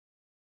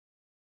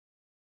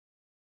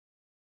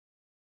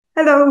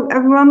Hello,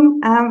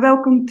 everyone.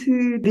 Welcome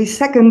to the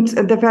second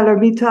DevRel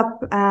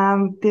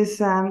meetup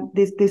this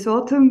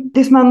autumn.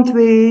 This month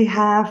we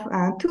have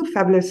two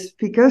fabulous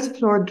speakers,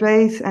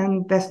 Drees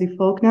and Wesley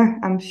Faulkner.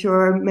 I'm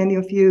sure many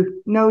of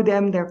you know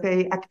them. They're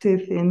very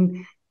active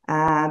in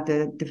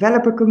the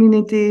developer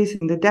communities,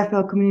 in the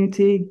DevRel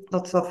community,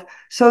 lots of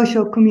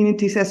social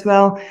communities as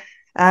well.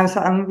 So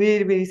I'm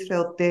really, really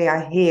thrilled they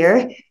are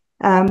here.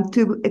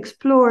 To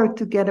explore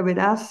together with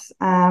us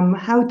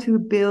how to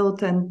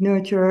build and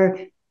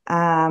nurture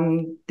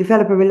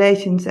developer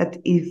relations at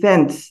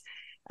events.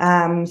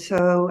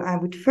 So I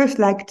would first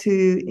like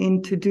to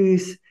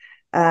introduce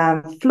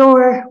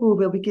Floor, who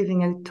will be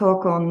giving a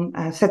talk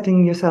on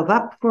setting yourself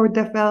up for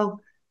DevRel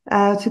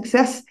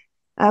success.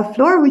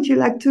 Floor, would you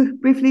like to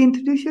briefly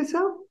introduce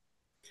yourself?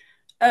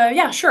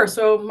 Yeah, sure.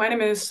 So my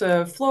name is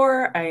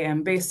Floor. I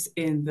am based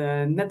in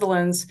the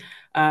Netherlands.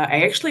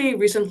 I actually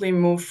recently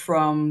moved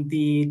from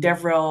the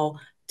DevRel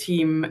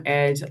team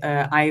at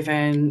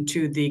Ivan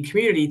to the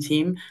community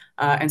team.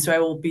 And so I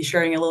will be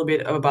sharing a little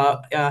bit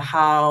about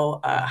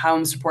how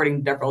I'm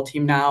supporting the DevRel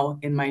team now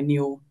in my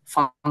new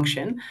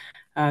function.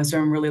 So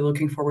I'm really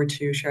looking forward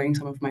to sharing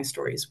some of my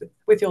stories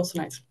with you all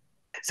tonight.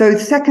 So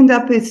second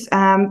up is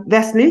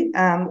Wesley,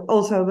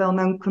 also a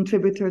well-known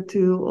contributor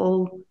to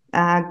all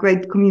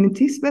great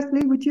communities.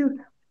 Wesley, would you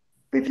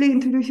briefly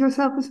introduce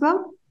yourself as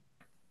well?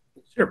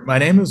 Sure. My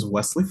name is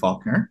Wesley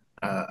Faulkner.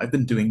 I've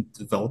been doing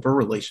developer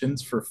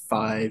relations for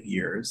 5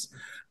 years,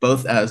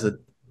 both as a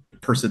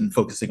person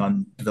focusing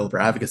on developer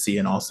advocacy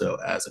and also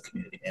as a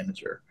community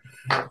manager.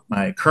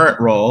 My current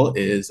role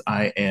is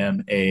I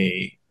am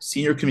a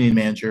senior community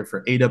manager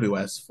for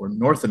AWS for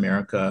North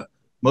America,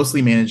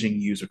 mostly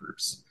managing user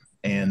groups.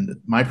 And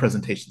my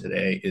presentation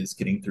today is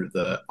getting through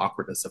the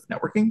awkwardness of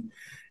networking.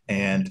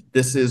 And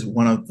this is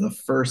one of the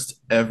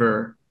first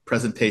ever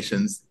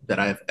presentations that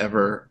I've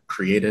ever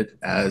created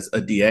as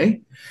a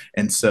DA.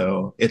 And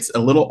so it's a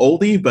little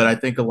oldie, but I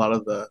think a lot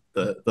of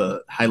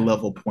the high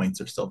level points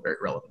are still very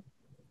relevant.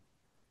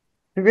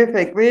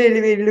 Terrific. Really,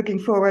 really looking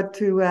forward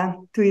to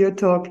your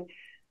talk.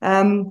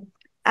 Um,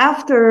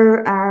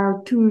 After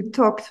our two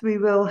talks, we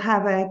will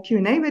have a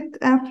Q&A with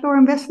Floor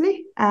and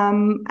Wesley.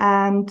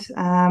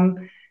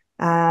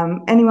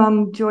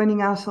 Anyone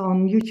joining us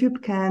on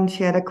YouTube can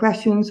share their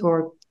questions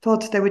or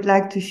thoughts they would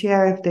like to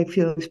share if they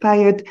feel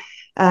inspired.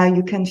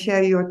 You can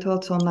share your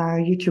thoughts on our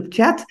YouTube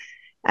chat.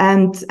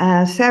 And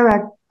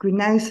Sarah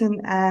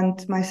Grunijsen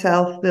and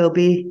myself will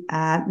be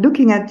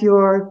looking at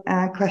your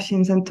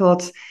questions and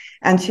thoughts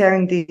and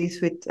sharing these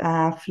with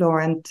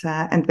Floor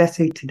and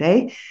Wesley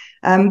today.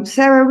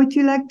 Sarah, would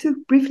you like to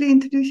briefly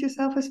introduce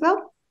yourself as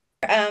well?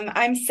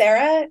 I'm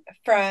Sarah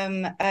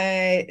from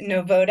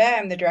Novoda.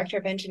 I'm the Director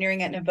of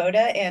Engineering at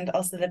Novoda and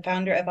also the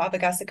founder of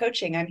Abagasa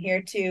Coaching. I'm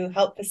here to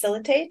help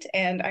facilitate,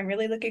 and I'm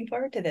really looking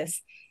forward to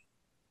this.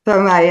 So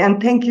am I,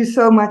 and thank you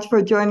so much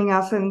for joining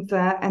us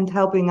and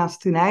helping us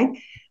tonight.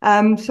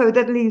 So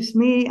that leaves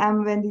me.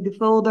 I'm Wendy de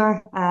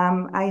Volder.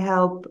 I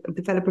help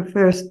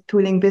developer-first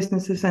tooling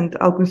businesses and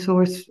open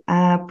source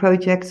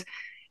projects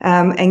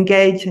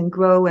engage and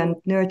grow and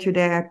nurture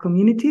their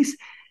communities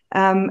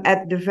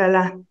at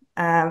DevRel,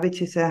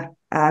 which is a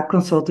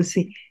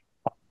consultancy.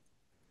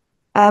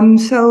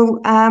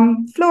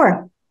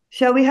 Floor,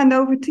 shall we hand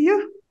over to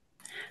you?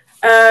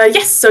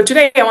 Yes. So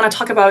today I want to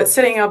talk about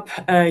setting up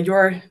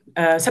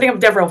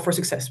DevRel for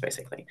success,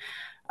 basically.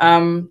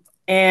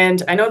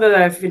 And I know that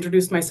I've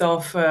introduced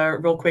myself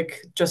real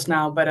quick just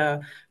now, but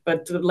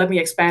let me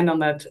expand on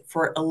that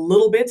for a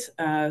little bit.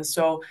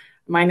 So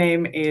my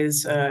name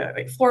is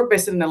Floor,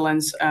 based in the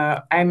Netherlands.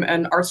 I'm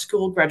an art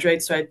school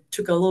graduate, so I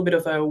took a little bit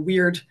of a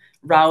weird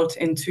route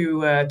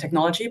into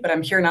technology, but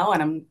I'm here now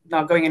and I'm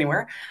not going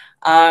anywhere.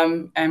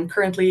 I'm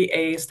currently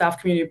a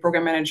staff community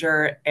program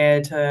manager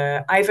at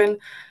Ivan.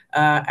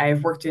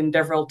 I've worked in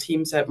DevRel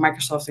teams at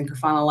Microsoft and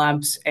Grafana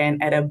Labs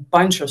and at a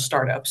bunch of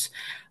startups.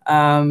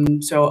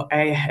 So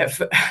I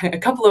have a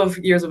couple of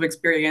years of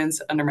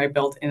experience under my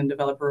belt in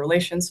developer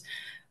relations.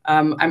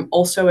 I'm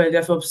also a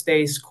DevOps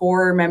Days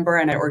core member,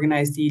 and I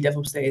organize the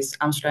DevOps Days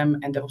Amsterdam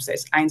and DevOps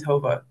Days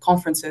Eindhoven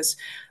conferences.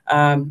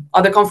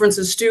 Other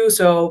conferences too,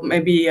 so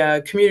maybe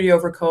Community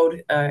Over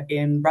Code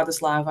in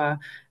Bratislava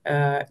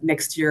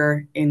next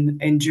year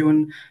in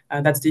June.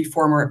 That's the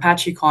former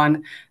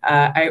ApacheCon.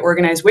 I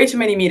organize way too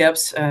many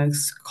meetups.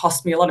 It's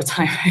cost me a lot of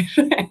time,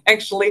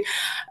 actually.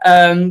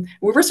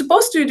 We were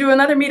supposed to do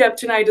another meetup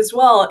tonight as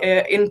well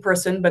in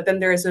person, but then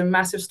there is a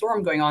massive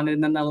storm going on in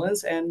the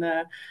Netherlands, and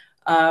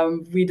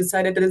we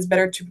decided that it's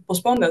better to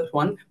postpone that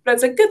one. But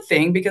it's a good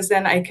thing because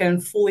then I can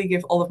fully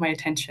give all of my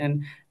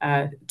attention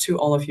to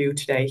all of you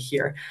today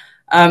here.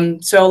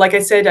 So like I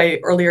said,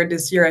 earlier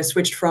this year, I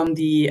switched from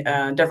the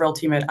DevRel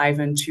team at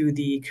Ivan to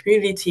the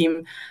community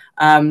team.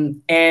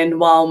 And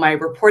while my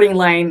reporting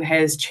line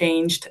has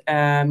changed,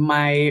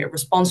 my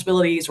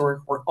responsibilities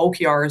or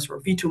OKRs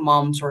or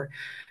V2MOMs or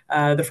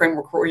the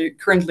framework we're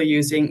currently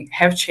using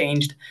have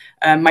changed.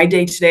 My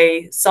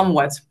day-to-day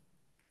somewhat.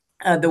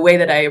 The way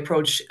that I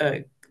approach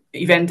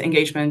event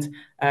engagement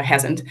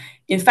hasn't.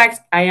 In fact,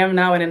 I am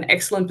now in an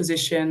excellent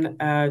position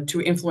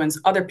to influence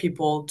other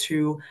people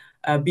to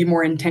be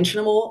more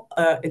intentional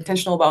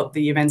about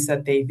the events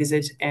that they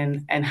visit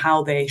and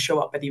how they show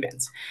up at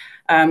events.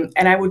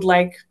 And I would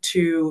like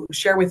to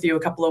share with you a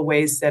couple of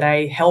ways that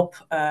I help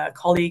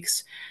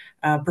colleagues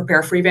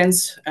prepare for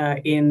events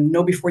in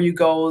know before you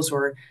goes,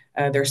 or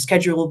their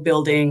schedule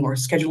building or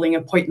scheduling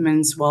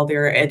appointments while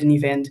they're at an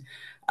event.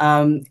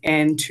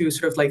 And to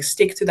sort of like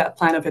stick to that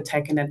plan of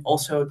attack, and then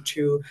also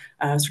to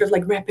sort of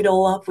like wrap it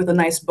all up with a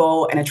nice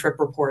bow and a trip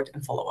report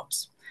and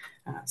follow-ups.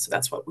 So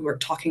that's what we were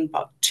talking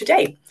about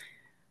today.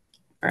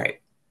 All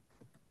right.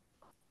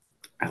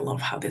 I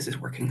love how this is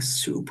working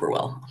super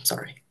well. I'm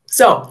sorry.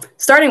 So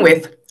starting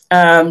with,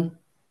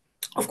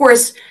 of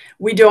course,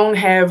 we don't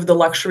have the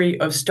luxury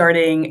of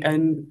starting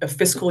a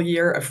fiscal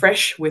year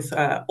afresh with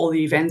all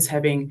the events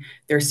having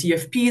their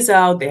CFPs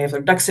out, they have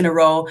their ducks in a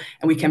row,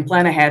 and we can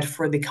plan ahead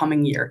for the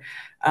coming year.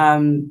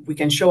 We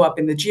can show up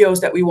in the geos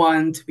that we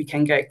want, we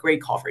can get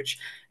great coverage.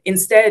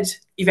 Instead,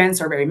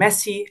 events are very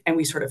messy, and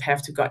we sort of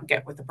have to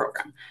get with the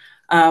program.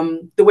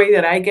 The way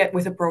that I get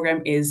with a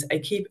program is I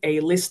keep a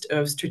list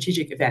of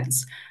strategic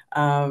events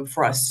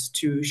for us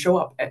to show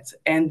up at.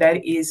 And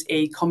that is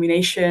a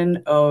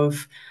combination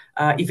of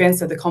events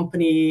that the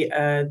company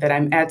that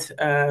I'm at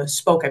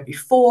spoke at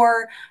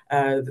before.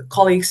 The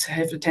colleagues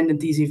have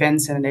attended these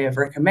events and they have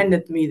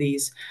recommended me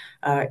these.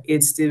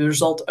 It's the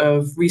result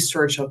of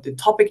research of the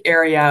topic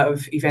area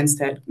of events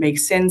that make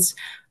sense,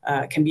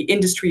 can be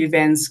industry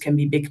events, can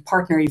be big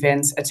partner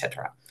events,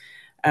 etc.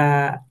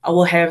 I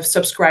will have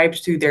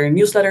subscribed to their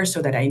newsletter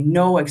so that I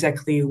know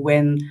exactly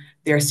when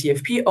their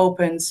CFP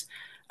opens.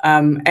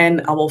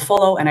 And I will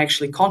follow and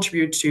actually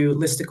contribute to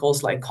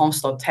listicles like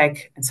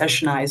comms.tech and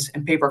Sessionize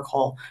and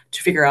Papercall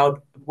to figure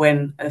out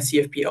when a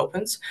CFP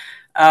opens.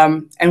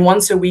 And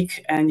once a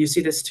week, and you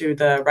see this to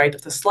the right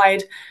of the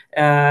slide,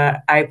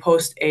 I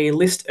post a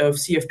list of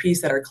CFPs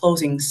that are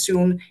closing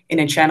soon in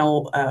a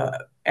channel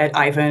at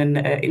Ivan,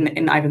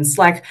 in Ivan's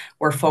Slack,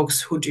 where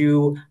folks who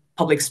do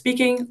public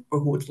speaking or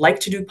who would like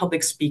to do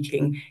public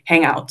speaking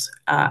hang out.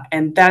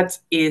 And that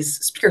is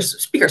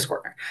Speaker's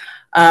Corner.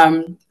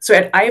 So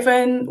at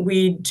Ivan,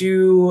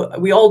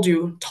 we all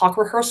do talk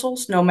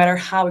rehearsals, no matter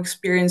how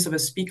experienced of a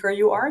speaker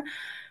you are.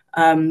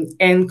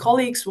 And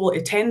colleagues will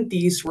attend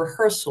these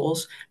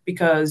rehearsals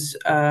because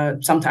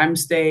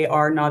sometimes they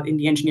are not in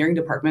the engineering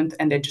department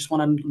and they just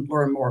want to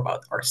learn more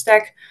about our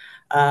stack.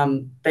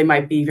 They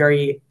might be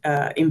very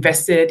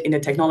invested in the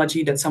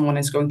technology that someone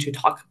is going to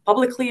talk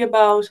publicly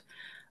about.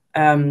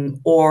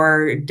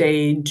 Or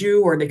they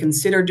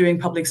consider doing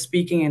public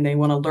speaking and they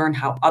want to learn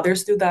how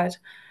others do that.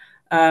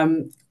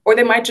 Or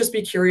they might just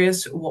be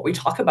curious what we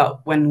talk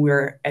about when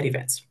we're at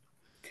events.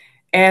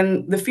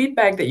 And the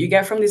feedback that you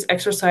get from this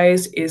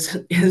exercise is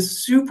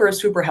super,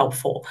 super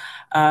helpful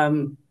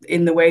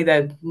in the way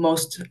that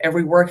most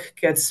every work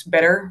gets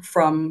better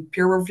from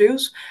peer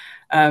reviews.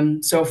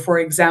 So for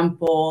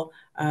example,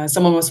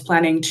 someone was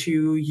planning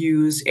to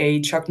use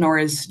a Chuck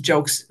Norris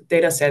jokes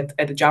dataset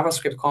at a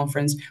JavaScript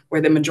conference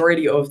where the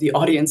majority of the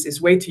audience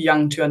is way too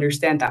young to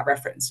understand that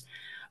reference.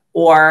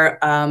 Or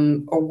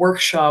a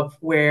workshop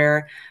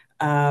where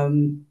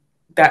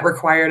that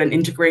required an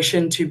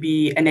integration to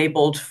be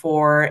enabled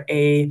for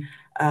a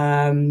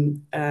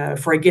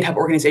GitHub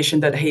organization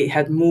that he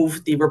had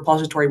moved the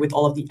repository with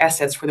all of the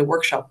assets for the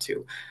workshop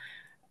to.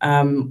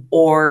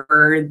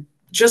 Or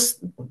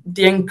just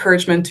the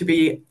encouragement to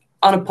be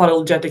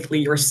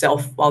unapologetically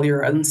yourself while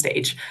you're on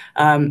stage.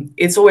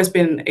 It's always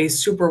been a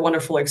super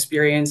wonderful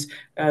experience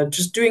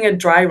just doing a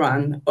dry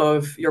run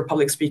of your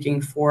public speaking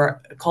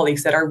for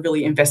colleagues that are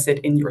really invested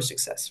in your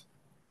success.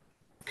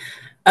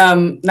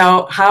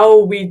 Now, how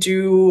we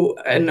do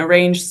an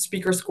arranged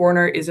Speaker's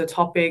Corner is a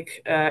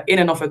topic in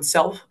and of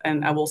itself,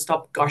 and I will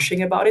stop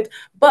gushing about it.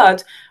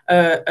 But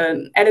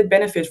an added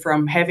benefit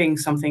from having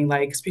something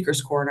like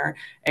Speaker's Corner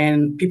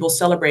and people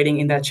celebrating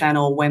in that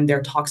channel when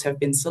their talks have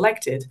been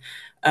selected,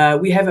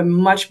 we have a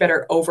much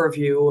better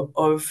overview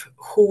of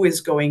who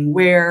is going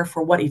where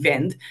for what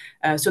event,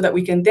 so that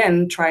we can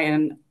then try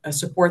and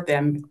support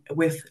them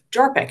with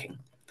jar packing.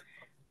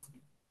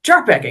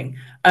 Jar packing.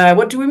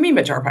 What do we mean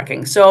by jar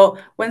packing? So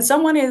when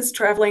someone is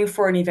traveling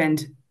for an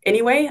event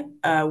anyway,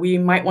 we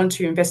might want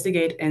to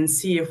investigate and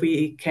see if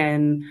we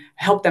can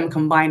help them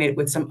combine it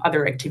with some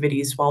other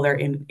activities while they're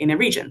in a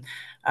region.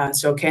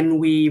 So can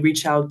we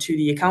reach out to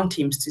the account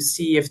teams to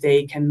see if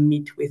they can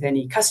meet with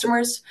any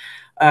customers?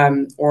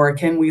 Or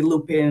can we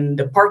loop in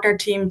the partner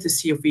team to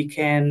see if we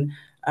can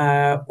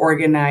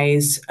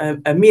organize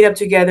a meetup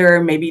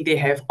together? Maybe they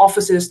have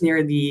offices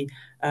near the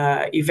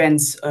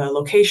events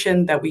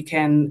location that we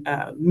can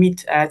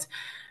meet at.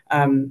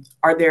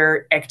 Are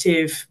there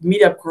active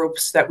meetup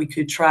groups that we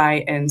could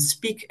try and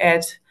speak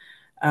at,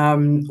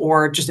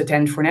 or just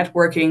attend for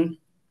networking?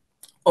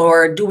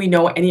 Or do we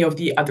know any of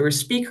the other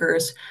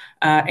speakers,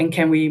 and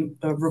can we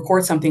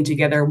record something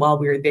together while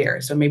we're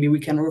there? So maybe we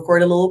can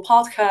record a little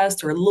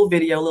podcast or a little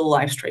video, a little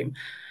live stream.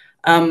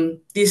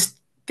 These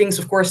things,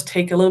 of course,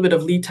 take a little bit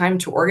of lead time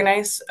to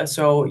organize.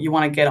 So you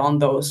want to get on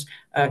those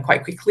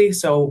quite quickly.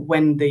 So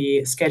when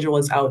the schedule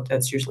is out,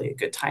 that's usually a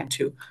good time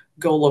to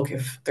go look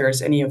if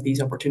there's any of these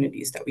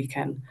opportunities that we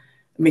can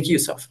make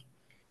use of.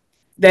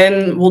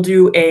 Then we'll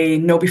do a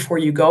know before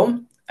you go.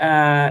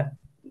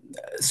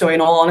 So in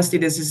all honesty,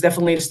 this is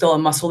definitely still a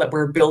muscle that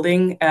we're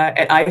building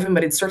at Ivan,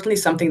 but it's certainly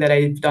something that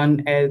I've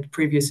done at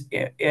previous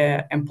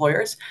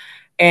employers.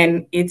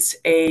 And it's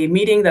a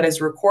meeting that is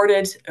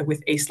recorded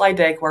with a slide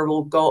deck where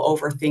we'll go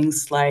over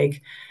things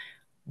like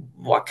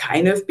what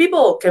kind of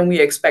people can we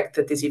expect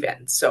at this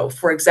event? So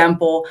for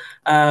example,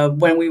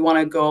 when we want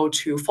to go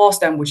to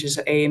FOSDEM, which is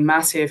a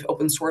massive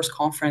open source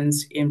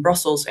conference in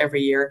Brussels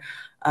every year,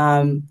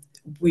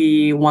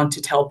 we want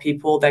to tell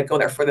people that go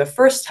there for the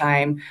first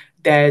time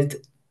that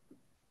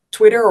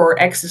Twitter or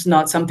X is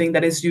not something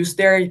that is used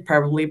there. You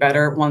probably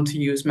better want to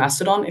use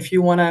Mastodon if you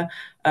want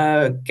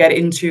to get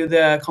into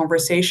the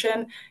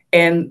conversation,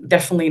 and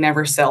definitely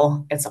never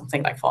sell at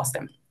something like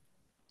FOSDEM.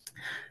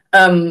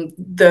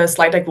 The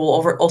slide deck will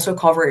also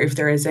cover if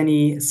there is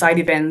any side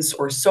events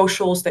or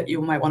socials that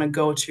you might want to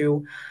go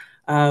to.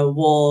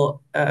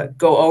 We'll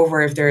go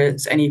over if there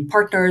is any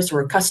partners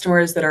or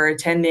customers that are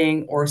attending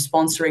or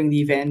sponsoring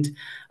the event,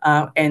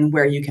 and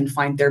where you can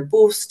find their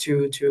booths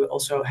to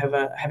also have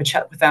a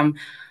chat with them.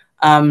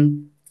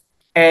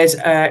 As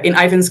in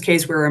Ivan's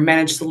case, we're a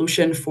managed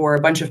solution for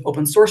a bunch of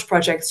open source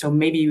projects. So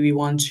maybe we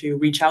want to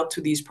reach out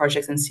to these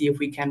projects and see if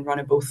we can run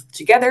a booth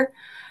together.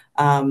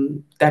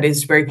 That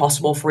is very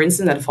possible, for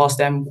instance, at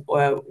FOSDEM,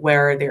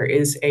 where there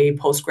is a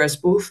Postgres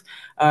booth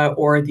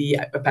or the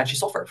Apache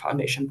Software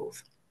Foundation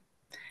booth.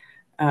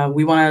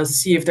 We want to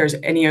see if there's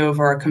any of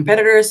our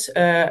competitors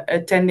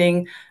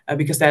attending,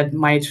 because that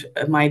might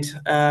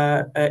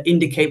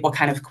indicate what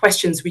kind of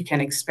questions we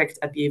can expect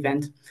at the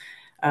event.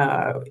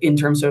 In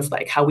terms of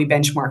like how we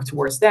benchmark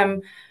towards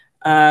them.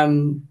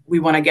 We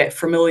want to get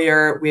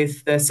familiar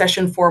with the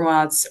session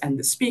formats and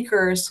the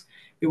speakers.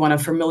 We want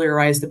to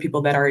familiarize the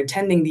people that are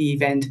attending the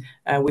event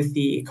with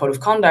the code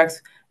of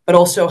conduct, but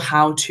also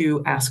how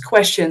to ask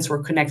questions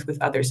or connect with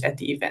others at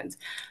the event.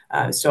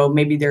 So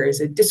maybe there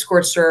is a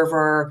Discord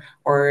server,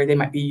 or they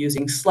might be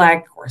using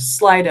Slack or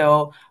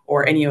Slido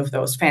or any of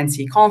those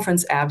fancy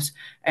conference apps,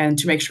 and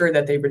to make sure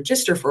that they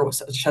register for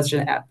such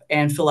an app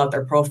and fill out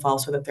their profile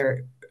so that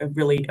they're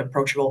really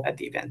approachable at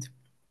the event.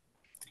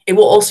 It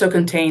will also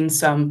contain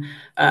some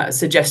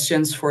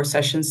suggestions for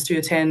sessions to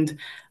attend.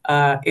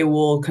 It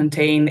will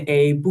contain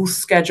a booth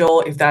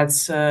schedule if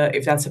that's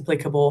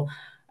applicable,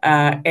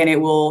 and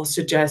it will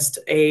suggest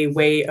a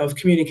way of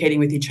communicating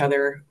with each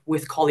other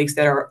with colleagues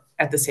that are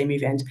at the same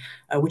event,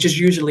 which is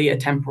usually a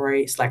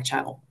temporary Slack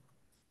channel.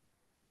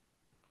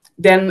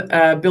 Then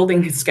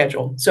building his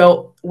schedule.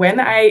 So when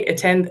I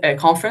attend a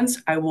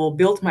conference, I will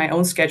build my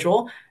own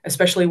schedule,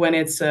 especially when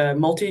it's a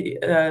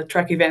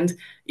multi-track event,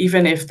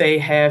 even if they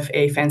have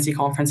a fancy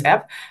conference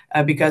app,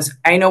 because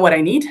I know what I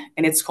need,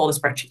 and it's called a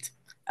spreadsheet.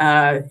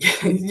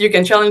 You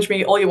can challenge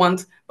me all you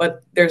want,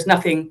 but there's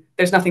nothing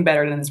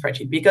better than a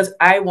spreadsheet, because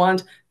I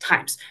want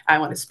times. I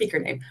want a speaker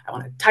name. I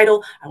want a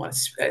title. I want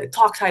a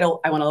talk title.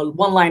 I want a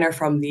one-liner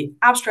from the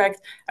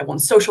abstract. I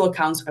want social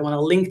accounts. I want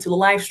a link to the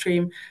live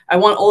stream. I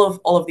want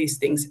all of these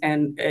things,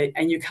 and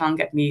you can't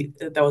get me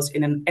those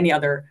in any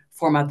other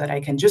format that I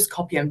can just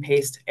copy and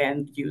paste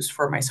and use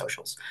for my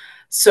socials.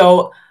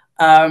 So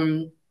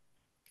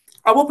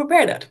I will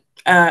prepare that.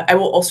 I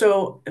will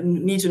also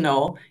need to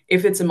know,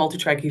 if it's a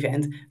multi-track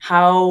event,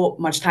 how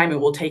much time it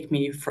will take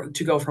me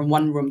to go from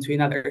one room to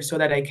another, so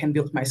that I can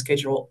build my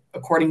schedule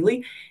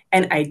accordingly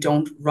and I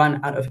don't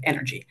run out of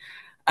energy.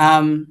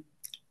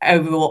 I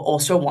will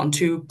also want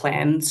to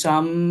plan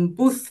some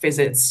booth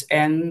visits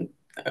and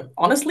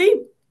honestly,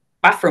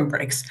 bathroom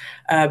breaks,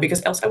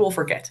 because else I will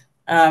forget.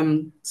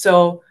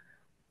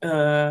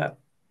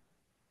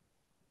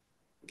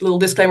 Little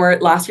disclaimer,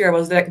 last year I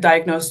was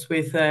diagnosed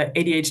with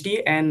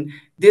ADHD, and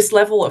this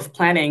level of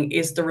planning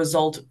is the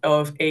result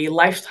of a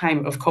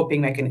lifetime of coping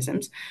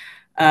mechanisms,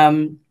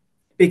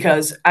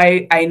 because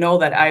I know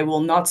that I will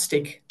not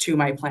stick to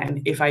my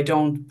plan if I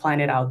don't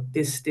plan it out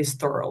this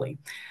thoroughly.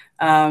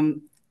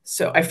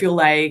 So I feel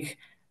like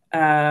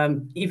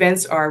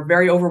events are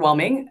very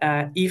overwhelming,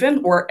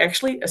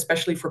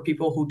 especially for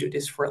people who do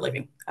this for a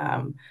living.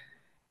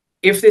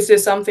 If this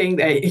is something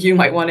that you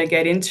might want to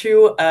get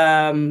into,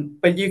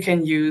 but you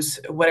can use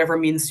whatever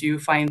means you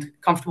find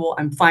comfortable.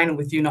 I'm fine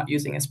with you not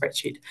using a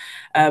spreadsheet,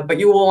 but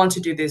you will want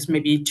to do this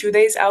maybe 2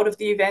 days out of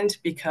the event,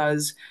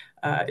 because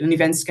an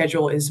event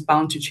schedule is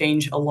bound to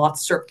change a lot,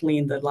 certainly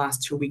in the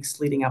last 2 weeks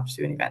leading up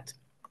to an event,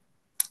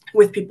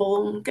 with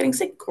people getting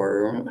sick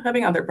or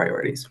having other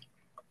priorities.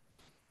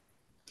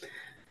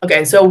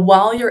 Okay, so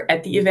while you're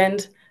at the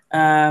event,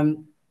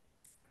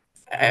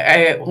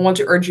 I want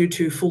to urge you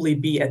to fully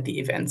be at the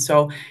event.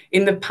 So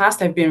in the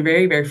past, I've been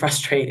very, very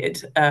frustrated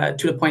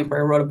to the point where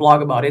I wrote a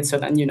blog about it. So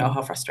then you know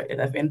how frustrated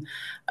I've been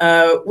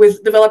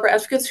with developer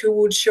advocates who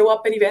would show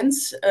up at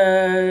events,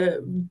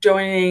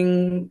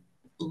 joining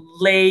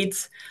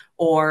late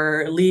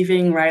or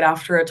leaving right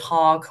after a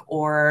talk,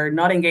 or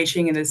not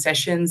engaging in the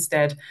sessions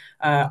that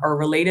are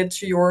related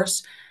to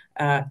yours.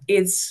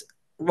 It's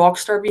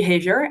rockstar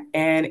behavior,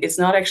 and it's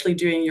not actually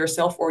doing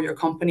yourself or your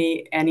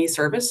company any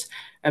service,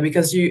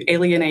 because you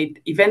alienate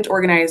event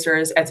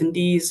organizers,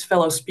 attendees,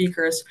 fellow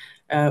speakers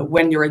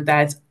when you're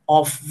that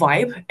off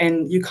vibe,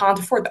 and you can't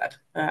afford that.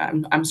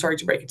 I'm sorry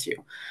to break it to you.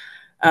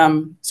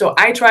 So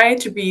I try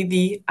to be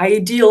the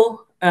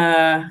ideal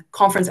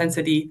conference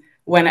entity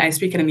when I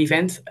speak at an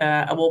event.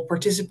 I will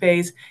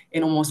participate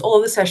in almost all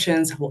of the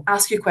sessions. I will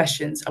ask you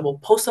questions. I will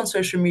post on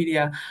social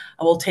media.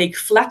 I will take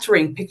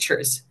flattering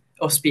pictures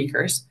of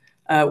speakers,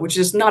 which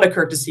is not a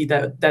courtesy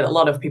that a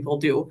lot of people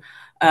do.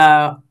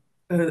 I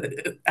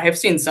have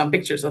seen some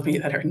pictures of me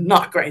that are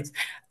not great.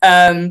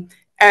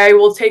 I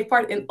will take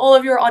part in all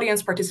of your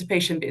audience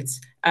participation bits.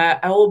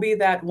 I will be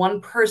that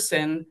one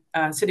person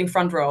sitting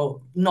front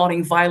row,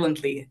 nodding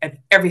violently at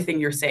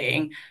everything you're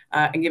saying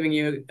and giving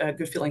you a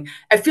good feeling.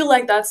 I feel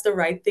like that's the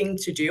right thing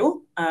to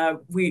do.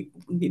 We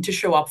need to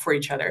show up for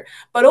each other.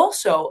 But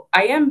also,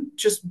 I am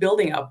just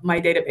building up my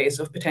database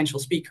of potential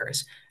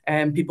speakers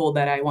and people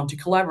that I want to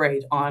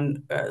collaborate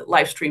on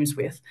live streams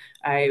with.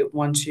 I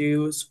want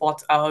to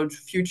spot out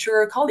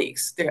future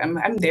colleagues.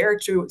 I'm there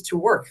to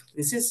work.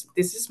 This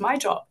is my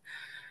job.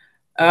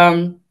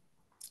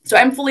 So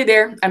I'm fully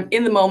there. I'm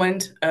in the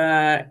moment,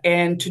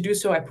 and to do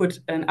so, I put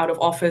an out of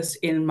office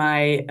in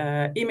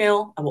my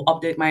email. I will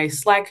update my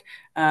Slack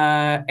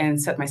and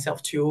set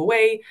myself to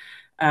away.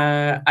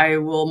 I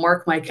will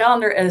mark my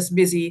calendar as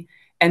busy,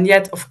 and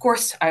yet, of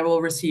course, I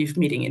will receive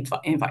meeting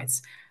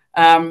invites.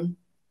 And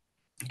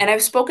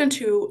I've spoken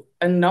to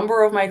a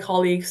number of my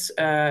colleagues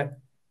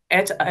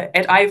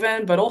at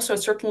Ivan, but also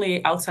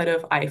certainly outside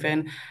of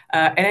Ivan.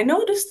 And I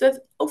noticed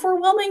that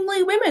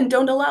overwhelmingly women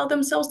don't allow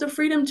themselves the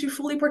freedom to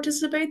fully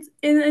participate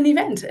in an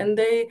event, and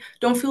they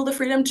don't feel the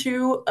freedom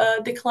to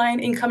decline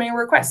incoming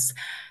requests.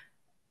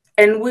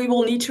 And we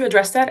will need to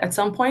address that at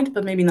some point,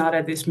 but maybe not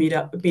at this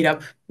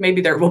meetup.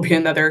 Maybe there will be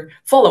another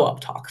follow-up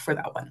talk for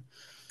that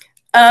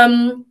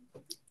one.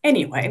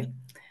 Anyway,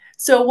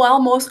 so while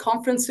most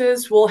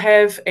conferences will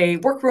have a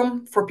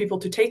workroom for people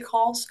to take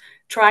calls,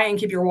 try and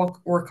keep your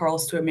work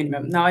calls to a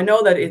minimum. Now, I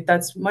know that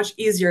that's much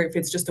easier if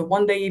it's just a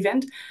one-day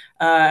event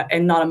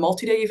and not a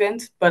multi-day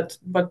event, but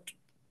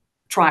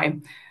try.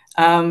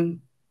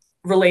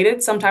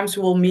 Related, sometimes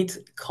we will meet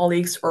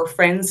colleagues or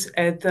friends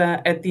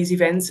at these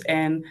events,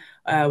 and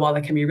while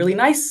that can be really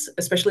nice,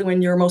 especially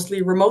when you're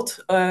mostly remote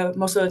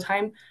most of the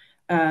time,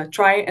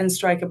 try and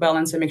strike a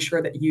balance and make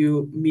sure that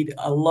you meet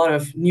a lot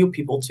of new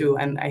people too.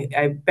 And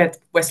I bet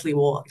Wesley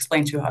will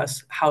explain to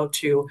us how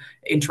to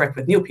interact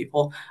with new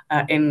people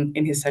in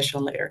his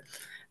session later.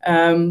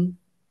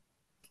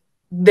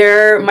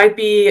 There might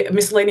be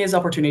miscellaneous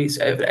opportunities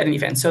at an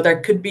event. So there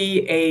could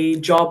be a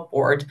job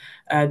board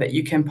that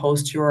you can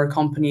post your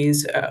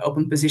company's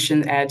open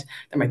position at.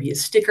 There might be a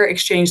sticker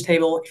exchange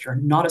table. If you're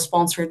not a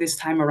sponsor this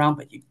time around,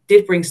 but you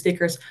did bring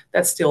stickers,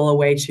 that's still a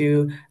way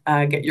to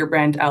get your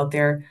brand out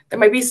there. There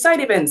might be side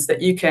events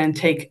that you can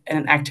take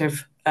an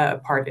active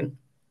part in.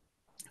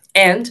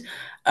 And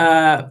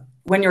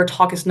when your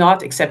talk is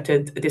not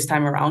accepted this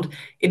time around,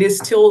 it is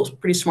still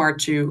pretty smart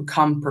to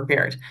come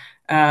prepared.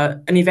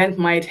 An event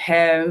might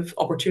have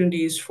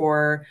opportunities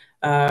for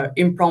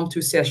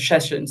impromptu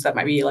sessions that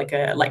might be like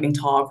a lightning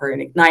talk or an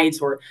ignite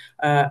or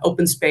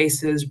open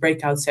spaces,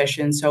 breakout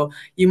sessions. So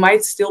you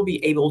might still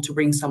be able to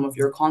bring some of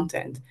your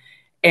content.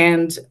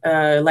 And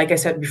like I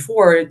said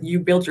before,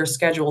 you build your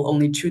schedule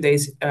only 2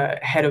 days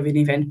ahead of an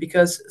event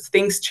because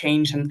things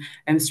change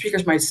and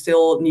speakers might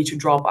still need to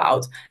drop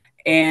out.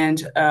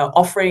 And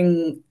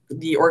offering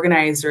the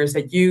organizers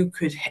that you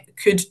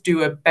could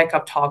do a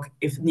backup talk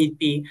if need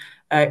be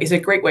is a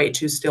great way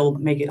to still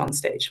make it on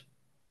stage.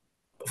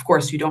 Of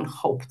course, you don't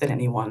hope that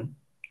anyone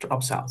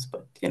drops out,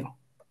 but if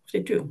they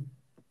do.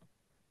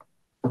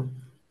 All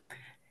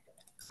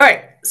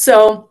right,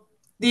 so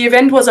the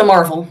event was a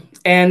marvel,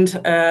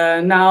 and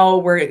now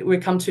we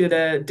come to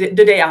the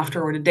day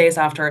after or the days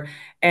after,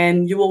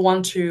 and you will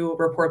want to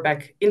report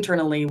back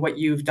internally what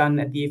you've done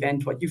at the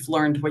event, what you've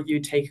learned, what you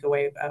take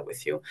away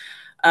with you.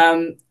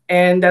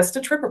 And that's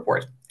the trip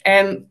report.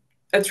 And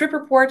a trip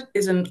report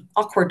is an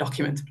awkward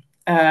document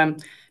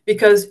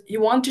because you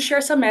want to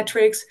share some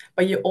metrics,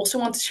 but you also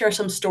want to share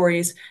some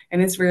stories,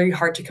 and it's very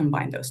hard to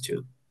combine those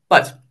two.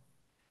 But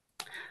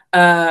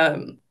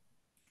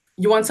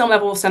you want some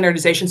level of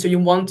standardization, so you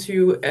want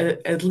to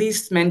at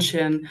least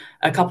mention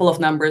a couple of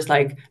numbers,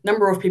 like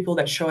number of people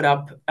that showed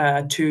up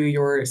to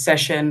your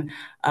session,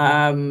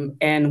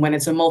 and when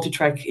it's a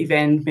multi-track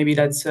event, maybe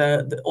that's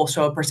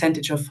also a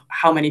percentage of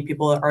how many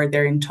people are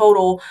there in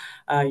total.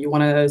 You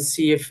want to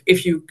see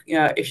if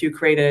you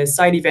create a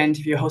side event,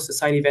 if you host a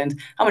side event,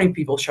 how many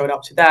people showed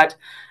up to that.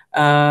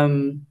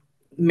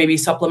 Maybe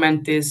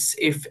supplement this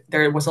if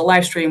there was a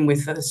live stream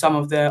with some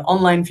of the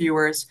online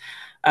viewers.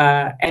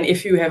 And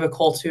if you have a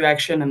call to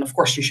action, and of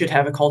course you should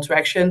have a call to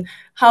action,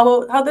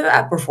 how did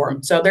that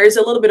perform? So there is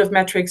a little bit of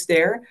metrics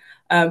there,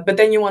 but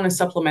then you want to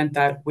supplement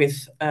that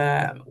with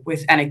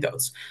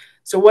anecdotes.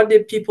 So what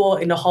did people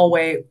in the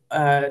hallway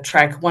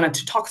track wanted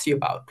to talk to you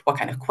about? What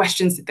kind of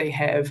questions did they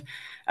have?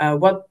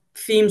 What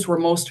themes were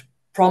most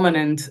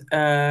prominent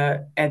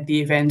at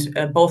the event,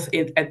 both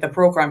at the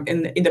program,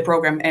 in the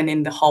program and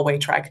in the hallway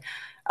track?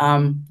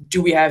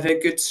 Do we have a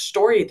good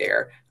story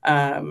there?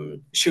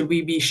 Should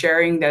we be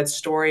sharing that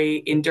story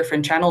in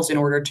different channels in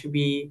order to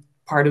be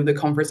part of the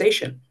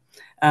conversation?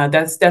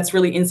 That's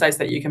really insights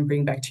that you can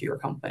bring back to your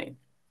company.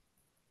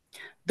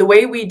 The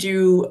way we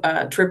do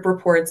trip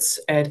reports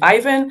at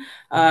Ivan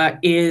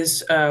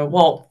is,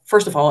 well,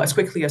 first of all, as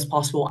quickly as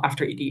possible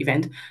after the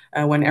event,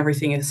 when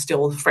everything is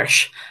still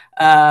fresh.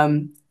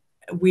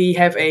 We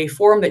have a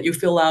form that you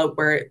fill out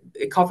where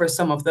it covers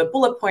some of the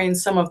bullet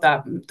points, some of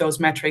those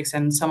metrics,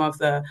 and some of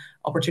the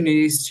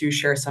opportunities to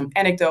share some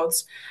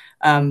anecdotes.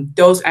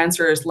 Those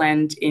answers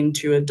land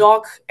into a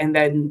doc, and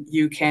then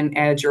you can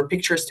add your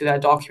pictures to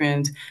that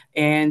document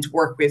and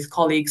work with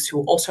colleagues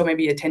who also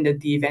maybe attended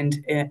the event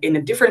in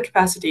a different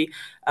capacity,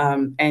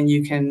 and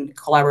you can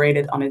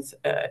collaborate on it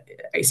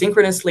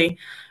asynchronously.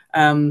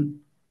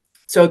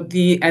 So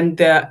the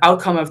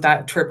outcome of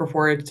that trip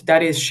report,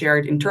 that is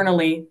shared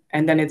internally,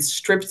 and then it's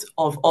stripped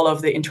of all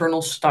of the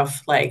internal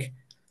stuff, like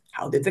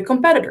how did the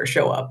competitor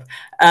show up?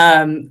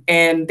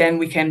 And then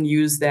we can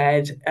use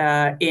that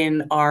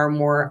in our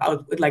more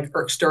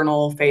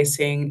external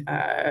facing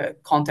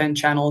content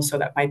channels. So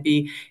that might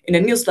be in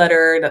a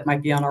newsletter, that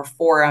might be on our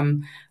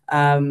forum,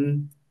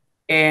 and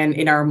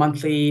in our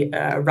monthly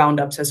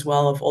roundups as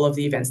well of all of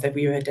the events that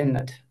we've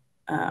attended.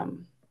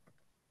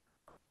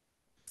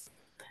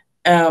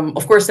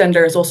 Of course, then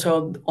there's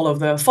also all of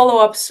the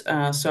follow-ups.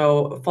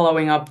 So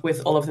following up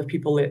with all of the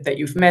people that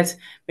you've met,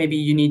 maybe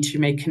you need to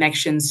make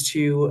connections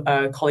to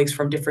colleagues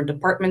from different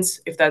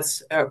departments, if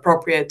that's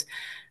appropriate.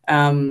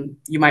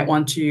 You might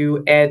want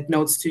to add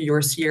notes to your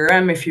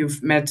CRM if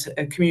you've met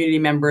community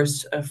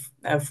members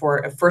for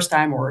a first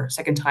time or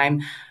second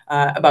time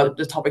about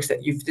the topics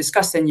that you've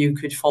discussed, and you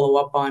could follow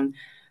up on.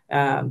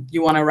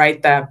 You want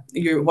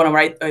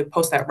to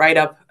post that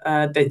write-up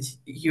or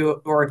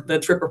the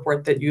trip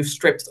report that you've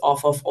stripped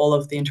off of all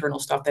of the internal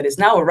stuff that is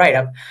now a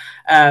write-up.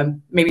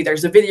 Maybe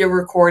there's a video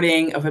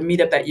recording of a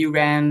meetup that you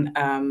ran.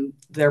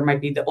 There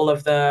might be all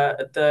of the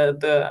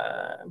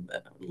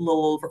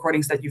little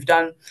recordings that you've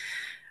done.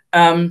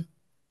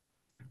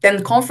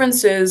 Then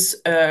conferences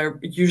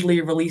usually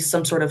release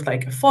some sort of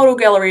like a photo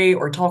gallery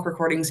or talk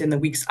recordings in the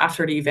weeks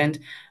after the event.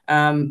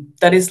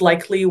 That is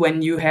likely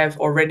when you have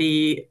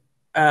already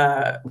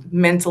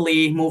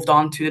mentally moved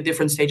on to the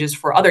different stages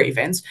for other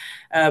events,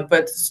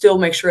 but still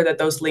make sure that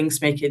those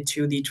links make it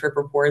to the trip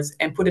reports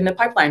and put in a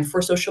pipeline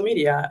for social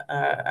media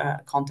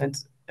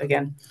content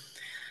again.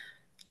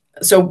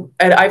 So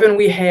at Ivan,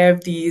 we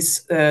have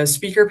these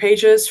speaker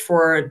pages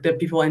for the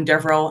people in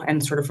DevRel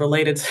and sort of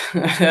related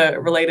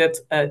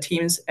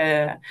teams,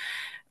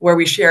 where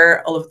we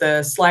share all of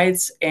the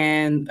slides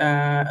and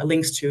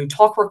links to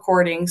talk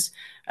recordings.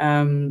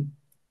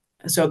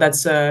 So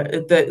that's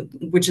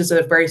which is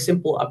a very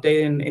simple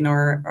update in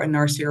our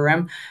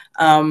CRM,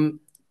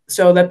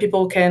 so that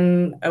people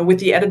can, with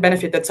the added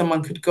benefit that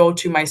someone could go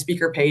to my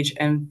speaker page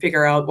and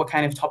figure out what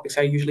kind of topics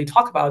I usually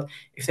talk about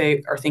if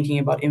they are thinking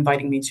about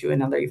inviting me to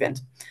another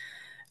event.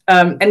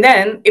 And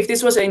then, if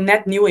this was a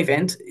net new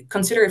event,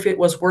 consider if it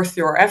was worth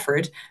your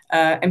effort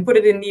and put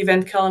it in the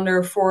event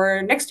calendar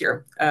for next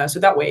year.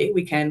 So that way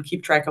we can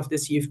keep track of the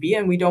CFB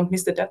and we don't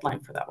miss the deadline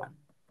for that one.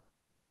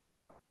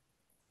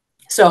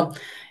 So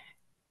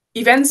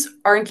events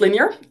aren't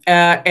linear,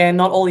 and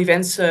not all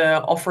events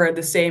offer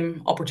the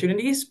same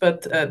opportunities,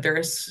 but there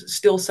is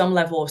still some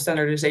level of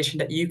standardization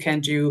that you can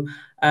do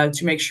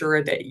to make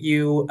sure that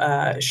you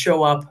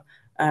show up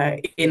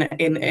in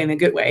a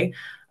good way.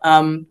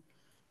 And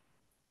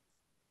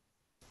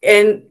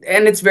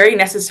it's very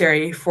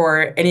necessary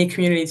for any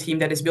community team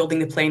that is building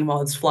the plane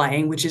while it's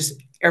flying, which is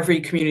every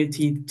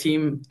community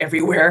team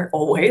everywhere,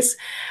 always.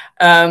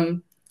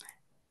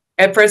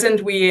 At present,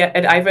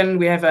 at Ivan,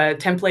 we have a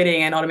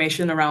templating and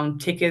automation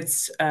around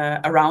tickets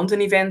around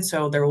an event.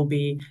 So there will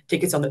be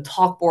tickets on the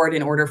talk board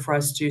in order for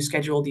us to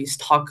schedule these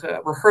talk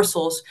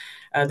rehearsals.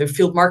 The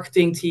field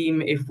marketing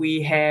team, if we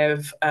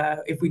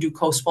do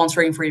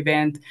co-sponsoring for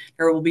event,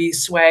 there will be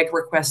swag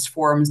request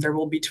forms. There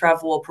will be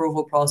travel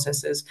approval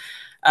processes.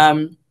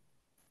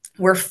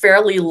 We're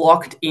fairly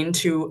locked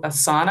into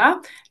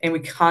Asana, and we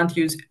can't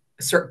use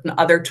certain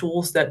other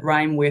tools that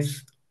rhyme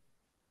with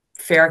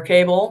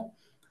Faircable.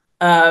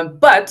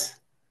 But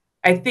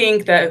I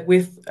think that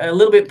with a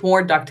little bit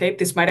more duct tape,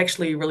 this might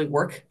actually really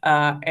work.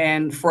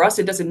 And for us,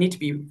 it doesn't need to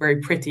be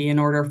very pretty in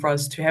order for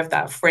us to have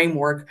that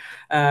framework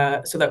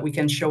so that we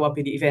can show up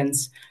at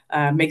events,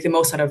 make the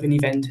most out of an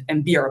event,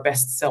 and be our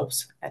best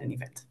selves at an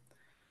event.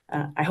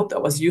 I hope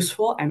that was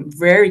useful. I'm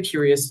very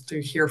curious to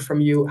hear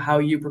from you how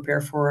you prepare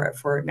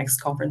for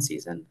next conference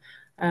season.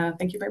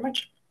 Thank you very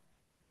much.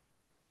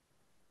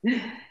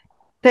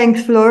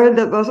 Thanks, Floor.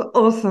 That was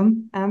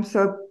awesome.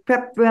 So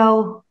prep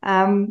well.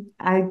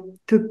 I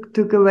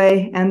took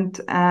away, and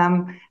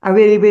I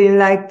really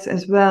liked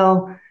as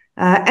well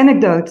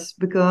anecdotes,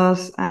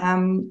 because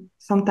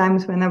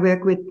sometimes when I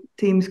work with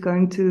teams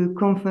going to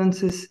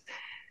conferences,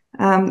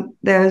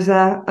 there's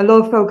a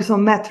lot of focus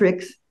on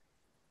metrics.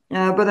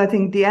 But I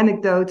think the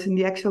anecdotes and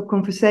the actual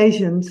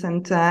conversations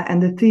and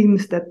the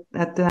themes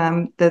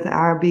that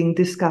are being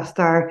discussed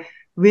are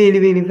really,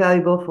 really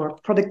valuable for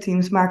product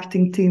teams,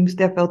 marketing teams,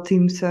 DevRel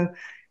teams. So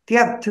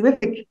yeah,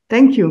 terrific.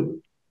 Thank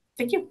you.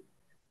 Thank you.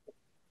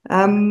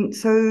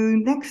 So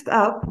next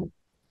up,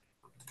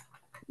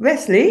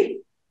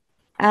 Wesley,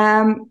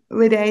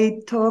 with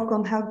a talk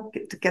on how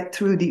to get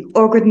through the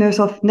awkwardness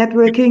of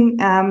networking.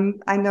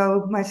 I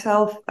know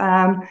myself,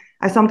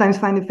 I sometimes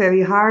find it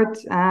very hard.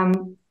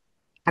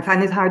 I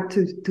find it hard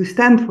to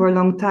stand for a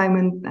long time,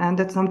 and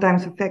that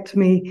sometimes affects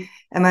me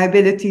and my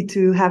ability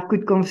to have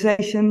good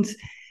conversations.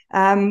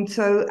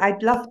 So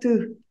I'd love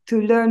to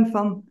learn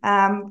from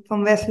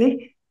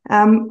Wesley.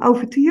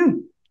 Over to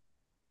you.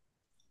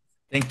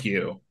 Thank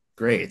you.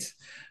 Great.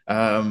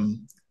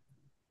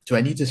 Do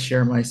I need to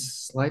share my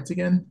slides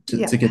again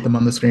to get them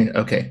on the screen?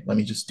 Okay, let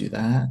me just do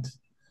that.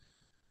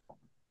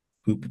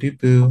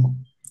 Boop-a-doop-boo.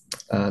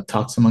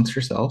 Talks amongst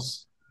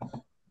yourselves.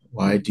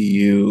 Why do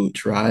you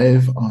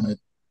drive on a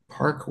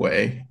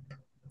parkway?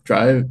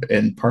 Drive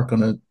and park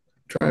on a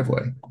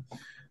driveway.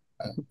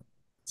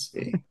 Let's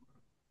see.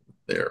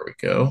 There we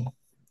go.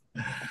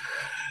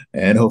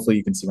 And hopefully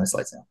you can see my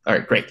slides now. All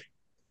right, great.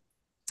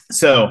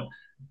 So,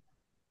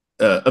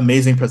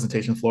 amazing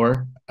presentation,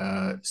 Floor.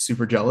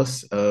 Super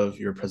jealous of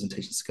your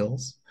presentation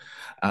skills.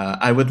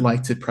 I would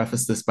like to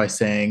preface this by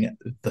saying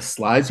the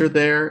slides are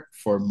there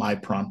for my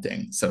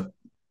prompting. So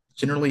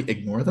generally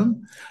ignore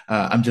them.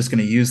 I'm just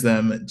going to use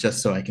them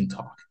just so I can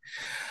talk.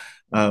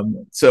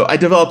 So I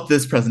developed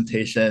this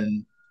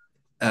presentation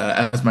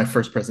as my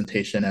first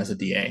presentation as a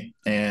DA,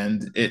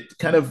 and it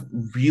kind of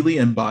really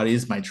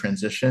embodies my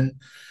transition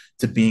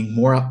to being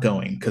more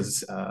outgoing,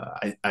 because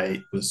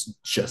I was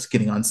just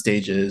getting on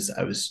stages.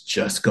 I was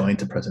just going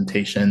to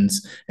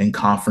presentations and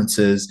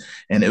conferences,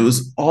 and it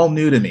was all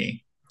new to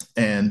me.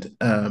 And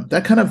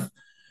that kind of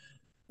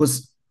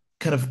was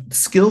kind of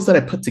skills that I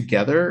put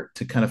together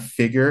to kind of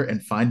figure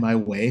and find my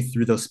way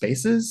through those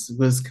spaces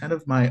was kind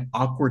of my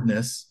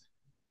awkwardness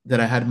that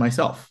I had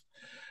myself.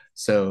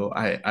 So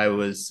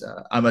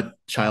I'm a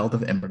child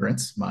of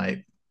immigrants.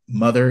 My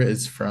mother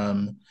is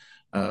from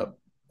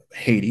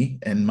Haiti,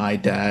 and my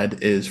dad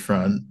is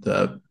from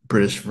the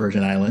British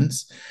Virgin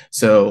Islands.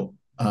 So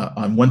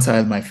on one side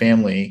of my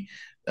family,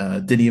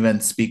 didn't even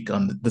speak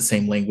on the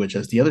same language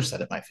as the other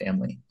side of my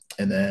family.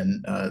 And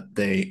then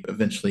they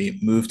eventually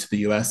moved to the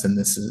U.S.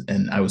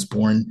 and I was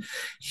born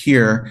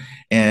here.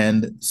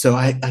 And so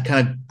I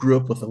kind of grew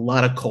up with a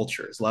lot of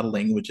cultures, a lot of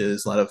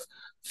languages, a lot of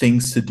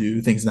things to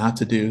do, things not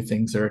to do,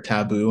 things that are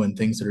taboo, and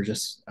things that are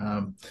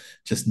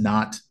just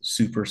not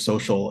super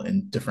social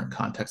in different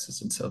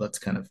contexts. And so that's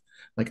kind of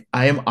like,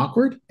 I am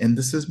awkward, and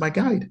this is my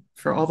guide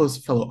for all those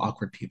fellow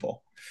awkward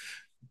people.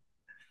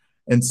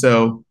 And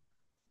so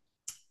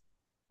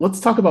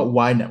let's talk about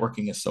why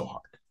networking is so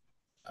hard.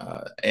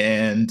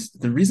 And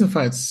the reason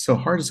why it's so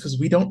hard is because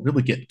we don't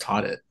really get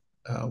taught it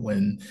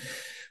when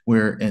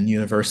we're in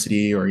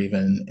university or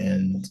even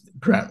in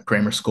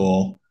grammar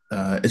school.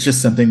 It's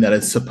just something that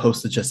is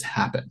supposed to just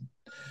happen.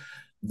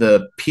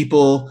 The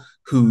people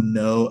who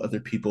know other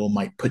people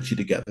might put you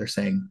together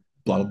saying,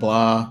 blah, blah,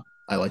 blah,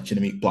 I like you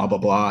to meet blah, blah,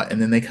 blah.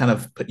 And then they kind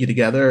of put you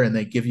together and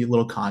they give you a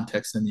little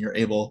context, and you're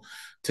able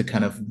to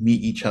kind of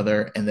meet each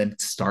other and then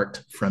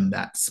start from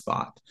that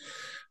spot.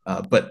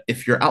 But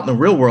if you're out in the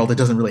real world, it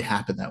doesn't really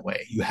happen that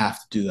way. You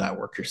have to do that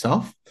work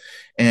yourself.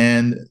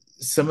 And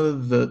some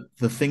of the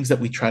things that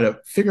we try to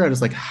figure out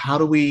is like, how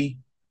do we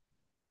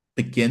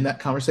begin that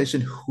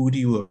conversation? Who do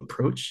you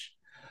approach?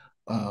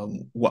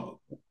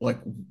 Like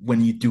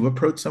when you do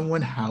approach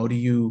someone, how do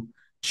you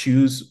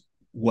choose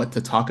what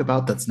to talk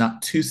about that's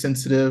not too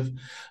sensitive,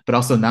 but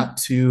also not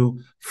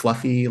too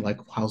fluffy? Like,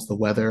 how's the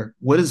weather?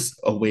 What is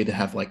a way to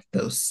have like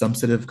those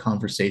sensitive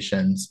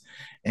conversations?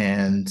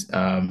 And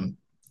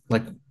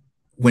like,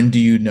 when do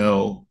you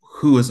know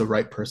who is the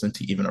right person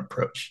to even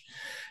approach?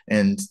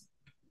 And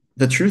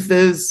the truth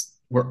is,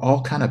 we're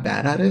all kind of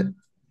bad at it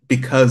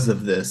because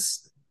of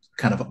this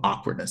kind of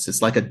awkwardness.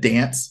 It's like a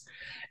dance,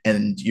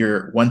 and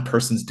one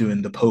person's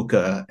doing the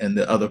polka and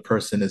the other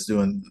person is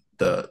doing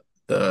the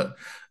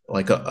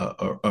like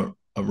a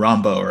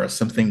rumba or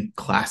something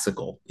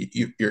classical.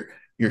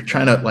 You're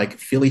trying to like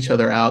feel each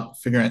other out,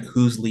 figuring out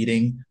who's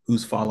leading,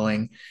 who's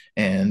following,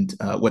 and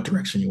what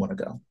direction you want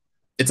to go.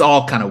 It's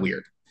all kind of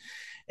weird.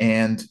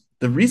 And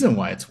the reason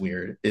why it's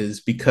weird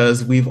is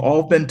because we've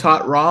all been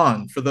taught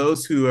wrong. For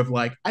those who have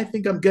like, I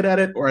think I'm good at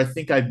it, or I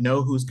think I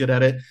know who's good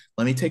at it,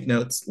 let me take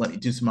notes, let me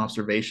do some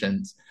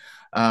observations,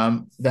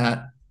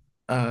 that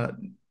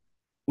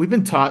we've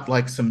been taught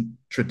like some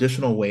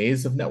traditional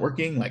ways of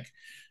networking, like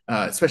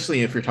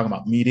especially if you're talking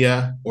about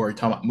media or you're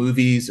talking about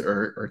movies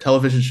or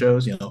television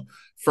shows,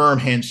 firm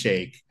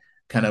handshake,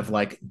 kind of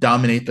like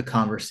dominate the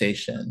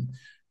conversation,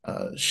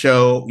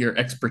 show your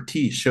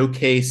expertise,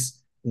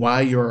 showcase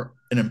why you're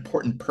an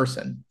important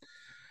person.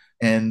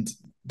 And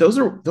those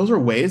are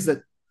ways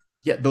that,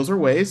 yeah, those are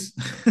ways.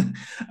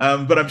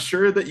 But I'm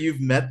sure that you've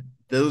met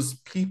those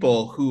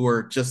people who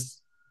are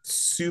just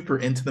super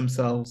into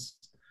themselves.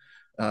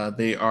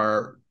 They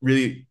are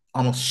really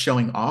almost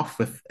showing off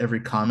with every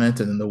comment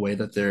and in the way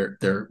that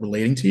they're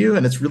relating to you.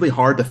 And it's really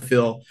hard to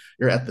feel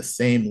you're at the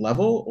same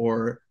level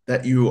or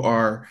that you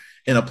are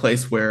in a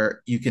place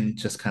where you can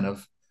just kind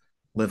of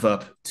live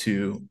up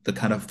to the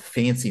kind of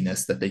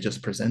fanciness that they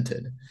just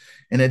presented.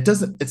 And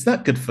it's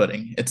not good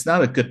footing. It's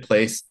not a good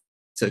place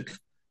to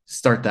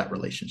start that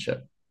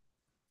relationship.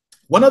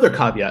 One other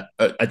caveat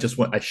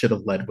I should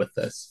have led with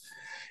this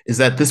is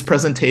that this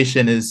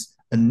presentation is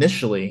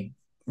initially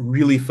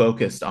really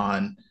focused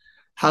on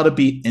how to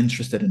be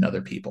interested in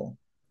other people.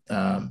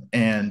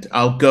 And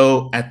I'll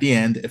go at the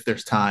end, if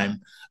there's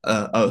time,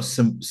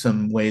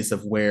 some ways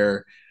of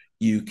where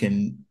you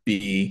can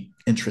be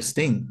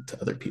interesting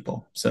to other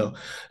people. So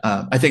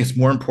I think it's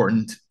more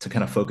important to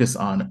kind of focus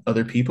on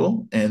other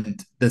people.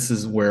 And this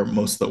is where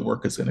most of the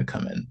work is going to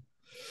come in.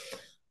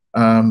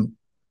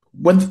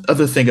 One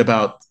other thing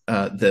about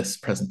this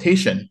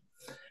presentation,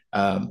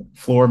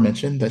 Flor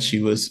mentioned that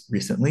she was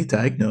recently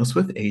diagnosed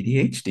with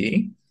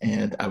ADHD,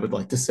 and I would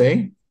like to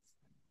say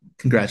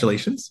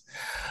congratulations.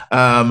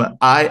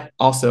 I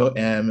also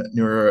am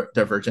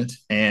neurodivergent,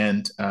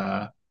 and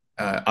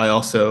I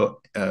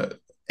also have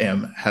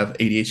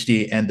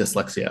ADHD and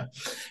dyslexia.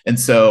 And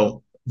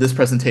so this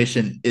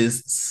presentation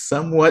is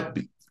somewhat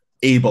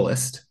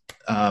ableist,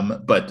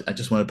 but I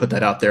just want to put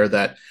that out there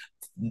that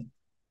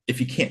if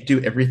you can't do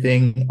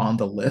everything on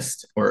the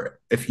list, or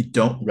if you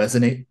don't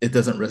resonate, it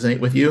doesn't resonate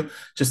with you,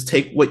 just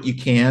take what you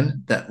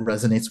can that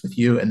resonates with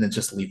you and then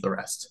just leave the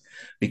rest.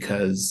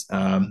 Because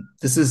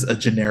this is a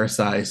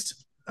genericized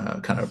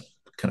kind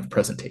of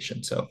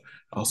presentation. So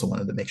I also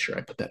wanted to make sure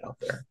I put that out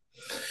there.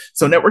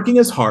 So networking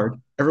is hard.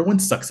 Everyone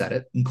sucks at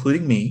it,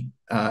 including me,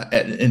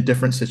 in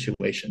different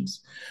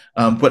situations.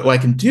 But what I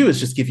can do is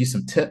just give you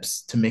some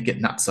tips to make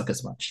it not suck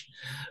as much.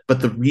 But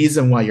the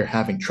reason why you're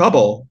having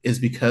trouble is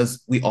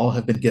because we all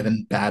have been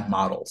given bad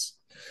models.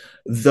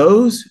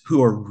 Those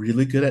who are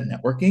really good at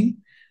networking,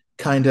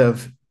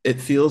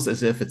 it feels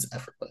as if it's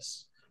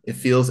effortless. It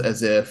feels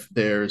as if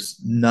there's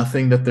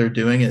nothing that they're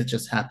doing and it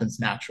just happens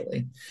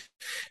naturally.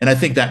 And I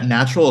think that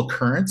natural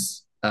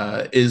occurrence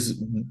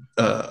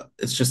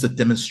it's just a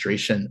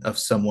demonstration of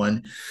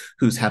someone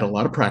who's had a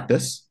lot of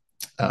practice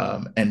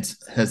and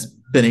has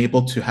been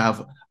able to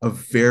have a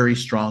very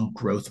strong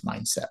growth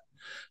mindset.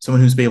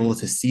 Someone who's been able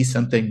to see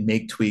something,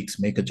 make tweaks,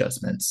 make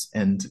adjustments,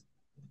 and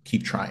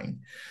keep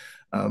trying.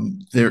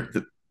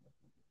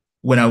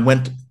 When I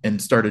went and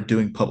started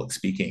doing public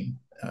speaking,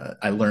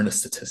 I learned a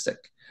statistic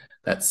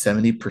that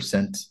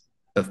 70%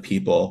 of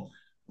people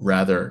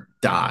rather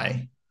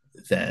die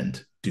than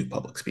do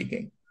public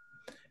speaking.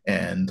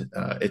 And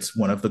it's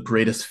one of the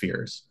greatest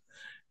fears.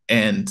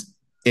 And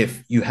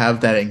if you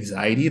have that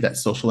anxiety, that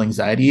social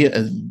anxiety,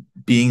 and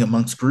being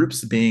amongst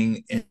groups,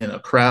 being in a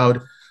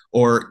crowd,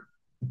 or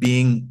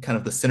being kind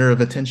of the center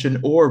of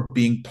attention, or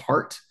being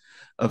part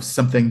of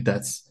something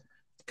that's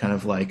kind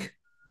of like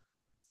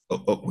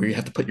where you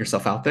have to put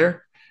yourself out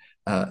there,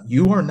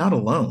 you are not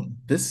alone.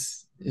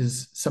 This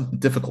is some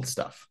difficult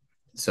stuff.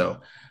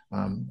 So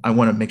I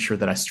want to make sure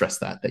that I stress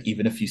that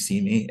even if you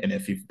see me and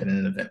if you've been in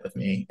an event with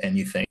me and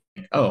you think,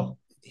 oh,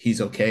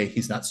 he's okay,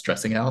 he's not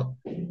stressing out,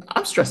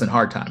 I'm stressing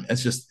hard time.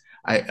 It's just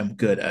I am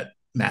good at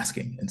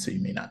masking, and so you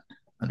may not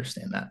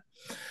understand that.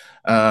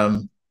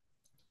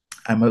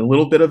 I'm a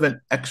little bit of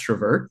an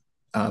extrovert,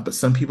 but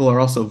some people are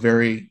also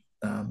very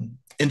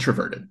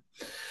introverted.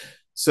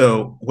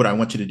 So what I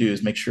want you to do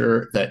is make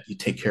sure that you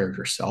take care of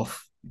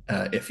yourself.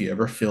 If you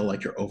ever feel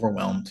like you're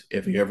overwhelmed,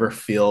 if you ever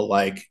feel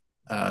like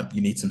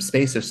you need some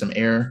space or some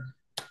air,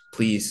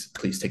 please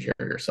take care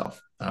of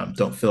yourself.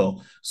 Don't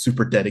feel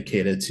super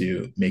dedicated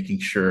to making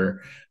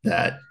sure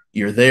that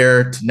you're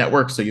there to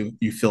network so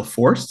you feel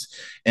forced.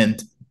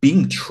 And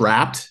being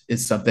trapped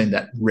is something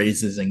that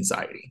raises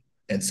anxiety.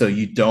 And so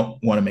you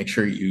don't want to make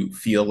sure you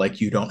feel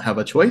like you don't have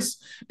a choice,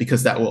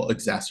 because that will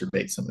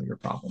exacerbate some of your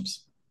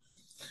problems.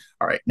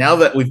 All right, now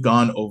that we've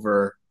gone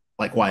over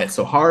like why it's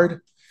so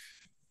hard,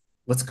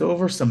 let's go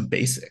over some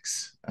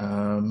basics.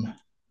 Once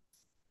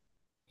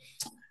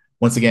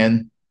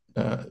again,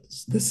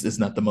 this is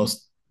not the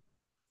most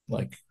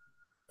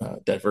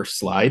diverse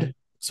slide,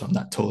 so I'm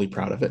not totally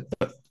proud of it,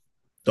 but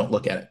don't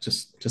look at it.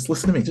 Just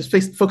listen to me. Just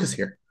focus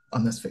here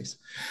on this face.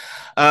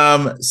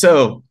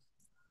 So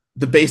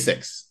the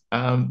basics.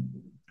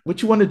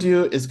 What you want to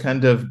do is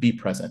kind of be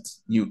present.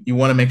 You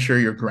want to make sure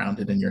you're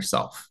grounded in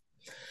yourself.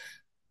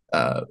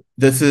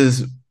 This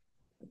is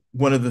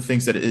one of the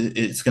things that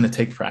it's going to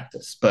take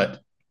practice,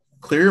 but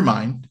clear your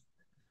mind.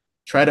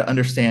 Try to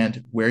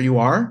understand where you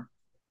are.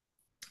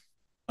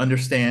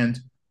 Understand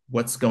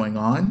what's going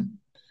on.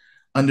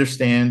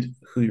 Understand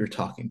who you're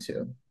talking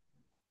to.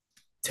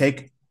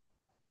 Take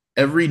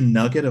every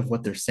nugget of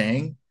what they're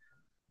saying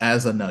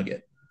as a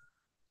nugget.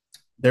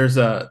 There's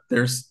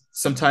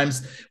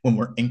sometimes when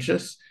we're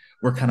anxious,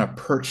 we're kind of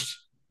perched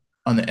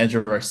on the edge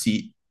of our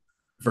seat,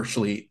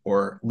 virtually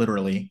or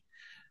literally,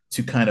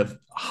 to kind of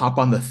hop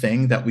on the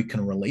thing that we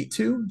can relate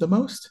to the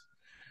most.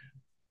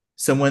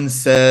 Someone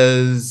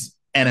says,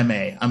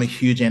 anime. I'm a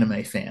huge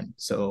anime fan.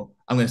 So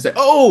I'm going to say,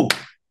 oh,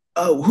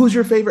 who's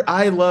your favorite?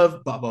 I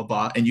love blah, blah,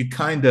 blah. And you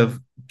kind of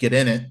get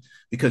in it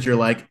because you're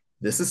like,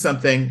 this is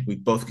something we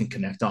both can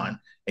connect on.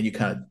 And you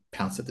kind of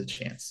pounce at the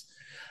chance.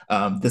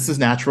 This is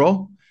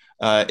natural.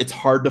 It's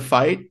hard to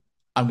fight.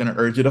 I'm going to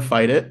urge you to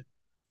fight it.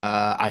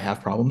 I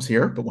have problems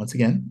here, but once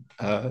again,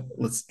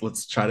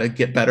 let's try to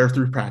get better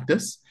through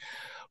practice.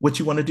 What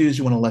you want to do is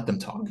you want to let them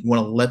talk. You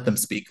want to let them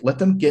speak. Let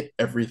them get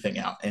everything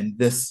out. And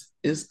this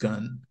is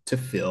going to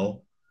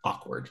feel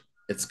awkward.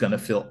 It's going to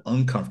feel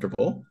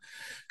uncomfortable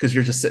because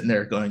you're just sitting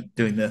there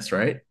doing this,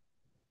 right?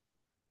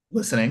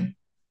 Listening,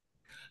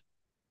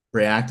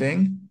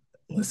 reacting,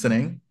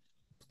 listening.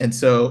 And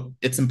so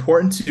it's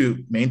important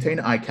to maintain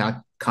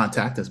eye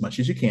contact as much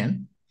as you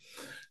can.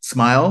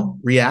 Smile,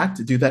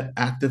 react, do that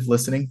active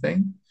listening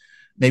thing.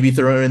 Maybe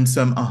throw in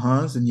some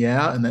uh-huhs and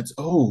yeah, and that's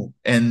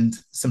and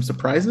some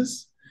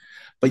surprises.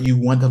 But you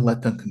want to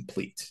let them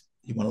complete.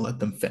 You want to let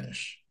them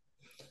finish.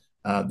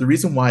 The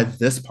reason why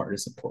this part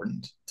is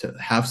important, to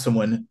have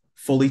someone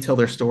fully tell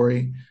their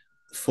story,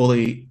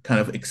 fully kind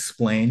of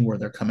explain where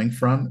they're coming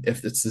from,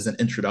 if this is an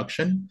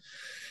introduction,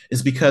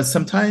 is because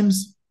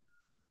sometimes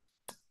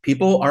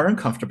people are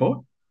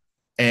uncomfortable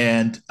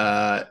and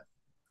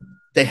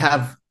they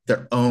have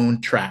their own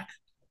track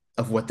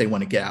of what they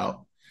want to get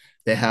out.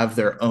 They have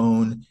their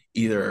own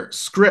either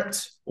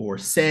script or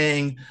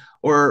saying,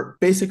 or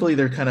basically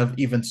their kind of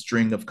even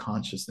string of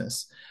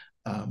consciousness,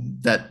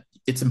 that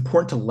it's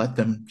important to let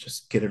them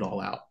just get it all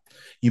out.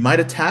 You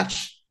might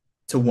attach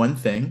to one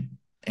thing,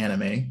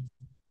 anime,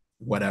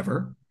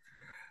 whatever,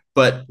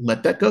 but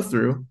let that go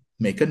through,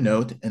 make a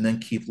note, and then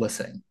keep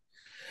listening.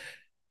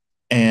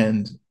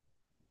 And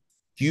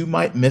you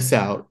might miss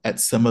out at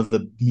some of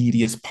the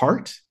meatiest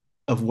part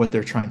of what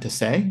they're trying to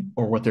say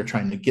or what they're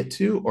trying to get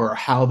to or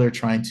how they're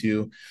trying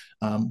to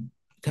kind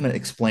of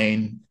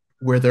explain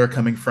where they're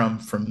coming from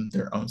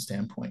their own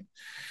standpoint.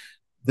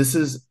 This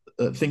is,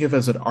 think of it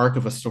as an arc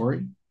of a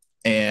story.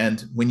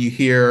 And when you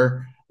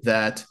hear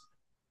that,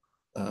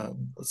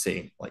 let's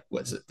see, like,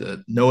 what's it,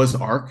 the Noah's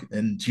Ark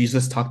and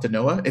Jesus talked to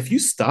Noah, if you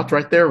stopped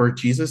right there where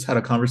Jesus had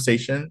a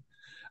conversation,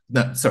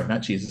 no, sorry,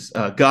 not Jesus,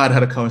 God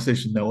had a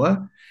conversation with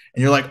Noah,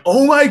 and you're like,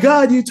 oh my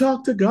God, you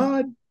talked to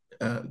God?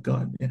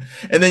 God, yeah.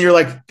 And then you're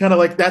like, kind of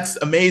like, that's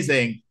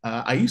amazing.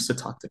 I used to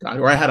talk to God,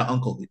 or I had an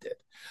uncle who did.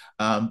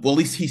 Well, at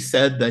least he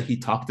said that he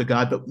talked to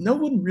God, but no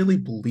one really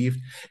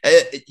believed.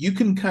 You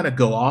can kind of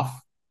go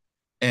off,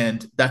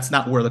 and that's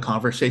not where the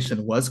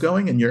conversation was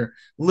going, and you're a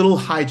little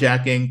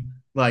hijacking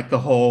like the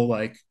whole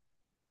like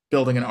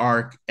building an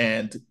ark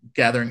and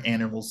gathering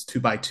animals 2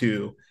 by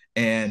 2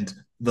 and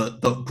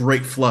the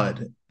great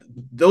flood.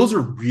 Those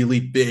are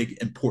really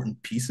big,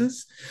 important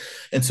pieces,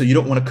 and so you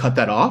don't want to cut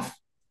that off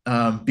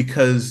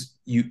because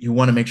you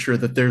want to make sure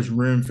that there's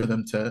room for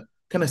them to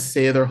kind of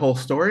say their whole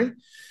story.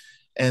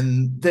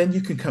 And then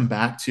you can come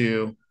back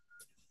to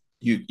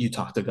you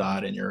talk to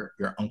God and your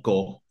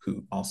uncle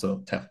who also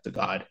talked to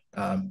God,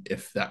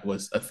 if that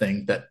was a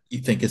thing that you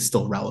think is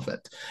still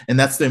relevant. And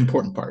that's the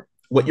important part.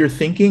 What you're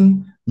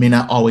thinking may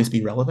not always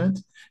be relevant,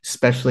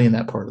 especially in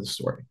that part of the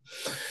story.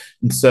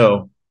 And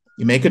so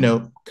you make a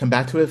note, come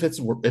back to it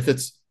if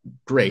it's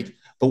great.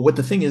 But what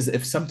the thing is,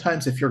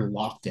 if you're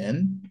locked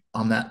in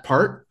on that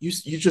part, you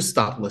just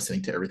stop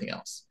listening to everything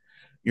else.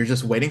 You're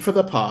just waiting for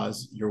the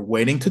pause. You're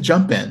waiting to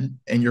jump in,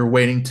 and you're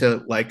waiting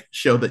to like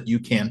show that you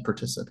can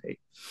participate.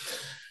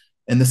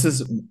 And this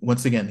is,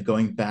 once again,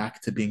 going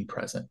back to being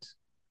present,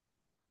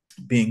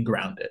 being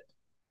grounded,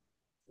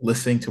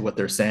 listening to what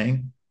they're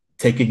saying,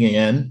 taking it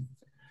in,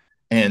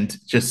 and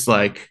just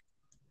like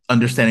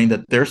understanding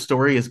that their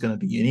story is going to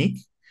be unique.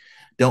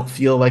 Don't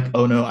feel like,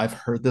 oh no, I've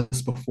heard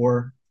this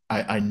before.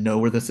 I know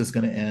where this is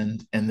going to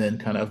end, and then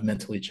kind of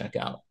mentally check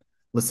out.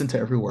 Listen to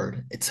every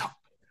word. It's,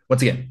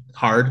 once again,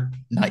 hard,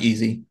 not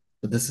easy,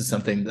 but this is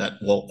something that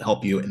will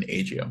help you and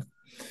aid you.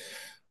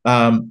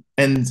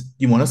 And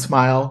you want to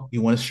smile.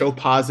 You want to show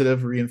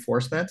positive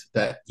reinforcement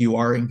that you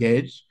are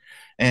engaged.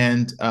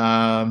 And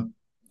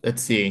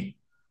let's see.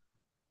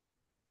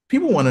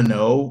 People want to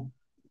know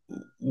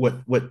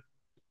what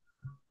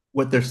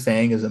they're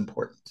saying is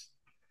important.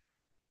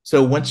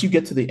 So once you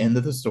get to the end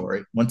of the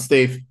story, once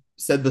they've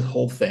said the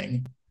whole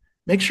thing,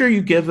 make sure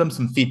you give them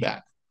some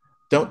feedback.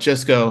 Don't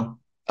just go,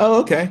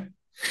 oh, okay.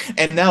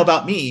 And now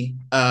about me.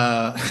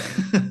 And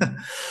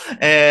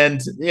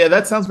yeah,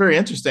 that sounds very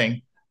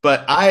interesting.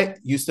 But I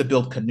used to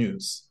build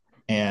canoes,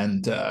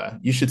 and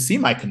you should see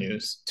my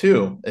canoes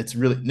too. It's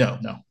really, no.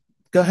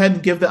 Go ahead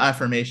and give the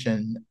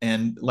affirmation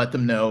and let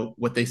them know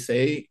what they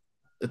say,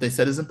 that they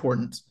said is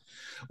important,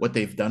 what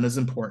they've done is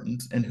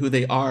important, and who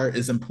they are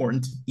is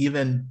important,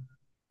 even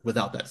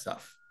without that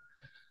stuff.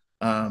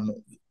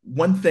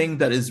 One thing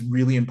that is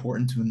really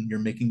important when you're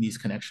making these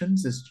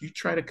connections is you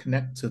try to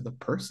connect to the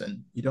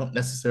person. You don't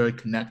necessarily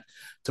connect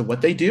to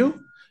what they do.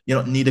 You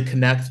don't need to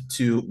connect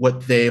to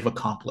what they've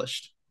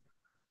accomplished.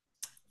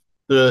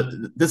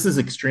 This is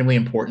extremely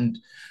important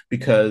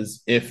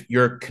because if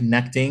you're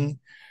connecting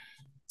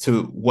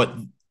to what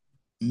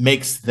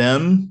makes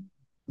them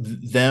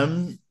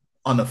on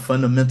a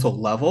fundamental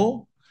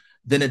level,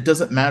 then it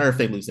doesn't matter if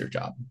they lose their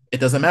job. It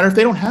doesn't matter if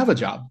they don't have a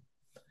job.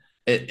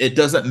 It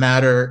doesn't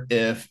matter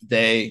if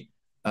they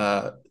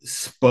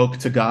spoke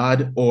to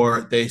God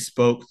or they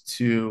spoke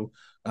to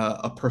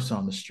a person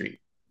on the street.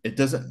 It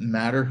doesn't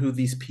matter who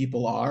these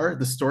people are.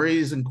 The story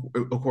is,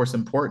 of course,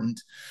 important,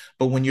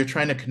 but when you're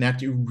trying to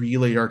connect, you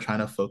really are trying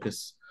to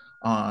focus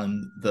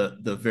on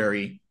the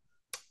very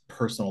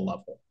personal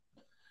level.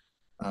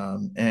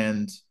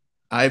 And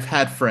I've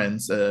had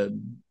friends.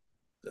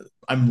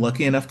 I'm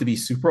lucky enough to be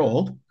super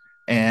old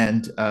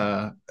and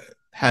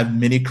had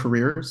many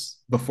careers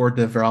before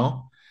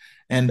DevRel.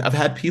 And I've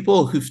had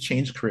people who've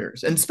changed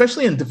careers, and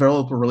especially in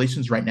developer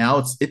relations right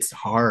now, it's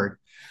hard.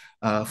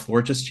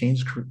 Floor just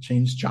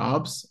changed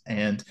jobs,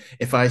 and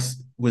if I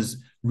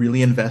was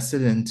really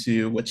invested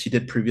into what she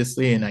did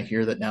previously, and I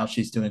hear that now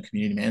she's doing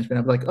community management,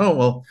 I'm like, oh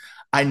well,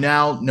 I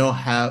now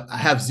I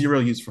have zero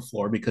use for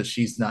Floor because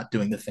she's not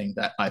doing the thing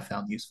that I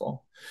found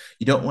useful.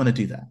 You don't want to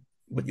do that.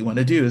 What you want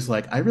to do is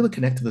like, I really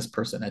connect to this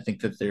person. I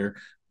think that they're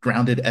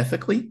grounded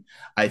ethically.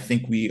 I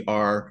think we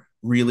are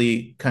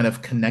really kind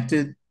of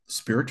connected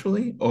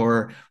spiritually,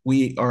 or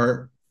we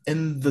are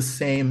in the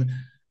same,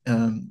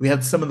 we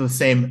have some of the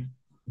same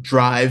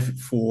drive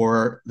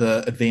for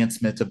the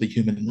advancement of the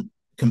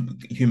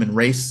human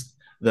race,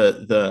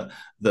 the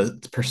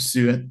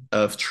pursuit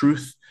of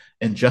truth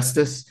and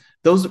justice.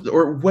 Those,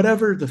 or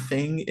whatever the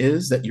thing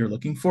is that you're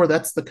looking for,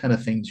 that's the kind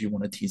of things you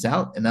want to tease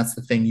out, and that's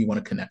the thing you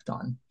want to connect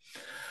on.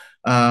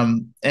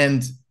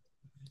 And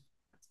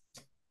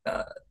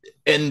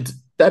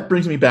that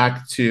brings me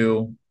back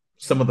to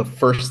some of the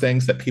first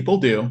things that people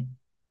do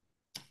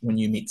when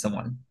you meet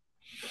someone.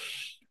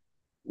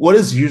 What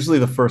is usually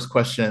the first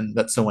question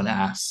that someone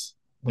asks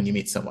when you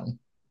meet someone?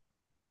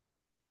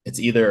 It's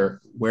either,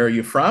 where are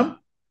you from?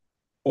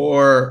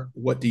 Or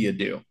what do you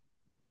do?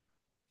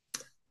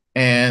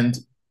 And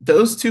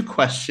those two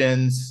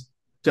questions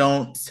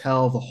don't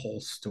tell the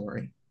whole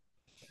story.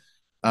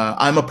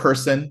 I'm a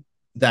person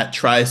that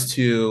tries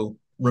to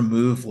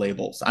remove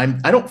labels. I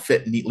don't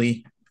fit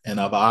neatly in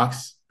a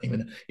box.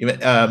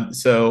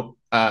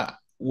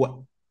 What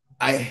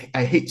I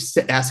hate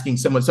asking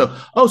someone, so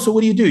what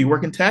do you do? You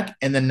work in tech?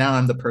 And then now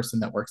I'm the person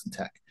that works in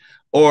tech.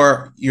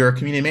 Or you're a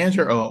community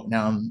manager? Oh,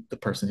 now I'm the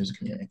person who's a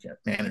community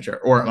manager.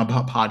 Or I'm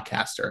a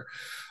podcaster.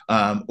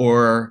 I'm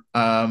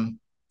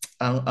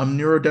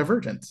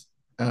neurodivergent.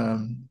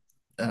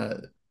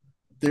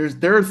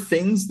 There are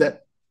things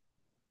that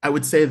I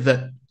would say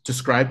that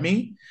describe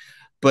me,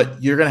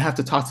 but you're going to have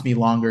to talk to me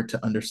longer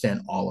to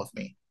understand all of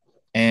me.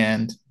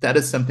 And that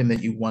is something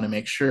that you want to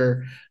make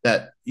sure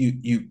that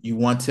you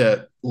want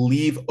to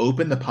leave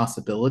open the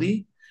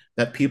possibility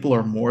that people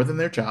are more than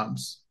their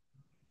jobs.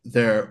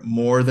 They're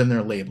more than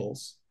their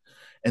labels.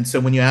 And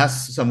so when you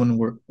ask someone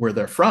where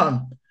they're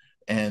from,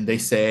 and they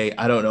say,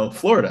 I don't know,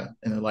 Florida,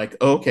 and they're like,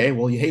 oh, okay,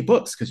 well, you hate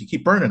books because you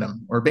keep burning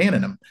them or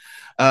banning them.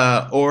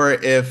 Or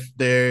if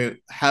they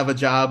have a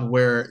job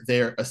where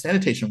they're a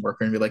sanitation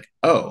worker and be like,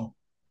 oh,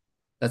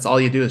 that's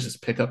all you do is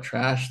just pick up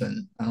trash,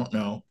 then I don't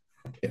know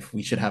if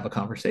we should have a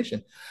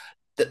conversation.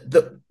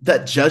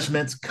 That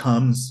judgment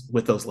comes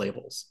with those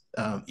labels.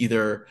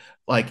 Either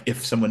like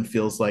if someone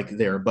feels like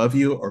they're above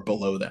you or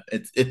below them.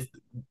 It's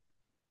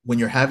when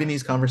you're having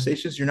these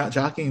conversations, you're not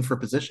jockeying for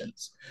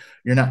positions.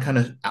 You're not kind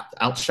of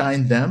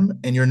outshine them,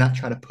 and you're not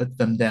trying to put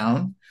them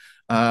down.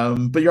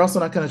 But you're also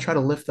not going to try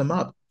to lift them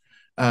up.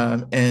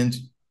 And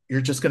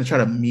you're just going to try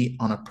to meet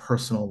on a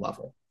personal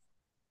level.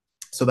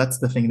 So that's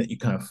the thing that you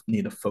kind of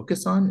need to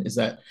focus on, is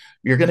that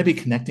you're going to be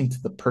connecting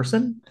to the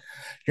person.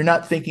 You're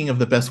not thinking of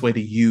the best way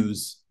to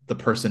use the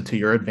person to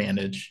your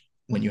advantage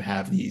when you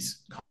have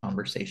these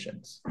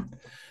conversations.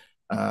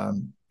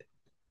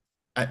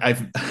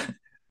 I've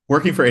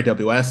working for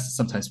AWS,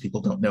 sometimes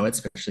people don't know it,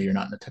 especially you're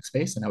not in the tech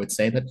space. And I would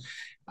say that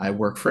I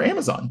work for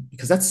Amazon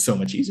because that's so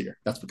much easier.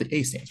 That's what the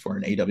A stands for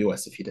in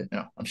AWS, if you didn't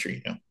know. I'm sure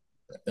you know.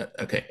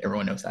 Okay,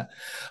 everyone knows that.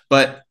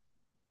 But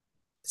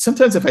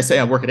sometimes if I say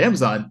I work at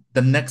Amazon,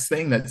 the next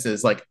thing that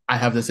says like, I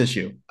have this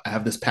issue, I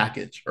have this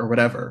package or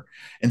whatever.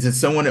 And so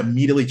someone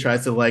immediately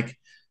tries to like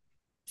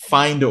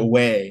find a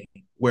way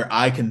where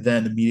I can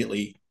then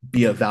immediately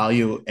be of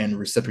value and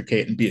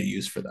reciprocate and be a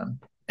use for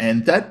them.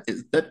 And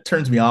that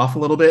turns me off a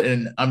little bit.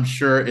 And I'm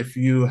sure if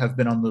you have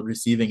been on the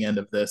receiving end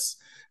of this,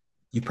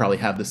 you probably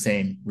have the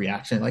same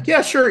reaction. Like,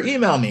 yeah, sure,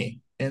 email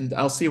me and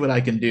I'll see what I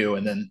can do.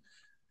 And then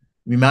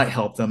we might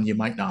help them, you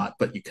might not,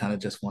 but you kind of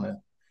just want to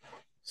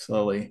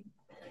slowly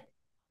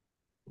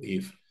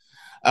leave.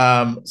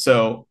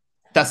 So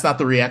that's not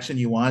the reaction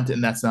you want,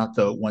 and that's not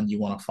the one you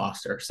want to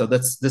foster. So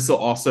this will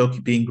also,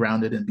 being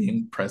grounded and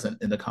being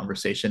present in the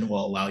conversation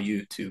will allow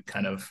you to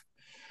kind of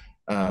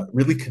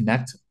really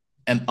connect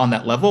and on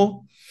that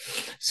level.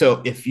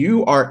 So if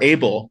you are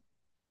able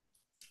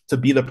to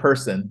be the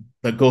person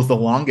that goes the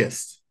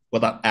longest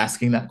without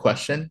asking that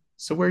question,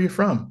 so where are you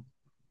from?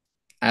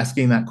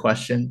 Asking that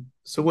question,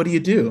 so what do you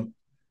do?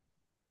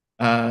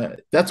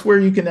 That's where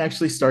you can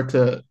actually start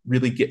to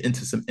really get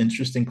into some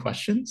interesting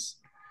questions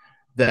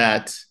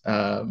that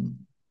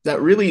that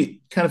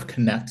really kind of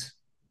connect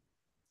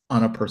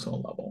on a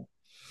personal level.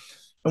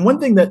 And one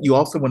thing that you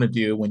also want to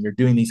do when you're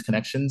doing these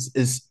connections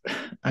is,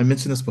 I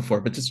mentioned this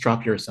before, but just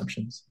drop your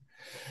assumptions.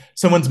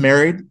 Someone's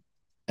married,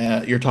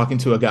 you're talking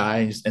to a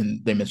guy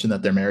and they mention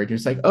that they're married. You're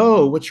just like,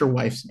 oh, what's your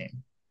wife's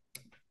name?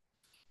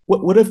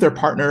 What if their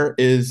partner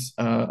is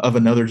of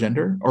another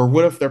gender? Or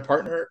what if their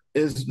partner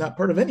is not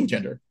part of any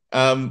gender?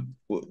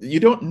 You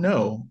don't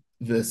know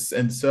this.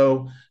 And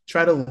so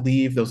try to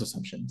leave those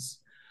assumptions.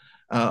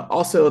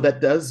 Also, that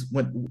does,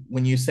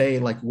 when you say,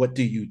 like, what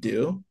do you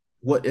do?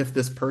 What if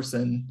this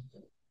person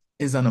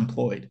is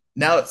unemployed?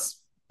 Now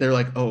they're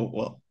like, oh,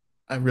 well,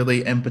 I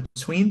really am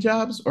between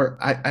jobs, or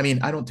I mean,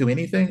 I don't do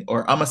anything,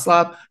 or I'm a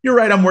slob. You're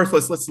right, I'm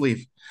worthless. Let's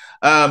leave.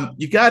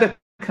 You got to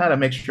kind of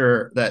make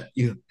sure that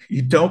you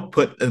don't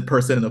put a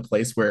person in a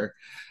place where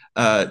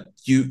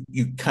you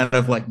kind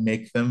of like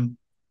make them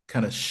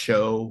kind of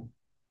show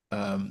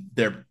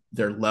their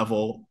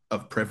level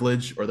of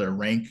privilege or their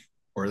rank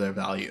or their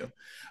value.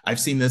 I've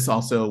seen this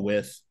also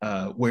with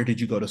where did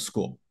you go to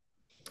school?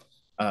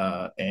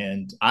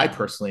 And I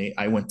personally,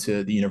 I went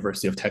to the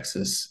University of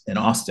Texas in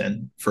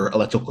Austin for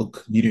electrical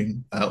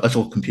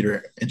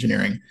computer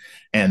engineering,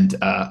 and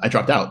I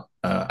dropped out.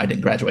 I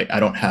didn't graduate. I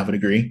don't have a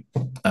degree,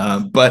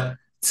 but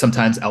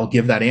sometimes I'll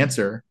give that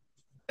answer,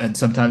 and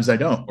sometimes I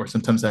don't, or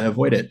sometimes I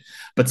avoid it.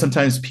 But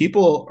sometimes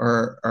people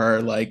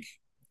are like,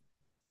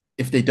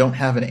 if they don't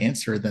have an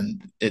answer, then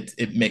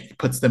it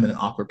puts them in an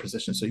awkward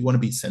position. So you want to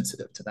be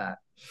sensitive to that.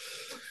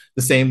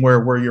 The same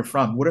where you're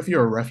from. What if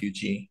you're a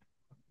refugee?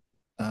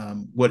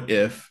 What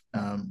if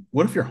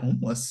you're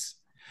homeless?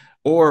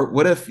 Or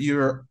what if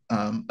you're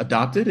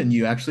adopted and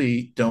you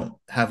actually don't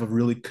have a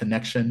really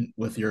connection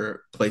with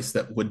your place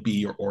that would be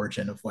your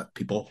origin of what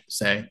people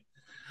say?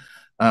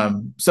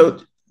 So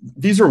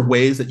these are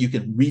ways that you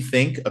can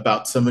rethink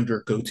about some of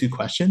your go-to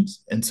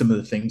questions and some of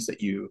the things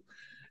that you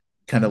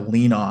kind of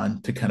lean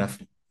on to kind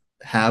of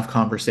have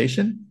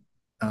conversation,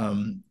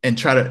 and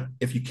try to,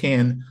 if you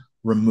can,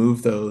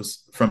 remove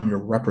those from your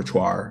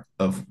repertoire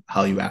of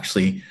how you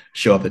actually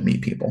show up and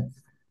meet people.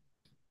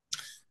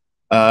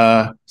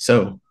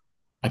 So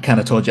I kind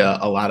of told you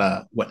a lot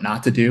of what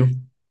not to do.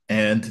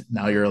 And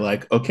now you're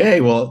like, okay,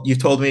 well, you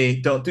told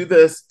me don't do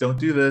this, don't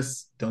do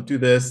this, don't do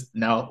this.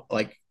 Now,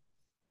 like,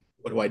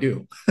 what do I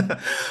do?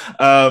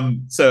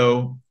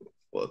 So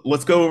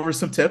let's go over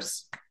some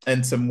tips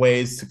and some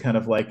ways to kind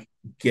of like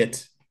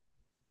get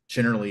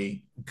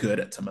generally good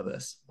at some of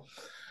this.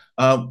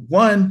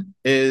 One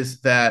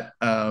is that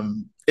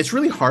it's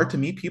really hard to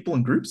meet people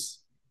in groups.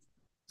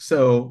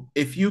 So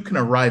if you can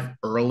arrive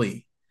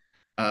early,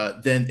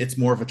 then it's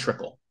more of a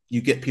trickle.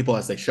 You get people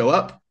as they show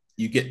up.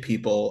 You get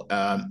people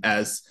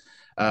as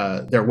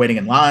they're waiting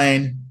in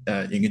line.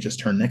 You can just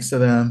turn next to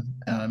them.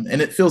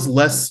 And it feels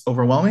less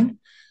overwhelming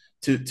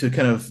to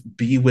kind of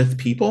be with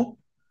people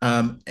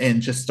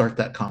and just start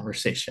that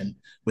conversation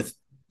with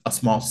a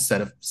small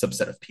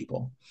subset of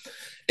people.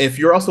 If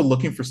you're also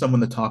looking for someone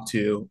to talk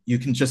to, you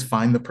can just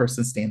find the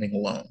person standing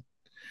alone.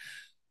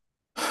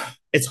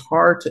 It's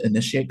hard to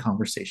initiate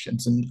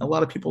conversations, and a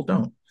lot of people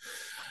don't.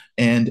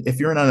 And if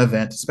you're in an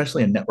event,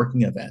 especially a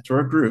networking event or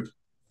a group,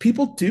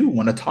 people do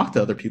want to talk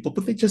to other people,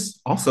 but they just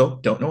also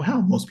don't know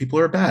how. Most people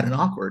are bad and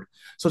awkward.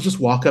 So just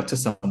walk up to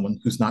someone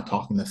who's not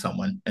talking to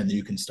someone, and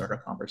you can start a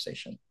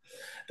conversation.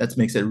 That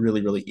makes it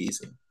really, really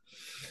easy.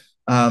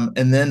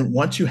 And then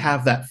once you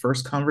have that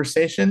first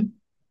conversation,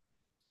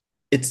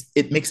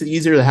 it makes it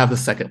easier to have the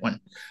second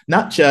one.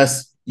 Not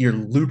just you're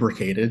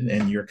lubricated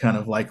and you're kind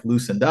of like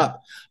loosened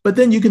up, but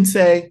then you can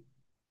say,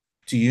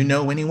 do you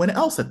know anyone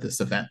else at this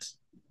event?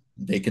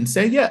 They can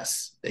say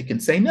yes. They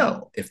can say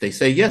no. If they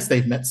say yes,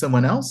 they've met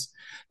someone else,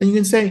 then you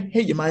can say,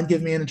 hey, you mind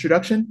giving me an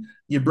introduction?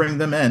 You bring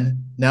them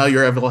in. Now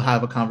you're able to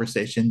have a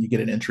conversation. You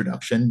get an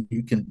introduction.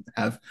 You can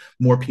have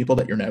more people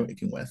that you're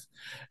networking with.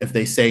 If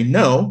they say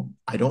no,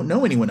 I don't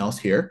know anyone else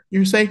here,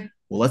 you say,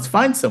 well, let's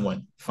find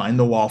someone. Find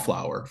the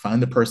wallflower.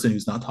 Find the person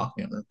who's not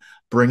talking to them.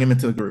 Bring them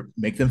into the group.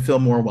 Make them feel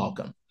more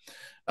welcome.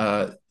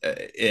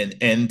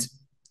 And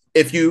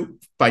if you,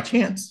 by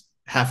chance,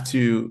 have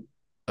to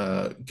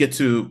get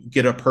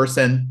a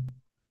person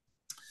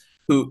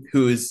who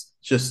is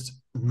just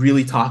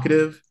really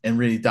talkative and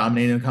really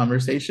dominating the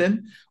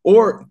conversation,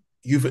 or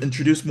you've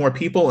introduced more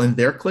people and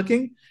they're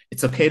clicking,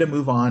 it's okay to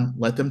move on,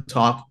 let them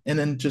talk, and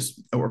then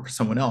just work with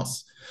someone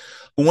else.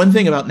 But one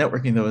thing about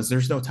networking, though, is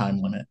there's no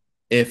time limit.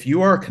 If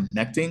you are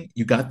connecting,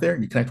 you got there,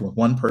 you connect with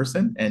one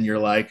person, and you're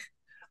like,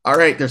 all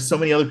right, there's so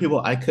many other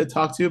people I could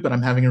talk to, but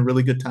I'm having a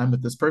really good time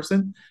with this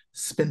person,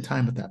 spend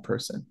time with that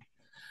person.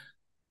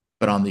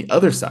 But on the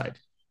other side,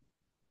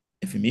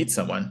 if you meet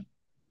someone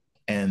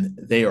and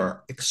they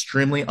are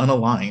extremely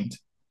unaligned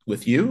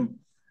with you,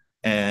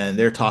 and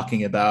they're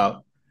talking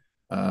about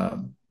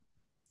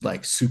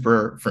like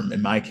super, from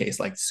in my case,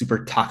 like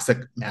super toxic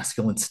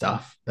masculine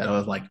stuff that I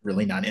was like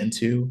really not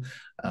into.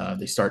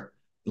 They start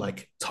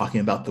like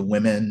talking about the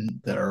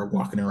women that are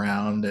walking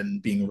around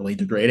and being really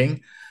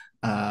degrading.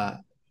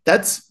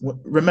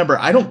 Remember,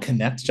 I don't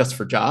connect just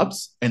for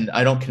jobs, and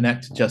I don't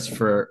connect just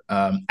for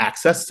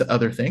access to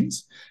other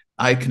things.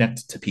 I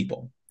connect to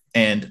people,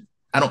 and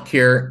I don't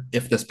care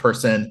if this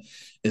person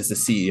is the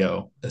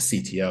CEO, a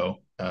CTO,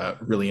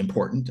 really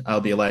important.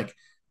 I'll be like,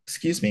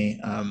 excuse me,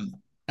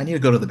 I need to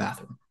go to the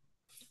bathroom,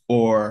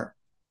 or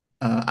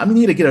I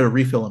need to get a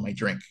refill on my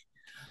drink,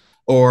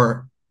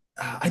 or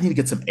I need to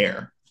get some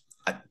air.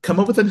 Come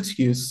up with an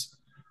excuse,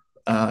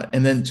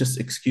 and then just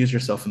excuse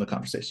yourself from the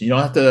conversation. You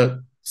don't have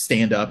to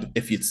stand up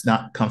if it's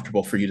not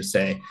comfortable for you to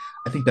say,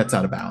 I think that's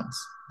out of bounds.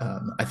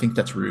 I think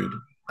that's rude.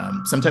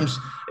 Sometimes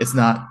it's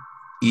not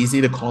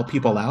easy to call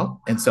people out.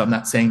 And so I'm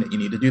not saying that you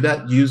need to do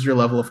that. Use your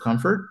level of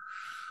comfort.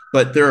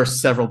 But there are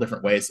several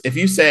different ways. If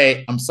you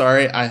say, I'm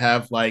sorry, I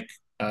have like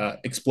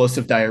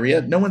explosive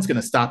diarrhea, no one's going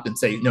to stop and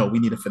say, no, we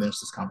need to finish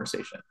this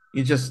conversation.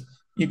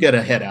 You get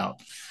a head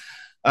out.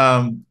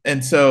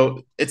 And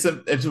so it's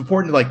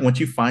important to, like, once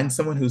you find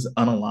someone who's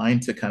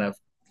unaligned, to kind of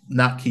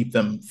not keep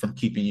them from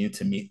keeping you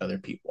to meet other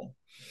people.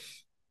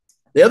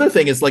 The other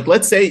thing is, like,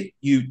 let's say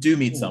you do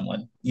meet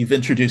someone, you've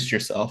introduced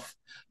yourself,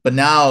 but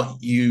now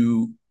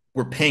you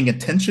were paying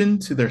attention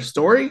to their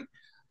story,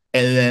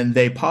 and then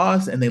they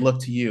pause and they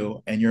look to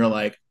you, and you're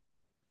like,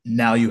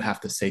 now you have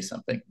to say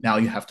something. Now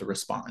you have to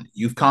respond.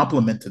 You've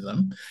complimented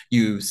them.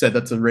 You said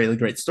that's a really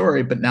great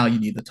story, but now you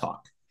need to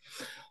talk.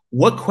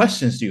 What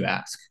questions do you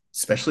ask?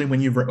 Especially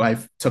when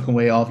I've took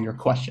away all of your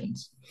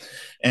questions.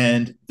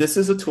 And this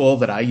is a tool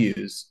that I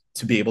use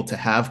to be able to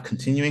have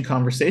continuing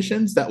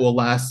conversations that will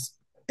last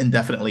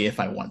indefinitely if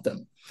I want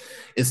them,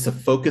 is to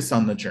focus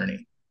on the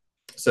journey.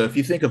 So if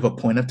you think of a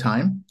point of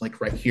time, like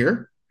right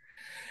here,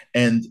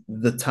 and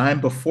the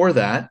time before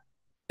that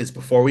is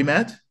before we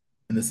met,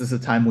 and this is the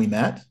time we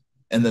met,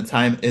 and the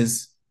time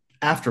is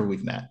after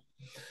we've met.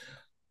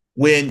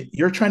 When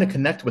you're trying to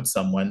connect with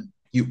someone,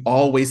 you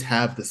always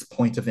have this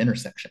point of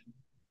intersection.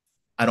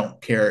 I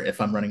don't care if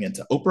I'm running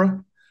into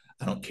Oprah.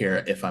 I don't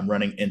care if I'm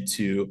running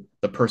into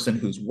the person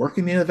who's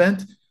working the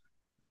event.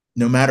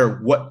 No matter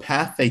what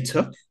path they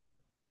took,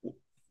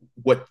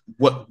 what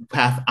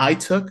path I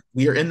took,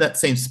 we are in that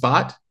same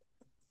spot.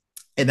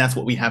 And that's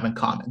what we have in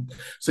common.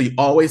 So you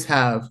always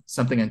have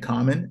something in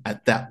common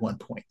at that one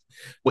point.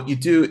 What you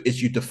do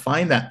is you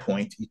define that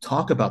point. You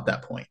talk about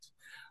that point.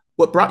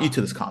 What brought you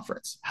to this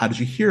conference? How did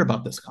you hear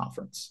about this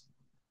conference?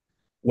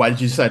 Why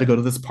did you decide to go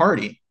to this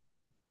party?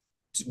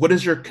 What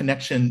is your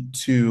connection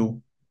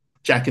to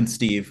Jack and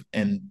Steve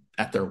and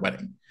at their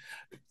wedding?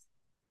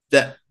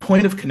 That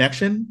point of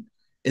connection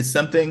is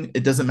something,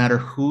 it doesn't matter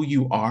who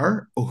you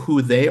are or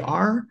who they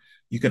are,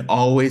 you can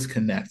always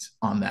connect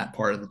on that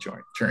part of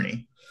the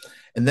journey.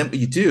 And then what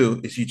you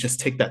do is you just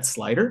take that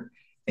slider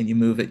and you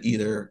move it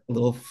either a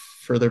little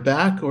further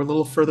back or a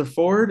little further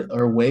forward,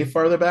 or way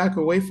farther back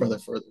or way further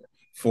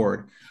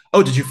forward.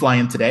 Oh, did you fly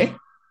in today?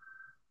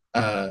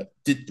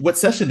 What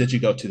session did you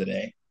go to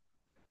today?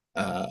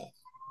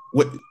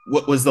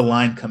 What was the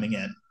line coming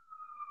in?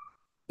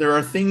 There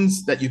are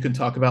things that you can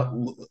talk about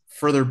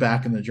further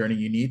back in the journey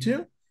you need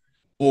to,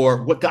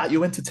 or what got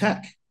you into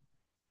tech,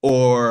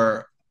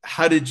 or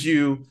how did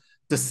you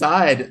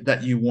decide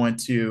that you want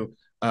to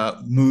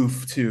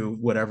move to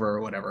whatever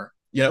or whatever.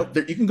 You know,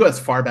 you can go as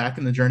far back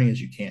in the journey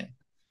as you can.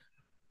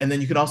 And then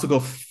you can also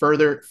go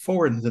further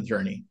forward in the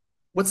journey.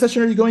 What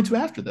session are you going to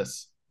after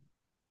this?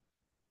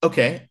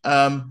 Okay,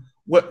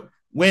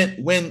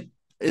 when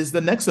is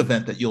the next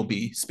event that you'll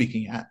be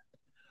speaking at?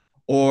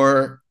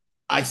 Or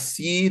I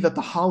see that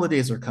the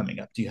holidays are coming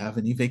up. Do you have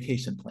any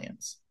vacation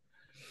plans?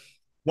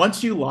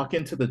 Once you lock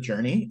into the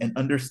journey and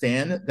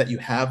understand that you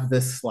have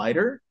this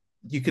slider,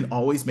 you can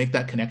always make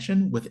that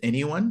connection with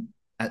anyone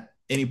at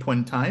any point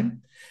in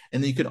time.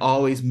 And then you can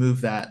always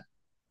move that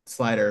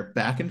slider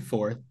back and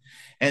forth,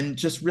 and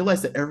just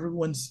realize that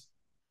everyone's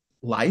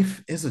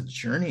life is a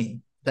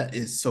journey that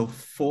is so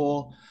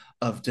full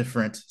of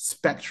different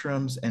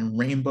spectrums and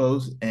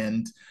rainbows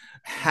and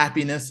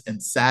happiness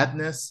and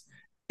sadness.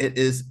 It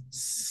is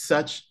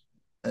such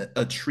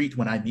a treat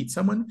when I meet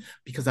someone,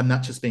 because I'm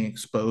not just being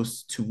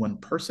exposed to one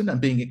person, I'm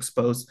being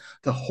exposed to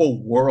the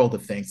whole world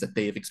of things that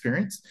they have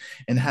experienced,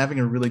 and having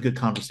a really good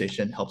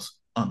conversation helps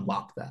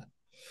unlock that.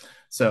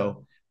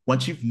 So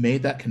once you've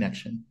made that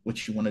connection,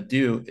 what you want to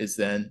do is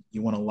then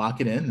you want to lock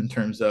it in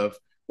terms of,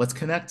 let's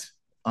connect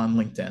on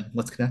LinkedIn,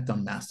 let's connect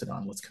on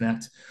Mastodon, let's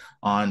connect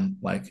on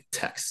like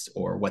text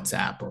or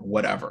WhatsApp or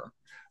whatever,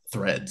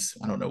 threads.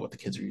 I don't know what the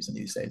kids are using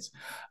these days.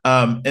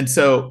 And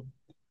so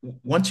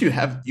once you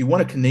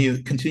want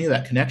to continue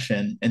that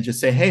connection and just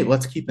say, hey,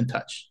 let's keep in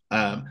touch.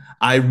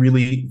 I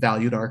really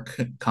valued our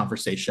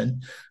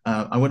conversation.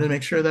 I want to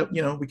make sure that,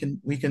 you know,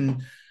 we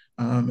can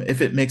if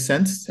it makes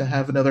sense to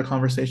have another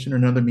conversation or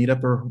another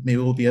meetup, or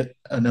maybe we'll be at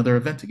another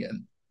event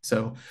again.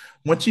 So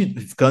once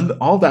you've done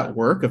all that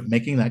work of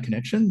making that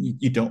connection,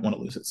 you don't want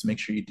to lose it. So make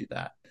sure you do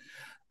that.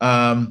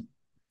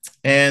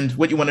 And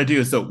what you want to do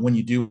is, so when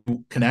you do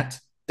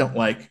connect, don't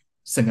like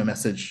send a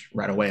message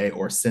right away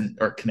or send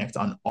or connect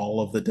on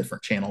all of the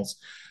different channels.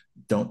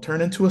 Don't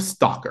turn into a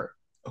stalker.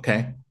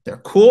 Okay. They're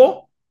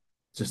cool.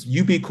 Just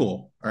you be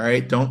cool. All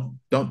right. Don't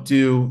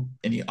do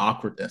any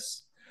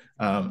awkwardness.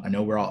 I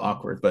know we're all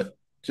awkward, but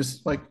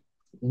just like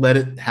let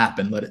it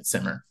happen, let it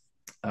simmer.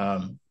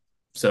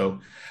 So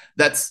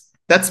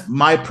that's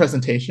my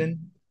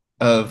presentation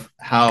of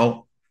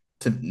how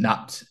to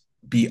not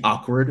be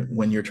awkward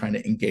when you're trying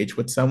to engage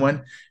with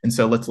someone. And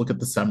so let's look at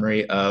the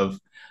summary of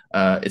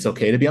it's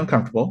okay to be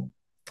uncomfortable,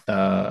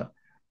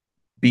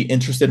 be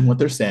interested in what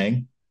they're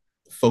saying,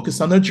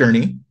 focus on their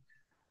journey,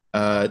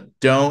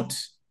 don't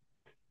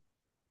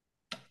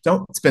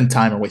spend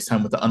time or waste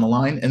time with the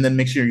unaligned, and then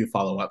make sure you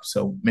follow up.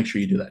 So make sure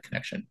you do that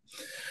connection.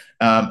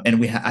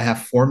 And I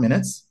have 4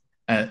 minutes,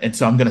 and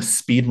so I'm going to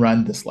speed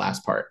run this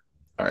last part.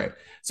 All right.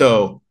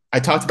 So I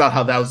talked about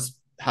how that was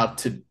how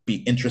to be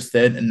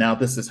interested, and now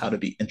this is how to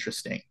be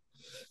interesting.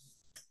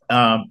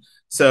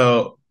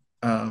 So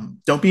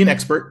don't be an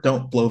expert.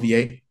 Don't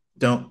bloviate.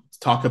 Don't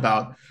talk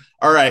about,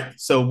 all right,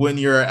 so when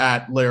you're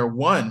at layer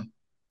 1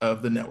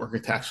 of the network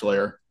attached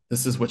layer,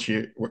 this is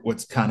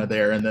what's kind of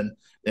there. And then,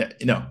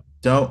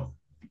 don't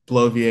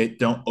bloviate,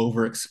 don't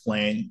over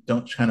explain,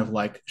 don't kind of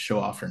like show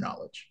off your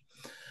knowledge.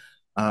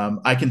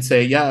 I can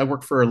say, yeah, I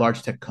work for a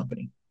large tech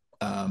company.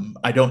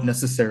 I don't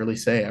necessarily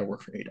say I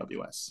work for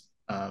AWS,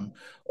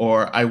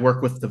 or I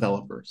work with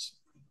developers,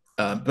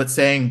 but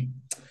saying,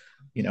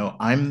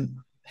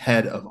 I'm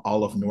head of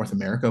all of North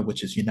America,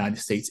 which is United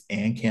States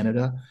and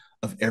Canada,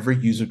 of every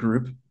user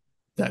group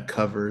that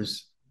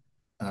covers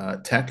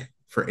tech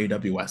for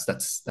AWS.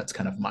 That's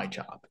kind of my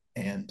job.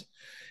 And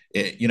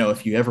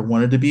if you ever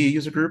wanted to be a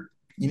user group,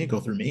 you need to go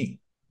through me,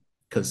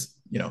 because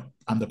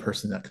I'm the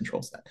person that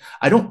controls that.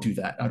 I don't do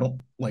that. I don't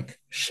like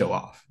show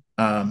off.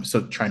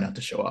 So try not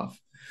to show off.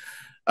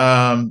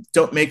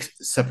 Don't make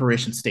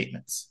separation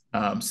statements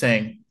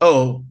saying,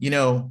 oh,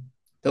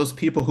 those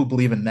people who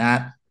believe in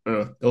that,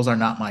 those are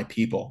not my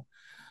people.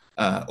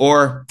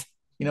 Or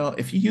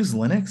if you use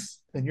Linux,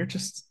 then you're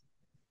just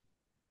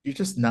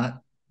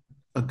not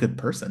a good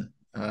person.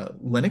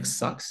 Linux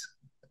sucks,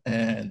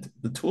 and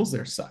the tools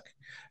there suck.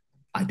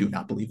 I do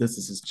not believe this.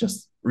 This is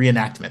just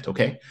reenactment.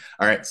 Okay.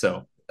 All right.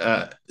 So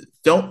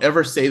don't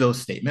ever say those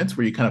statements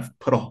where you kind of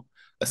put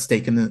a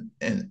stake in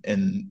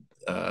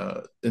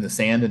the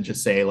sand and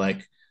just say,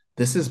 like,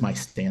 this is my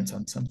stance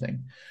on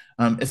something.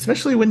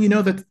 Especially when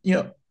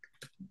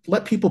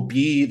let people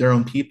be their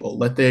own people.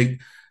 Let them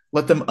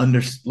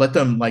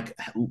like,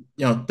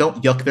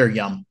 don't yuck their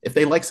yum. If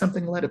they like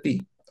something, let it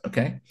be.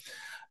 Okay.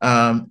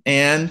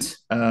 And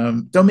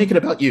don't make it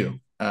about you.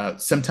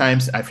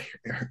 Sometimes I've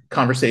heard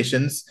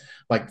conversations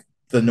like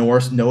the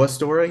Noah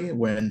story,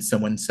 when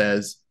someone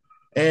says,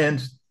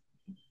 and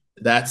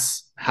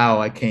that's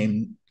how I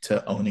came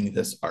to owning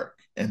this arc.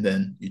 And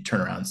then you turn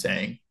around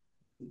saying,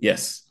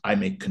 yes, I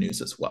make canoes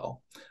as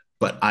well,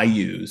 but I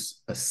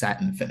use a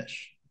satin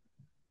finish.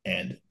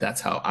 And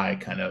that's how I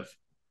kind of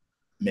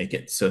make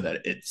it so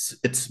that it's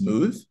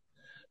smooth,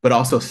 but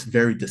also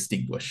very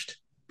distinguished.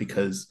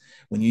 Because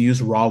when you use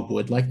raw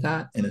wood like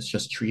that and it's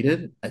just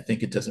treated, I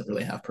think it doesn't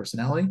really have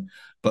personality.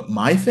 But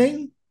my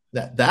thing,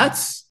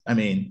 that's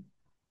the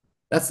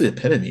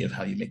epitome of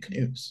how you make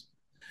canoes.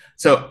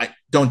 So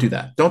don't do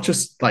that. Don't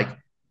just like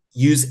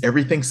use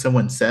everything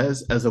someone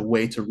says as a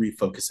way to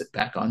refocus it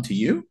back onto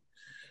you.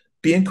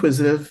 Be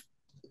inquisitive,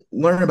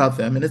 learn about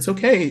them. And it's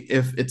okay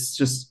if it's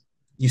just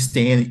you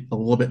stay a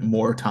little bit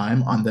more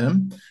time on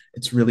them.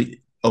 It's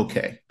really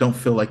okay. Don't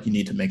feel like you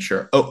need to make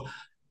sure. Oh,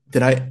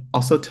 did I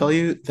also tell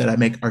you that I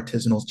make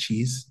artisanal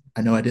cheese?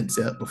 I know I didn't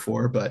say that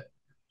before, but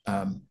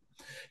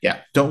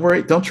yeah, don't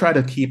worry. Don't try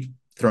to keep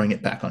throwing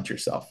it back onto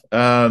yourself.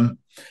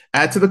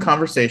 Add to the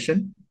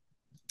conversation.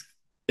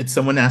 If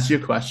someone asks you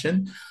a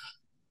question,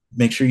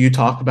 make sure you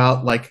talk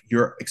about like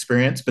your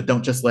experience, but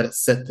don't just let it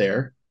sit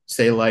there.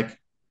 Say like,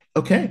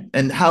 okay,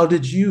 and how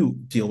did you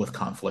deal with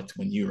conflict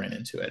when you ran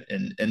into it?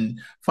 And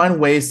find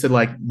ways to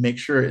like make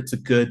sure it's a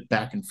good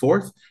back and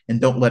forth,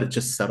 and don't let it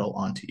just settle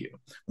onto you.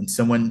 When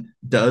someone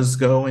does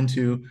go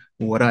into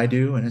what I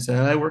do, and I say,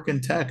 I work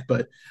in tech,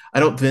 but I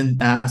don't then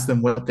ask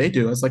them what they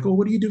do. I was like, well,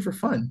 what do you do for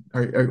fun?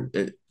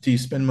 Do you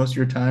spend most of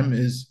your time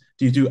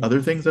do you do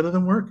other things other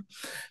than work?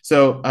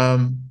 So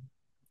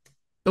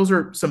those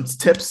are some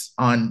tips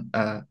on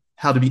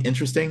how to be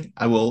interesting.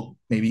 I will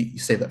maybe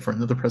save that for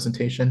another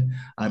presentation.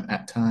 I'm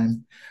at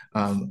time,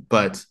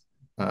 but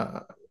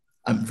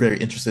I'm very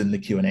interested in the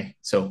Q&A.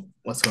 So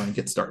let's go and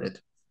get started.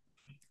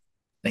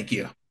 Thank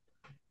you.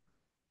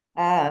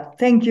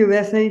 Thank you,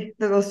 Wesley.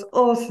 That was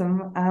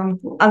awesome.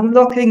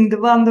 Unlocking the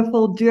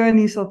wonderful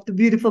journeys of the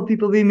beautiful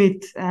people we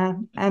meet.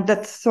 And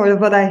that's sort of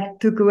what I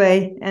took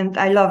away, and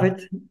I love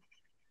it.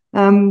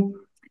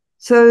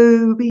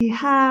 So we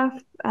have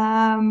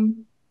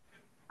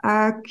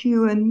our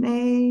Q&A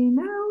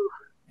now.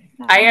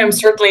 I am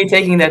certainly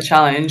taking that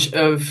challenge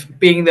of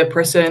being the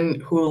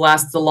person who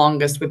lasts the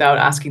longest without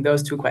asking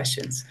those 2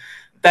 questions.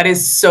 That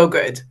is so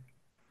good.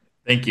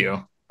 Thank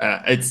you.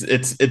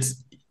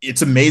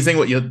 It's amazing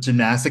what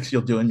gymnastics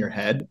you'll do in your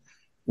head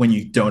when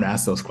you don't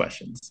ask those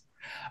questions.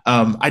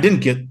 I didn't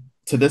get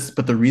to this,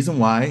 but the reason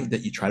why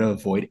that you try to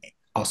avoid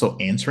also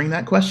answering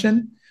that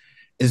question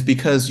is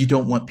because you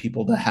don't want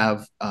people to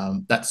have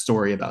that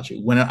story about you.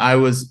 When I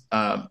was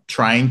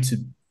trying to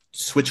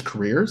switch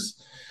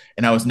careers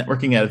and I was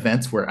networking at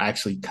events where I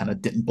actually kind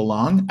of didn't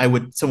belong,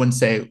 someone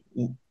say,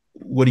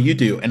 what do you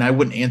do? And I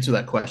wouldn't answer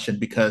that question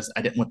because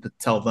I didn't want to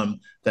tell them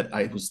that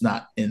I was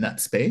not in that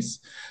space.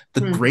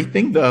 The great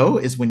thing though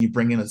is when you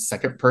bring in a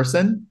second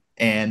person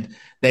and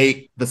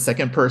the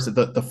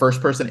first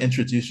person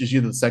introduces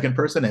you to the second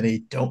person and they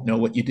don't know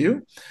what you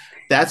do.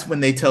 That's when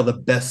they tell the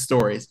best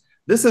stories.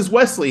 This is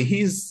Wesley.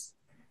 He's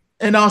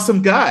an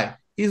awesome guy.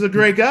 He's a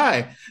great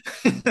guy.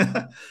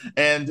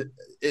 And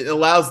it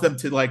allows them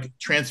to like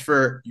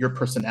transfer your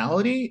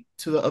personality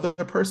to the other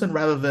person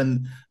rather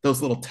than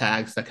those little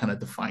tags that kind of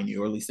define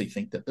you, or at least they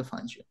think that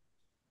defines you.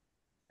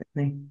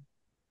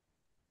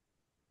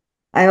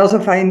 I also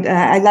find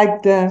I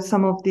liked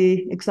some of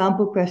the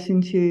example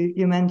questions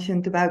you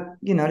mentioned about,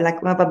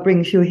 like what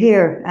brings you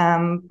here.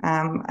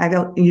 I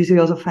will usually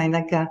also find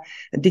like,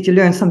 did you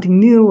learn something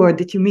new, or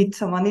did you meet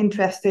someone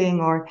interesting?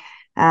 Or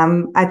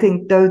I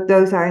think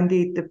those are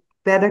indeed the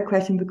better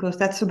question, because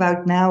that's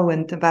about now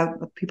and about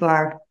what people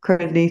are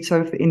currently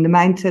sort of in the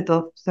mindset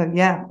of. So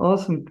yeah,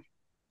 awesome.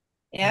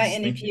 Yeah, yes,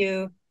 and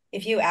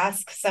if you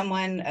ask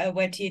someone,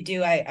 what do you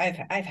do?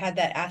 I've had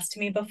that asked to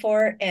me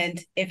before. And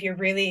if you're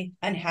really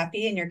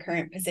unhappy in your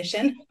current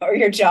position or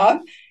your job,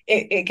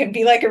 it can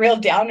be like a real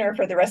downer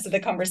for the rest of the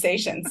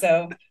conversation.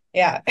 So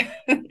yeah.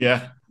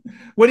 Yeah.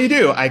 What do you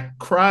do? I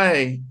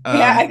cry.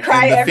 Yeah, I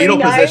cry in the every fetal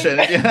night. Position.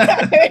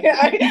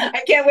 Yeah.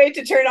 I can't wait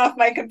to turn off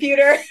my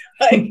computer.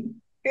 Like,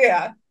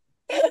 yeah.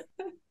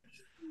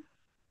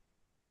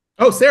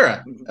 Oh,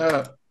 Sarah,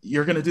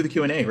 you're going to do the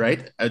Q&A,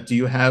 right?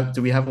 Do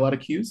we have a lot of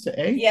Q's to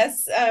A?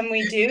 Yes,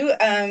 we do.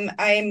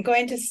 I'm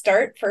going to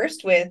start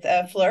first with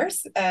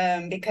Fleurs,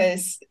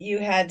 because you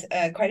had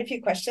quite a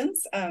few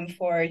questions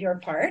for your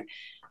part.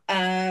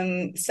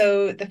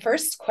 So the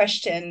first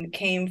question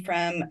came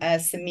from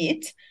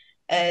Samit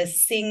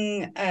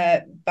Singh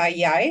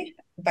Baya.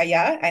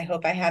 I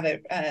hope I have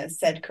it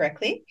said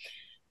correctly.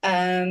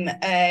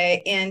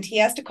 And he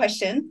asked a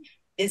question: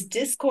 is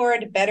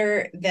Discord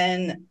better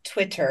than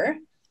Twitter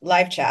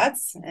live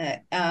chats?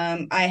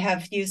 I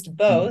have used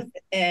both,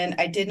 and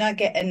I did not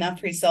get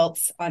enough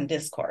results on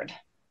Discord.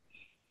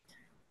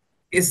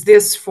 Is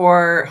this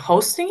for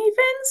hosting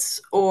events,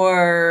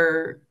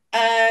 or?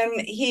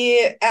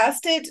 He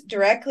asked it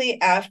directly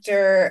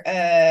after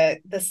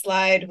the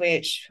slide,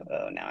 which,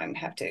 now I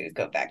have to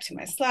go back to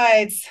my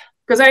slides.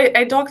 Because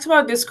I talked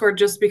about Discord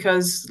just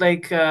because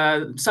like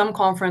some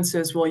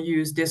conferences will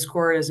use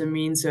Discord as a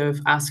means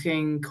of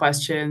asking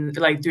questions,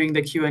 like doing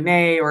the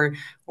Q&A or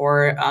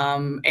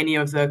any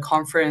of the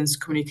conference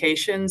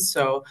communications.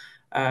 So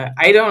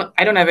I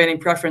don't have any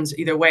preference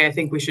either way. I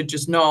think we should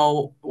just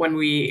know when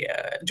we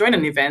join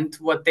an event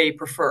what they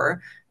prefer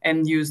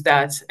and use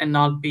that, and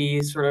not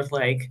be sort of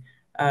like,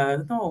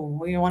 no,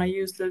 we want to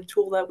use the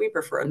tool that we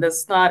prefer. And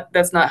that's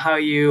not how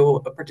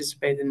you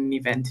participate in an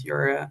event.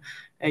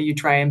 You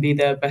try and be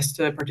the best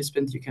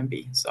participant you can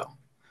be. So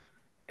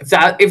if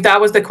that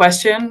was the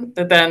question,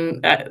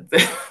 then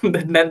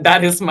then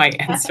that is my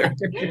answer.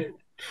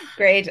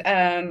 Great.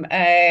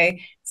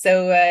 So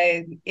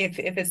if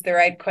it's the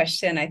right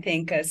question, I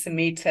think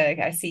Samit,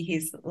 I see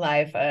he's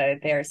live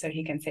there, so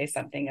he can say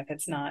something if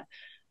it's not.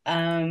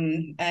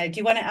 Do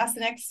you want to ask the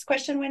next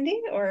question,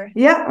 Wendy? Or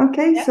yeah,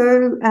 okay. Yeah.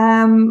 So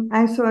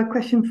I saw a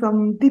question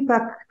from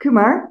Deepak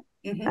Kumar.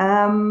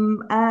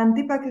 And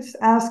Deepak is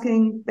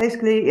asking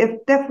basically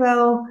if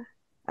DevRel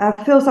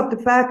fills up the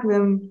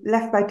vacuum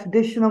left by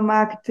traditional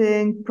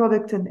marketing,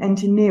 product and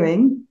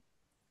engineering,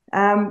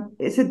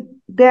 is it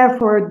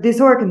therefore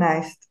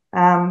disorganized?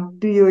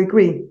 Do you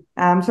agree?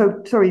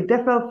 So sorry,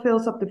 DevRel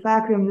fills up the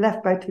vacuum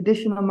left by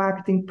traditional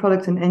marketing,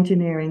 product and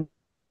engineering.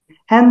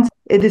 Hence,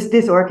 it is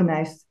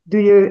disorganized. Do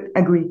you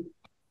agree?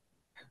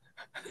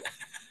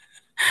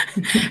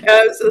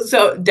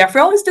 So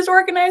DevRel is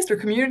disorganized, or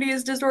community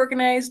is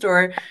disorganized,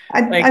 or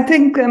I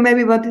think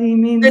maybe what he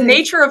means, the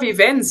nature of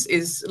events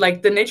is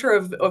like, the nature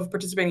of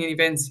participating in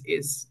events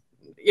is,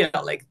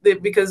 like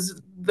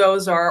because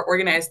those are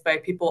organized by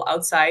people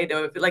outside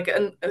of, like,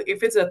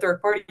 if it's a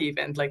third-party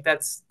event, like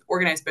that's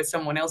organized by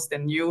someone else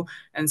than you,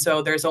 and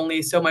so there's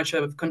only so much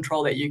of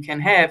control that you can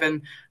have,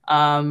 and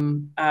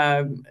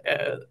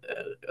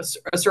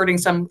asserting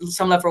some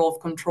level of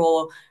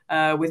control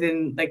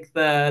within like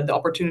the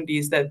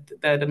opportunities that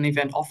an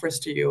event offers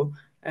to you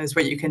is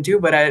what you can do.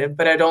 But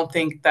I don't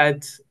think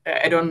that,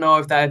 I don't know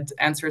if that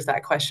answers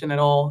that question at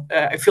all.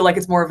 I feel like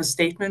it's more of a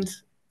statement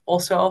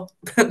also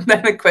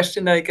than a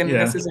question that I can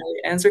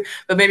necessarily answer.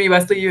 But maybe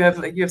Wesley, you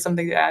have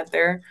something to add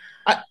there.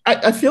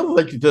 I feel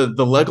like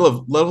the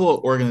level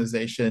of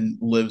organization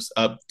lives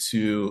up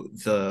to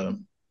the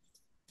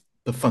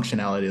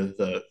functionality of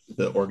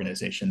the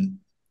organization.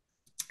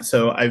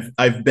 So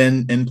I've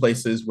been in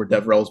places where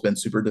DevRel has been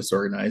super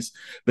disorganized,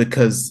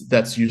 because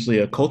that's usually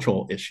a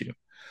cultural issue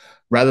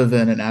rather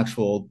than an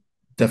actual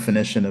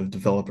definition of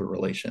developer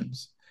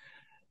relations.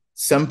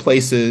 Some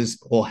places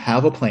will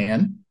have a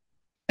plan,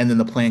 and then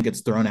the plan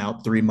gets thrown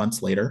out 3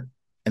 months later,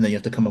 and then you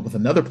have to come up with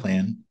another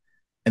plan,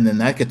 and then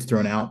that gets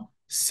thrown out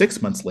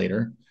 6 months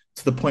later,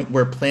 to the point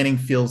where planning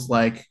feels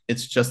like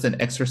it's just an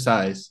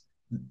exercise,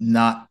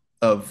 not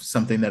of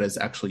something that is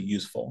actually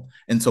useful.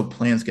 And so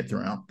plans get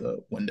thrown out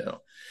the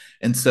window.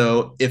 And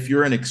so if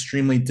you're an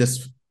extremely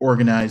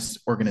disorganized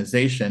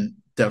organization,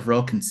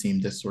 DevRel can seem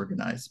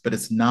disorganized, but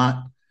it's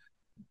not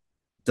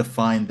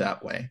defined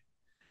that way.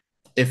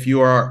 If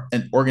you are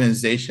an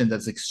organization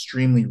that's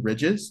extremely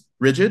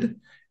rigid,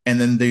 and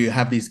then you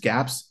have these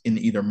gaps in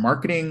either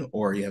marketing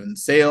or you have in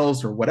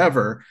sales or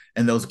whatever,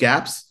 and those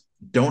gaps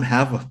don't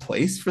have a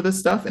place for this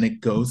stuff, and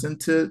it goes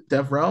into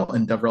DevRel,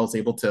 and DevRel is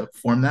able to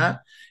form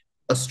that,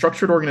 a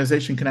structured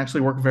organization can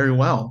actually work very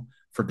well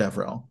for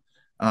DevRel.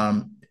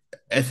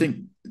 I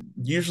think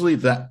usually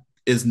that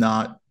is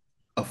not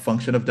a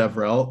function of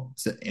DevRel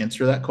to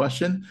answer that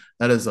question.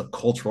 That is a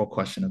cultural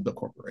question of the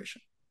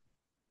corporation.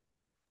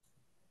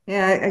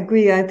 Yeah, I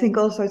agree. I think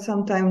also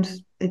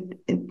sometimes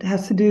it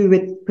has to do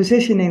with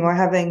positioning or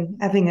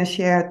having a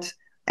shared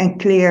and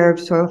clear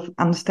sort of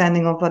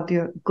understanding of what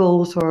the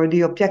goals or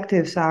the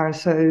objectives are.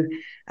 So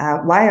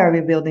why are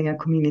we building a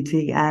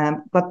community?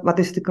 What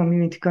is the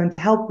community going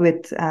to help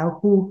with?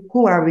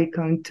 Who are we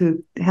going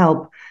to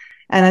help?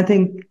 And I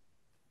think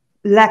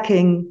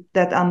lacking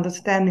that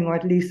understanding, or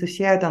at least a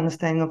shared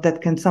understanding of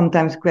that, can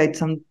sometimes create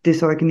some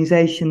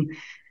disorganization.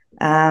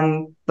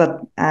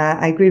 But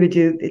I agree with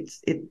you.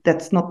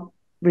 That's not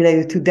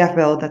related to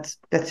DevRel.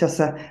 That's just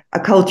a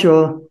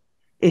cultural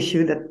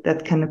issue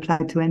that can apply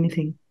to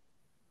anything.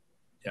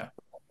 Yeah.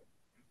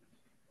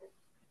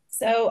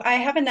 So I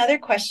have another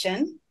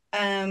question,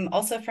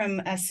 also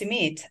from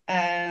Sumit.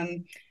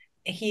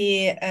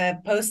 He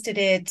posted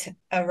it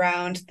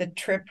around the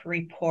trip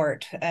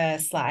report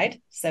slide.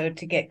 So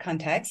to get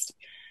context,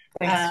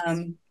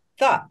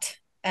 thought.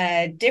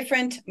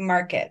 Different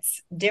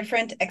markets,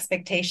 different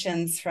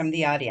expectations from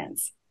the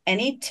audience.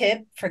 Any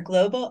tip for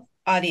global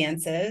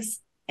audiences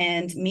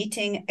and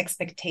meeting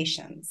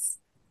expectations?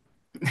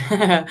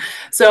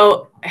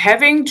 So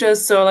having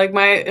just like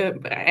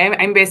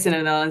I'm based in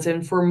the Netherlands,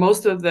 and for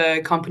most of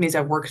the companies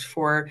I've worked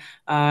for,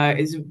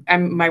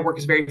 my work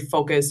is very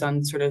focused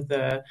on sort of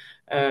the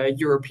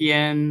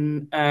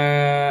European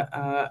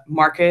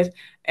market.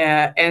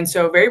 And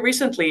so very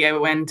recently, I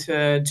went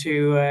to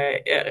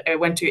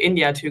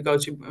India to go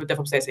to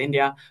DevOps Days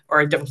India,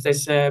 or DevOps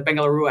Days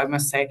Bengaluru, I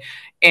must say,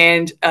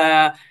 and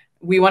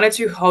we wanted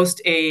to host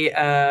a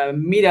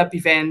meetup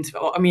event.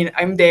 I mean,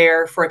 I'm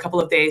there for a couple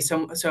of days,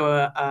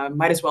 so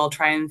might as well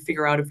try and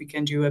figure out if we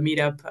can do a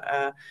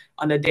meetup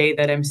on the day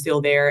that I'm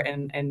still there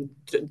and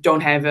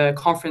don't have a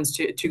conference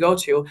to go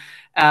to.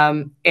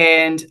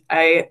 And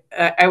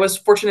I was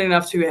fortunate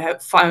enough to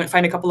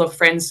find a couple of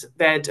friends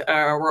that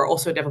were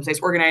also DevOps Days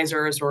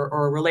organizers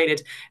or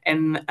related,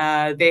 and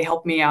they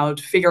helped me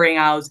out figuring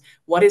out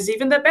what is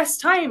even the best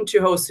time to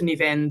host an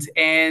event.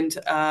 And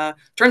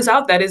turns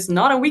out that is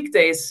not on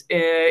weekdays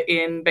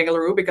in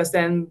Bengaluru, because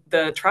then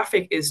the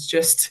traffic is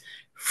just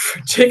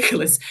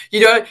ridiculous.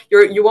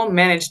 You won't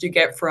manage to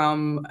get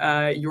from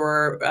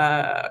your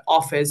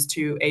office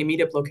to a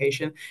meetup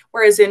location,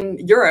 whereas in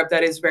Europe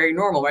that is very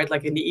normal, right?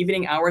 Like in the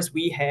evening hours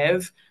we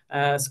have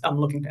I'm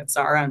looking at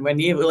Sarah and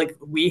Wendy, like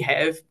we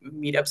have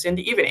meetups in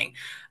the evening.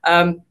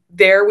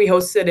 There we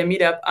hosted a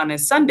meetup on a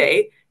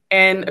Sunday,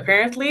 and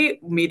apparently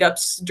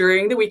meetups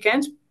during the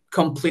weekend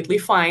completely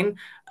fine.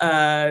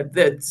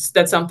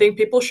 That's something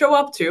people show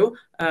up to,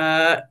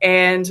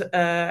 and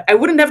I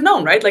wouldn't have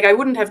known, right? Like I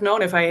wouldn't have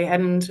known if I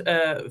hadn't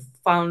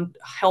found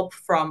help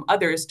from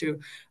others to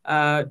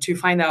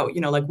find out,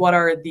 like what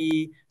are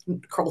the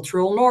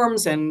cultural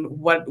norms and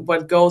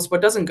what goes,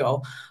 what doesn't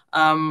go.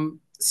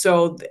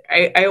 So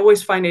I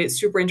always find it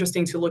super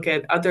interesting to look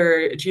at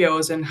other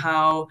geos and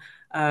how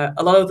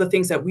a lot of the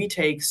things that we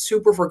take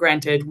super for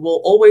granted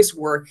will always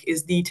work,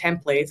 is the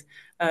template,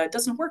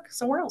 doesn't work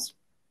somewhere else.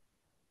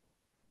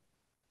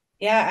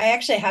 Yeah, I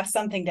actually have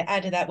something to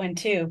add to that one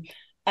too,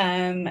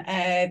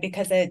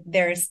 because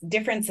there's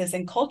differences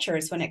in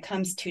cultures when it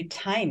comes to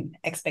time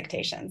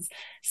expectations.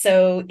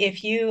 So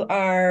if you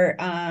are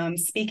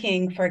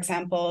speaking, for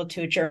example,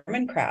 to a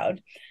German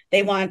crowd,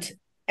 they want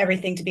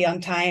everything to be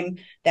on time.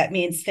 That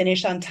means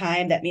finish on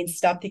time. That means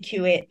stop the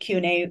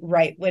Q&A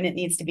right when it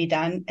needs to be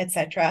done,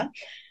 etc.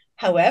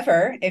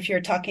 However, if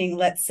you're talking,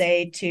 let's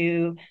say,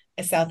 to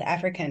a South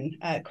African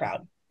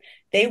crowd,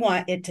 they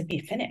want it to be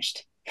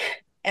finished.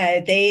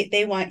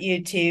 They want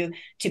you to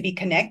be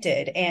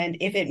connected, and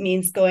if it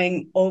means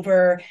going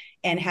over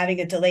and having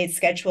a delayed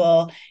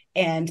schedule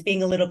and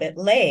being a little bit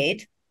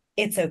late,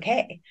 it's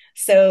okay.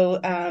 So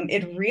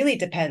it really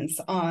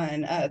depends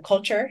on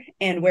culture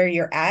and where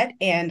you're at.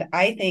 And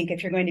I think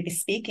if you're going to be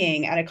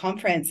speaking at a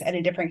conference at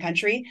a different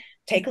country,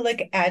 take a look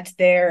at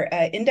their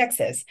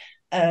indexes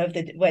of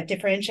what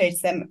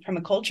differentiates them from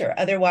a culture.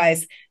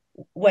 Otherwise,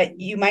 what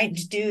you might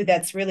do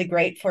that's really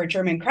great for a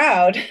German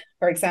crowd,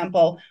 for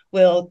example,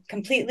 will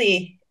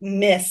completely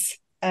miss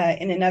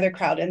in another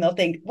crowd, and they'll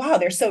think, wow,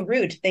 they're so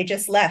rude. They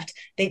just left.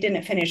 They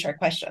didn't finish our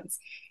questions.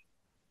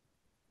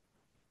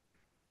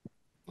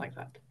 Like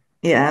that.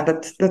 Yeah,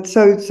 that's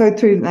so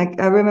true.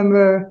 Like I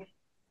remember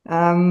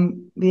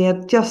we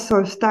had just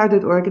sort of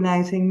started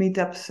organizing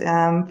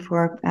meetups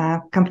for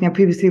a company I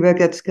previously worked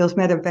at, Skills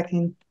Matter, back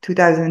in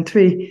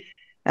 2003.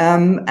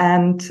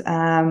 And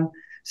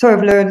sort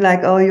of learned like,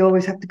 oh, you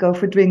always have to go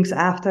for drinks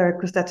after,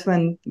 because that's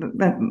when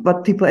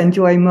what people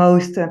enjoy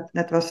most.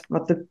 That was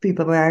what the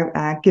people were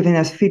giving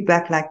us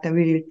feedback, like they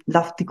really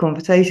loved the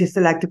conversations,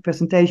 they liked the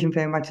presentation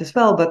very much as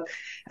well, but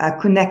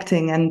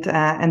connecting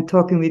and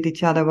talking with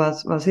each other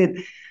was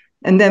it.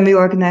 And then we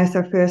organized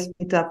our first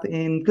meetup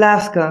in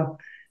Glasgow.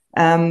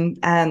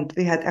 And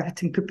we had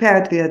everything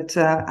prepared. We had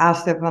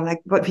asked everyone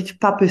like which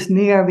pub is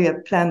near. We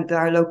had planned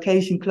our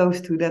location close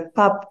to that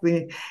pub.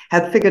 We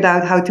had figured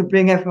out how to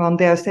bring everyone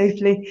there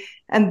safely,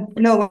 and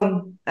no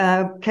one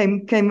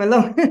came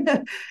along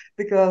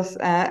because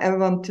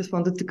everyone just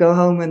wanted to go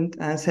home and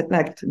said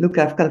like, look,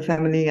 I've got a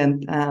family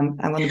and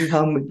I want to be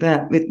home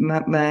with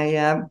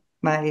my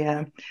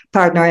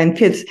partner and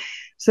kids.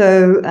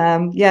 So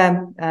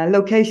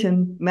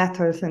location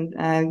matters,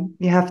 and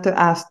you have to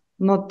ask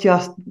not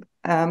just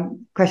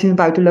questions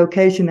about the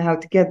location and how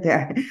to get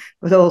there,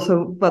 but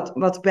also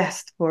what's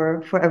best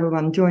for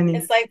everyone joining.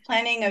 It's like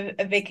planning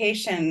a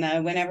vacation.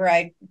 Whenever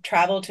I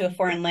travel to a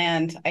foreign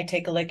land, I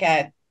take a look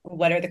at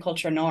what are the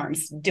cultural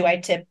norms. Do I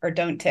tip or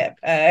don't tip?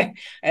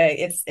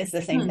 It's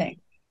the same thing.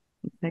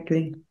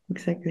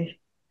 Exactly.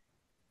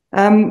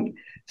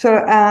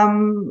 So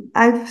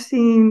I've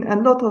seen a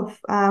lot of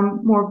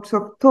more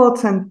sort of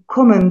thoughts and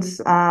comments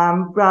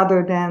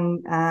rather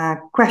than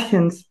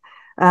questions.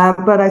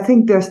 But I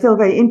think they're still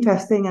very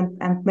interesting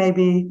and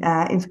maybe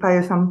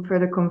inspire some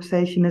further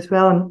conversation as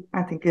well. And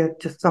I think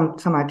just some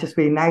are just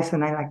really nice,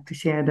 and I like to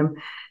share them.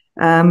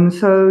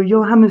 So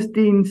Johannes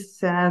Dean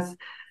says,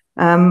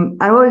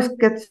 I always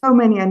get so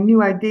many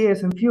new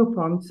ideas and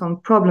viewpoints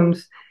on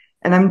problems,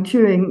 and I'm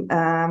chewing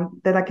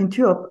that I can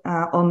chew up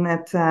on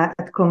at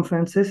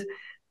conferences.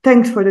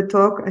 Thanks for the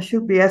talk. I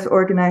should be as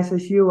organized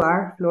as you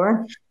are,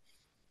 Floor.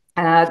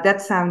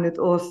 That sounded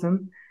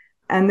awesome.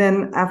 And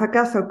then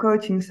Avagasso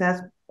Coaching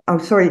says, oh,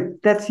 sorry,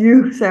 that's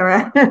you,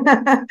 Sarah.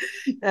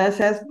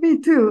 Says,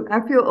 me too.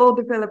 I feel all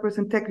developers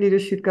and tech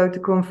leaders should go to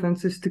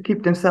conferences to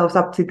keep themselves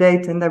up to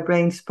date and their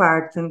brains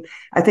sparked. And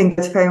I think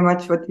that's very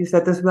much what you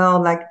said as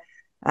well. Like,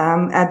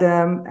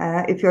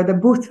 if you're at a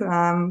booth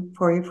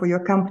for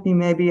your company,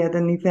 maybe at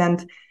an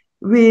event,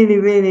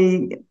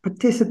 really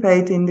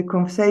participate in the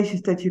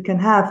conversations that you can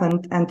have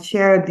and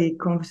share the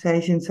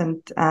conversations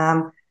and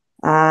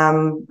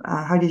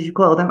how did you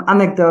call them,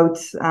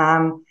 anecdotes,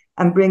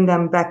 and bring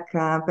them back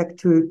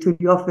to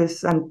the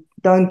office, and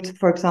don't,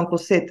 for example,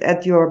 sit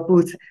at your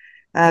booth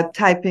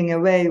typing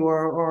away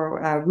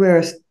or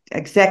worse,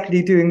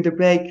 exactly during the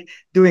break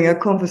doing a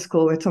conference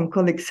call with some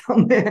colleagues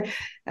somewhere,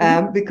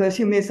 because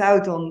you miss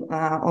out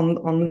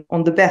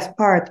on the best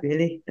part,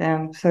 really.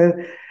 And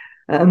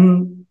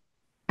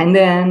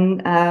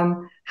then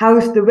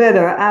how's the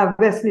weather?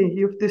 Wesley,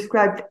 you've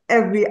described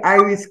every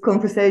Irish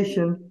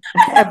conversation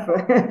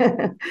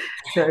ever.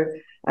 So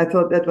I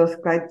thought that was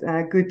quite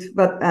good.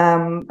 But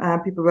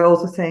people were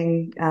also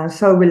saying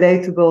so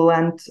relatable.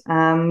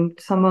 And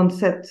someone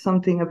said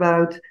something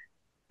about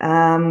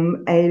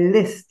a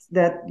list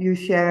that you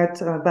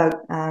shared about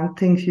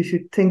things you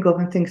should think of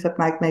and things that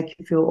might make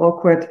you feel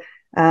awkward.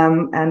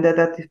 And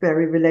that is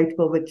very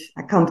relatable, which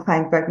I can't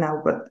find right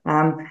now, but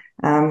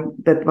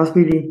that was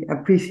really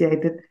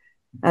appreciated.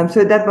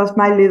 So that was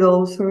my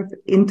little sort of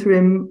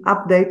interim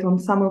update on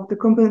some of the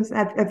components.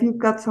 Have you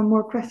got some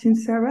more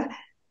questions, Sarah?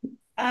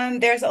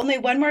 There's only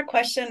one more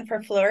question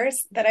for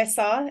Flores that I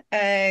saw,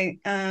 and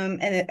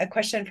a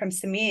question from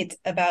Samit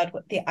about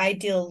what the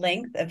ideal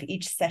length of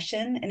each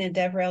session in a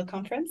DevRel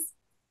conference.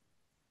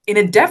 In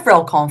a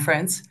DevRel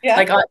conference? Yeah.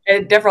 Like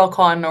a DevRel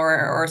con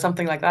or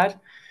something like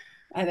that?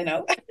 I don't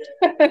know.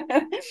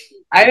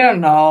 I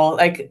don't know.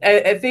 Like,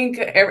 I think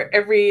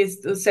every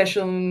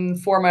session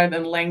format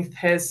and length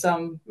has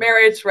some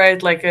merits,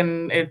 right? Like,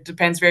 and it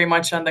depends very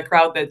much on the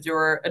crowd that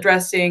you're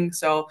addressing.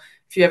 So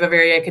if you have a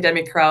very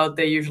academic crowd,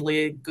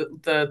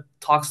 the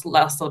talks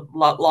last a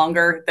lot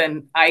longer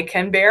than I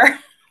can bear.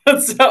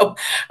 So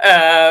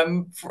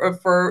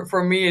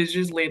for me, it's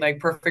usually like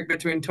perfect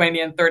between 20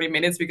 and 30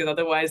 minutes, because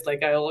otherwise,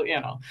 like, I'll,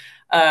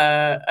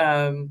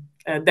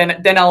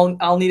 then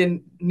I'll need a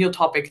new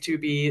topic to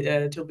be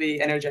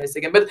energized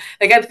again. But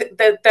like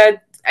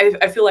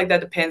I feel like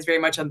that depends very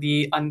much on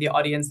the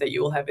audience that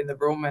you will have in the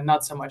room, and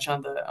not so much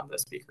on the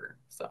speaker.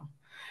 So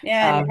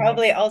yeah, and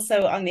probably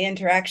also on the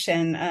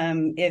interaction.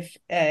 If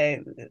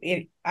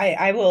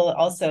I will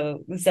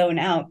also zone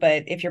out,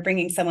 but if you're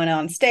bringing someone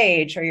on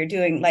stage or you're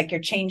doing like you're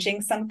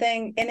changing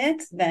something in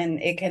it, then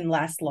it can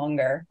last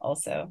longer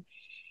also,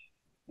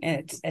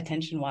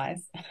 attention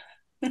wise.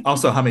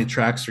 Also, how many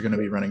tracks are going to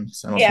be running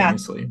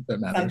simultaneously? That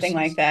matters. Something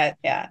like that.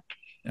 Yeah.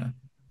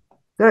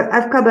 So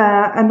I've got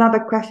another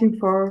question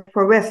for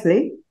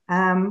Wesley.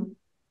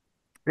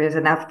 There's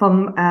enough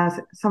from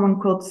someone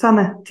called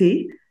Sanne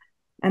T.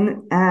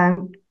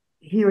 And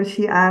he or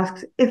she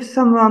asks, if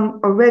someone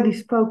already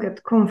spoke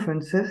at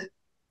conferences.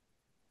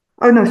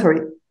 Oh, no,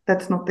 sorry.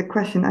 That's not the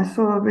question. I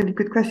saw a really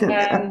good question.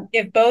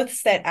 If both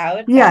set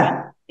out.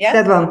 Yeah,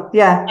 that one.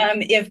 Yeah.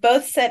 If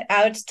both set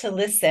out to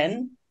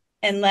listen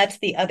and let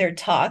the other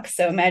talk.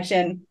 So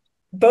imagine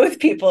both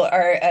people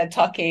are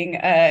talking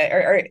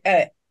or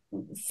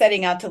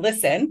setting out to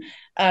listen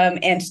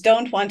and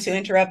don't want to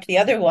interrupt the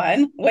other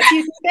one, what do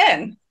you do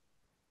then?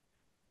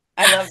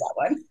 I love that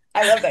one.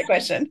 I love that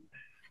question.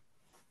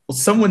 Well,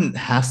 someone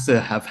has to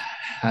have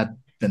had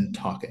been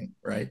talking,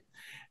 right?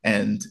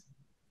 And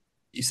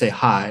you say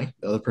hi,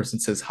 the other person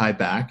says hi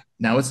back.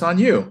 Now it's on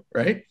you,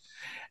 right?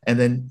 And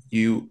then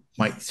you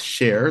might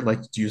share, like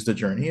use the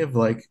journey of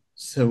like,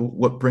 so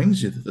what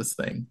brings you to this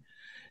thing?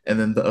 And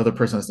then the other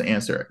person has to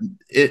answer.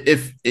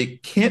 If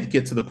it can't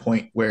get to the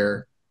point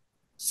where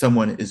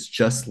someone is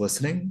just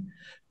listening,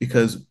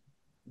 because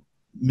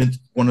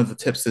one of the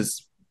tips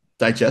is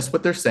digest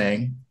what they're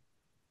saying,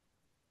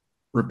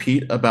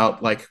 repeat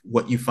about like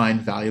what you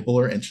find valuable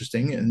or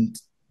interesting, and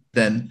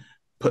then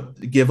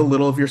give a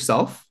little of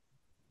yourself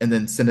and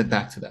then send it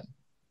back to them.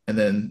 And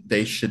then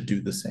they should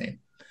do the same.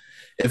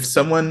 If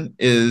someone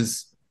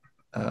is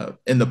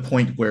in the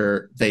point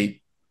where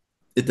it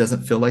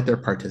doesn't feel like they're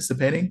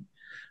participating,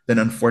 then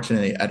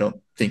unfortunately, I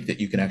don't think that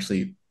you can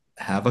actually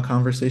have a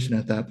conversation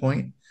at that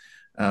point.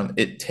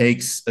 It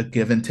takes a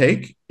give and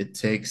take. It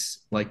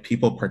takes like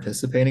people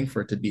participating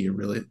for it to be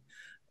really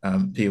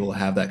be able to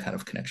have that kind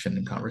of connection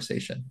and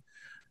conversation.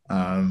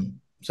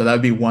 So that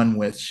would be one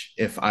which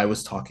if I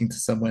was talking to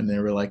someone and they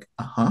were like,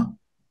 uh-huh,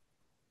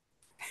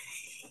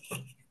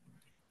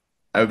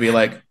 I would be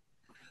like,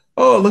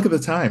 oh, look at the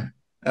time.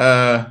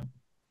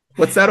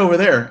 What's that over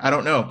there? I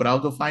don't know, but I'll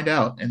go find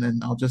out and then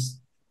I'll just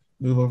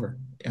move over.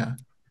 Yeah.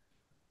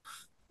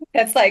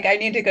 That's like, I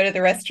need to go to the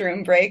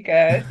restroom break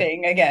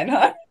thing again,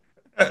 huh?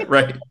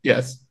 Right.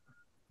 Yes.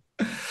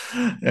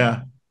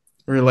 Yeah.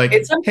 We're like,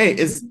 hey,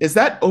 is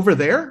that over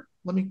there?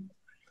 Let me.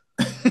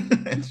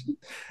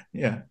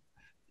 Yeah.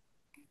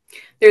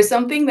 There's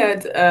something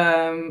that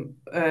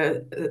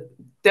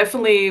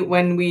definitely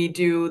when we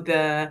do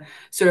the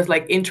sort of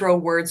like intro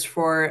words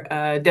for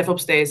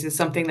DevOps Days is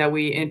something that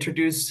we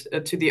introduce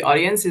to the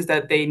audience, is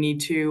that they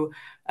need to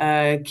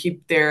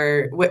keep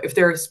if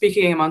they're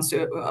speaking amongst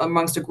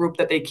a group,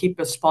 that they keep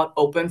a spot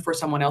open for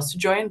someone else to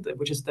join,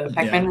 which is the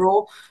Pac-Man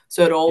rule.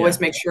 So to always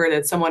make sure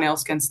that someone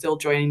else can still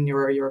join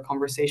your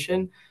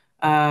conversation.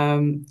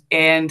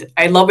 And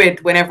I love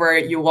it whenever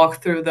you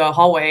walk through the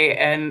hallway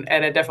and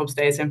at a DevOps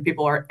Days and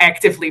people are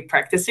actively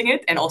practicing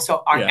it and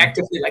also are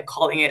actively like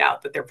calling it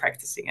out that they're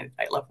practicing it.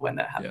 I love when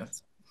that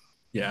happens.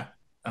 Yeah.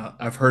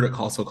 I've heard it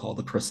also called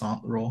the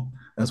croissant rule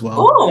as well.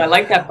 Oh, I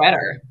like that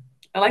better.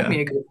 I like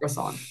me a good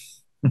croissant.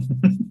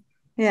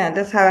 Yeah,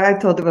 that's how I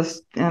thought it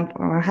was,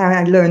 or how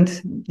I learned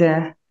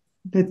the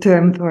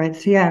term for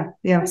it. Yeah.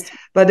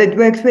 But it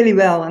works really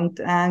well, and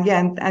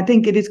and I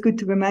think it is good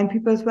to remind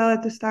people as well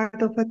at the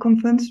start of a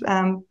conference.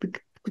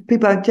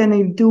 People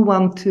generally do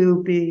want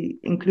to be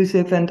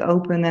inclusive and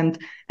open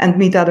and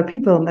meet other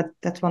people.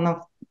 That's one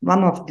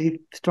of the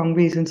strong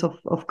reasons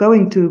of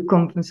going to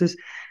conferences.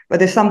 But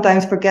they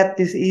sometimes forget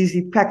this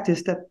easy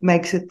practice that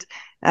makes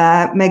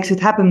it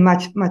happen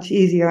much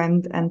easier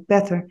and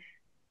better.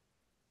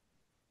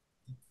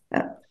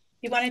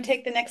 You want to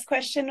take the next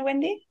question,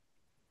 Wendy?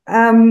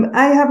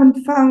 I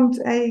haven't found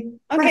a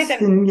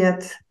question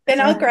yet.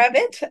 Then I'll grab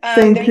it.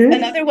 Thank you.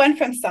 Another one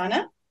from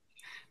Sana.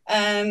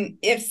 And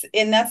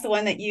that's the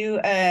one that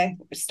you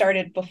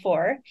started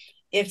before.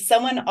 If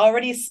someone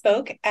already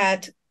spoke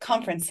at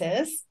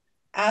conferences,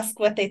 ask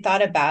what they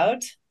thought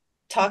about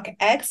talk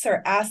X,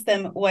 or ask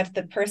them what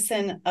the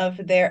person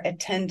of their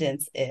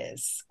attendance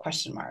is? ?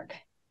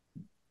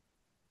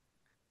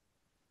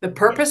 The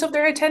purpose of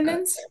their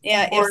attendance?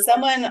 Yeah, if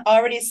someone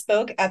already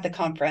spoke at the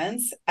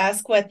conference,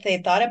 ask what they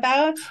thought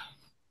about,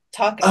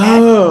 talk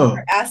X,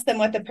 or ask them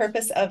what the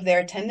purpose of their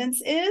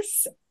attendance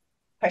is? ?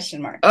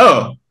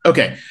 Oh,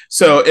 okay.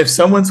 So if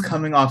someone's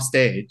coming off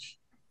stage,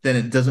 then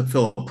it doesn't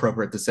feel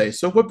appropriate to say,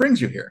 so what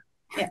brings you here?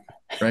 Yeah.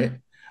 Right?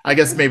 I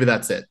guess maybe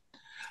that's it.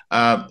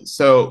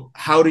 So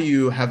how do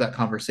you have that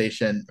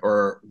conversation,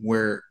 or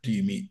where do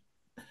you meet?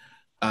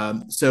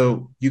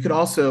 So you could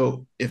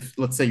also, if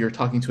let's say you're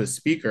talking to a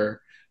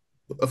speaker,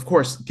 of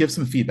course, give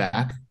some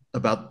feedback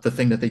about the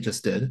thing that they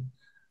just did.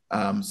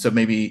 So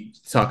maybe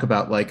talk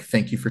about like,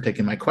 thank you for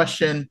taking my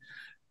question.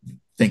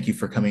 Thank you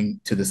for coming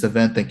to this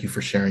event. Thank you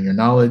for sharing your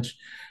knowledge.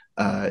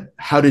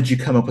 How did you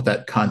come up with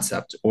that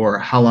concept? Or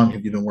how long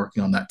have you been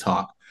working on that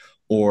talk?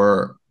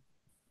 Or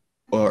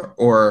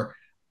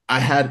I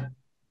had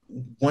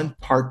one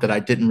part that I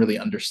didn't really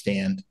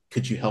understand.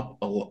 Could you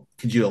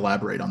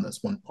elaborate on this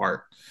one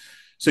part?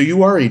 So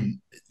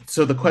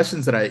the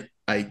questions that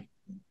I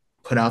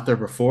put out there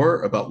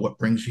before about what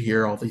brings you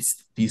here, all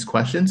these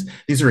questions,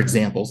 these are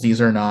examples. These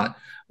are not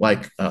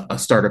like a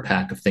starter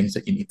pack of things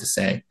that you need to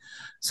say.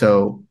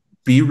 So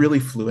be really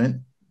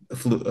fluid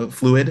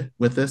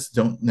with this.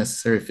 Don't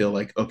necessarily feel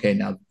like, okay,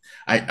 now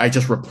I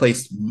just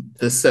replaced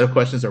this set of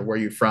questions, or where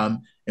are you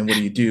from and what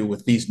do you do,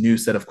 with these new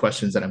set of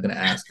questions that I'm going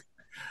to ask.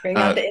 Bring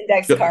out the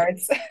index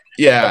cards.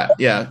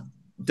 Yeah.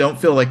 Don't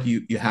feel like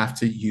you have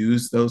to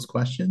use those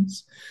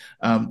questions.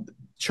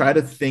 Try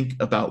to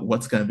think about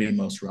what's going to be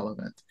most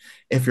relevant.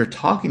 If you're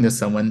talking to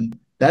someone,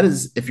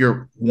 if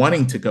you're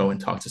wanting to go and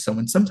talk to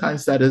someone,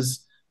 sometimes that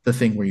is the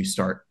thing where you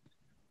start.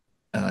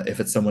 If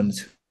it's someone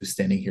who's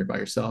standing here by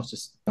themselves,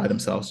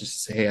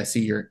 just say, hey, I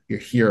see you're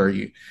here. Are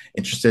you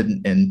interested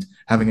in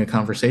having a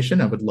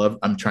conversation?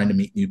 I'm trying to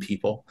meet new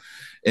people.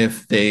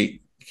 If they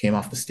came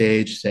off the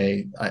stage,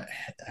 say,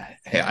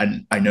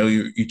 hey, I know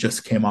you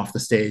just came off the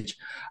stage.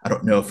 I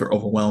don't know if you're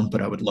overwhelmed,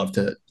 but I would love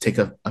to take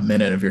a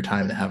minute of your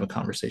time to have a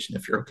conversation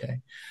if you're okay.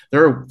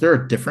 There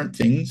are different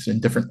things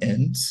and different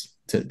ends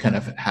to kind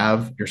of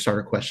have your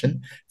starter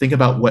question. Think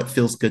about what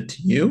feels good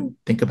to you.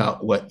 Think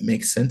about what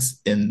makes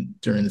sense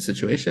during the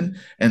situation,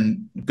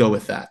 and go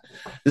with that.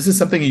 This is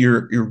something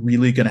you're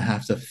really going to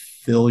have to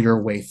feel your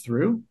way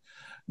through,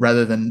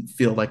 rather than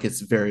feel like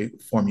it's very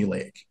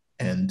formulaic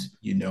and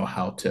you know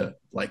how to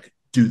like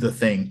do the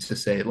thing to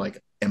say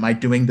like, am I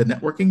doing the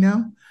networking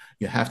now?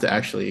 You have to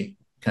actually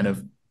kind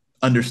of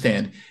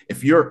understand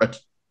if you're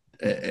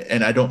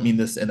and I don't mean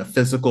this in a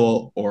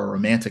physical or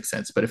romantic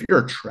sense, but if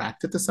you're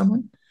attracted to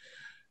someone,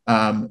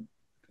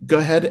 go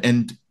ahead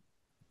and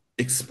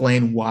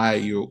explain why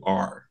you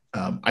are.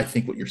 I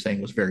think what you're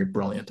saying was very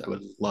brilliant. I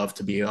would love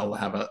to be able to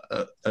have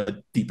a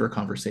deeper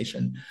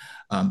conversation.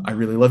 I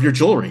really love your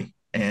jewelry,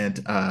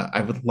 and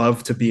I would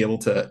love to be able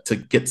to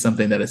get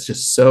something that is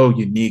just so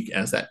unique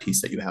as that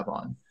piece that you have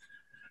on.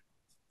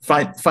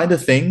 Find a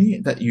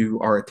thing that you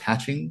are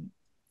attaching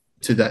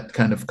to that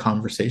kind of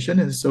conversation,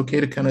 and it's okay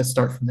to kind of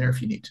start from there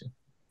if you need to.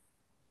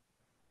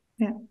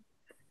 Yeah.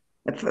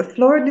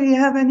 Floor, do you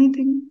have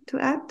anything to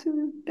add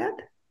to that?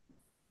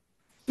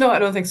 No, I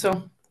don't think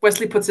so.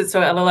 Wesley puts it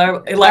so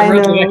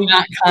elaborately,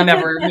 I can't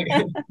ever.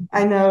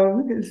 I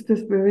know, it's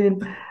just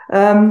brilliant.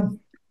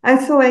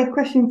 I saw a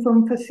question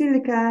from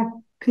Vasilika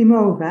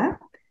Klimova,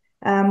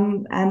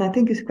 and I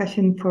think it's a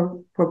question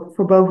for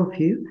both of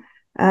you.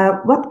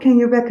 What can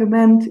you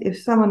recommend if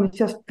someone is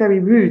just very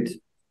rude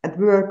at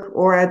work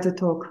or at the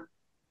talk?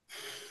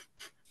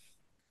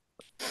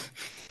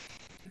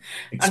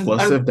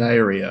 Explosive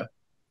diarrhea.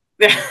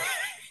 Yeah.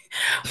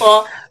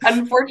 Well,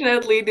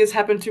 unfortunately, this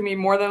happened to me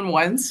more than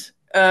once.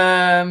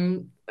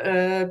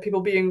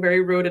 People being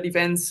very rude at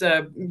events,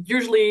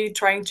 usually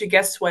trying to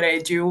guess what I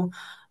do,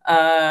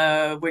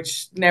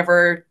 which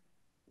never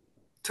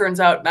turns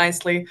out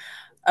nicely.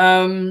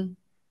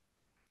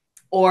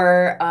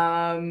 Or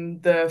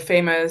the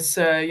famous,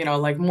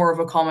 like more of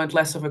a comment,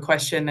 less of a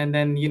question, and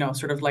then,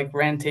 sort of like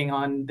ranting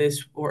on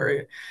this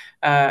or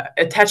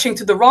attaching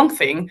to the wrong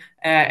thing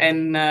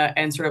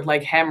and sort of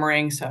like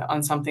hammering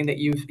on something that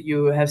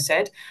you have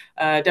said.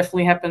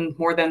 Definitely happened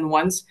more than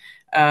once.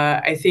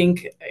 I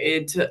think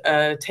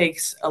it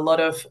takes a lot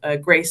of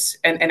grace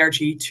and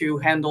energy to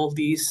handle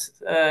these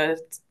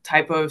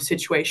type of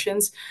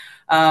situations.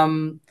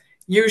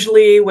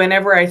 Usually,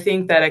 whenever I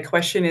think that a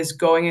question is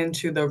going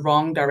into the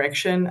wrong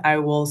direction, I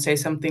will say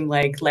something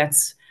like,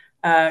 let's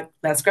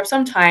grab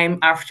some time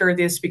after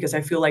this, because I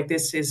feel like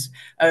this is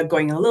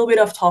going a little bit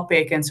off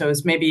topic. And so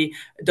it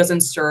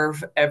doesn't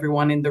serve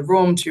everyone in the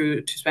room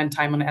to spend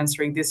time on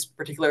answering this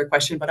particular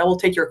question, but I will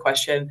take your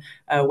question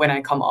when I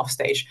come off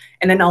stage.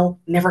 And then I'll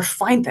never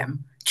find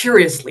them.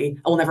 Curiously,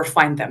 I will never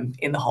find them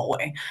in the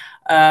hallway.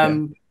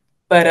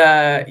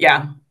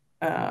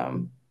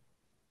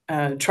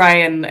 Try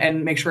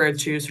and make sure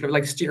to sort of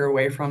like steer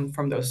away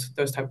from those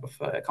type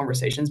of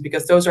conversations,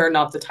 because those are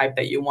not the type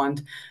that you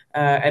want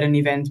at an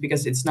event,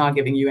 because it's not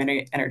giving you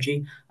any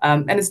energy,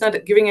 and it's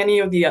not giving any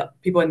of the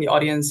people in the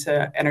audience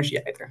energy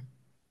either.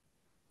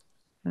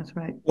 That's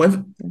right.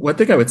 One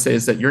thing I would say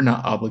is that you're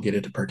not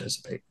obligated to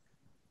participate.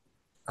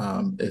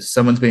 If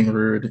someone's being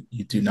rude,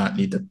 you do not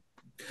need to,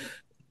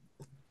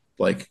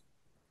 like,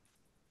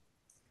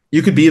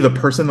 you could be the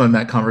person in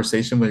that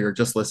conversation where you're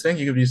just listening.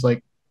 You could be just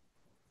like,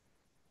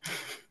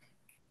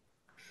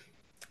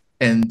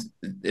 and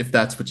if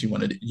that's what you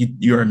want to do,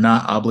 you are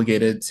not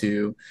obligated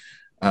to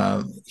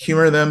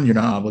humor them. You're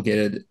not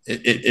obligated.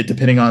 It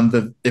depending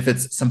on if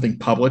it's something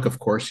public, of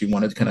course, you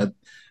want to kind of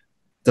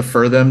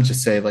defer them.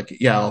 Just say like,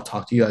 yeah, I'll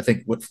talk to you. I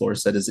think what Flora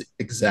said is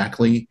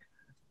exactly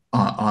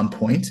on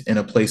point in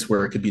a place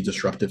where it could be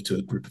disruptive to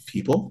a group of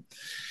people.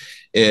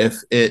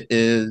 If it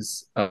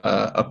is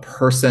a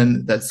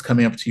person that's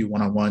coming up to you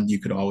one-on-one, you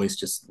could always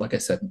just, like I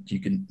said,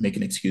 you can make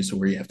an excuse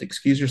where you have to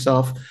excuse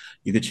yourself.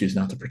 You could choose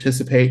not to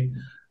participate.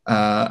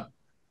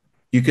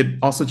 You could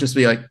also just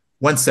be like,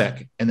 1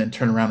 sec, and then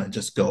turn around and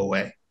just go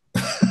away.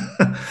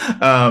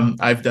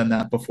 I've done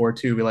that before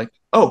too. Be like,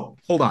 oh,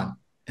 hold on,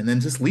 and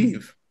then just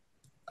leave.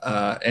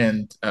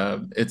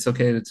 It's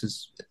okay to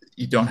just,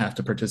 you don't have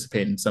to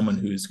participate in someone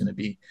who's going to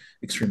be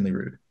extremely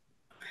rude.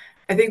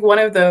 I think one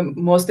of the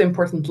most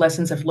important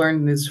lessons I've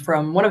learned is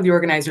from one of the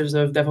organizers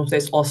of DevRel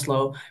Days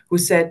Oslo, who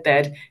said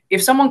that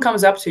if someone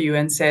comes up to you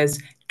and says,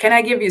 can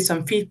I give you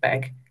some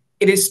feedback?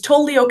 It is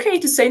totally okay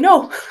to say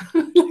no.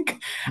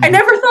 I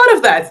never thought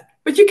of that,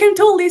 but you can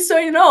totally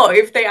say no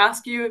if they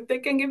ask you if they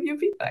can give you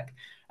feedback.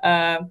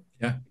 Yeah,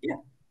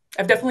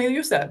 I've definitely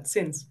used that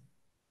since.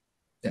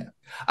 Yeah,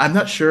 I'm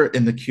not sure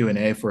in the Q&A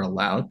if we're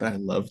allowed, but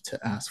I'd love to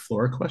ask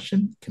Flora a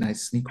question. Can I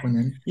sneak one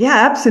in? Yeah,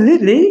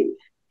 absolutely.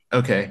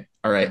 Okay,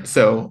 all right.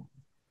 So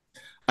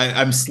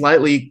I'm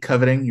slightly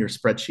coveting your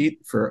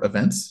spreadsheet for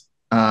events.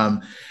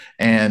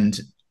 And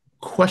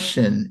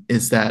question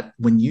is that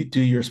when you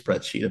do your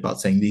spreadsheet about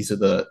saying these are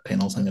the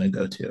panels I'm going to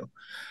go to,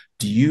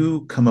 do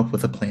you come up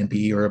with a plan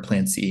B or a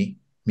plan C?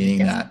 Meaning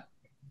Yes. that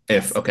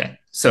if, okay,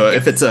 so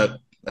Yes. if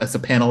it's a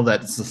panel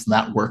that's just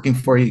not working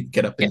for you,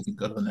 get up and you can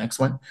go to the next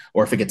one.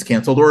 Or if it gets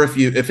canceled, or if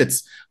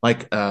it's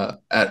like at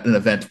an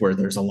event where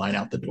there's a line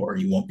out the door,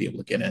 you won't be able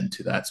to get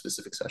into that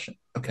specific session.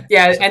 Okay.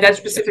 Yeah, and that's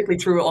specifically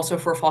true also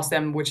for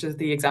FOSDEM, which is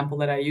the example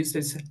that I used,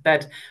 is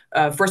that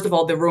first of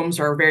all, the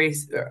rooms are very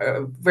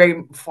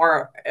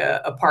far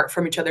apart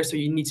from each other, so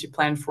you need to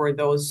plan for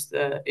those,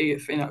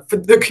 for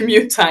the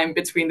commute time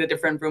between the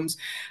different rooms.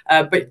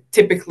 But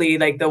typically,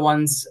 like the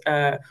ones,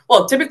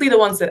 typically the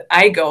ones that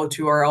I go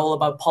to are all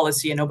about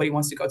policy, and nobody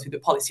wants to go to the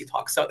policy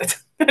talk. So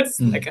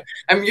that's like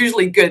I'm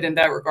usually good in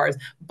that regard.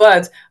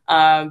 But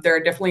there are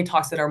definitely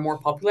talks that are more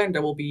popular, and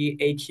there will be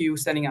a queue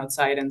standing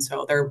outside, and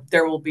so there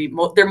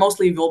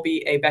mostly will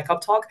be a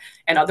backup talk,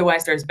 and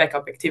otherwise there's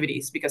backup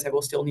activities because I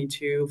will still need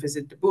to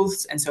visit the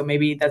booths, and so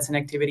maybe that's an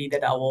activity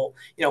that I will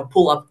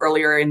pull up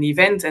earlier in the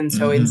event, and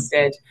so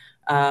instead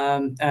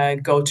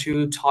go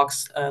to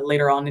talks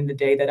later on in the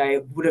day that I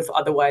would have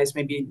otherwise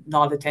maybe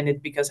not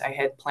attended because I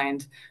had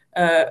planned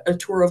a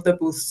tour of the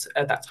booths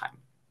at that time.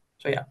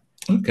 So yeah.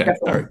 Okay.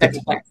 All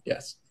right.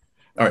 Yes.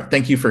 All right.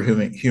 Thank you for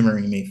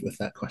humoring me with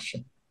that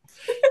question.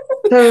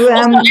 So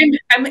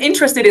I'm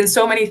interested in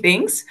so many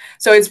things,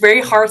 so it's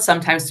very hard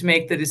sometimes to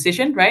make the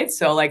decision, right?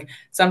 So like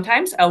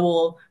sometimes I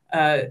will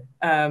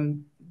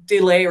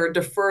delay or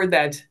defer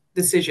that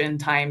decision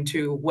time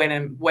to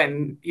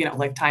when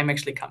like time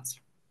actually comes.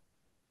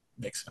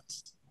 Makes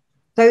sense.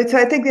 So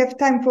I think we have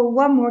time for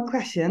one more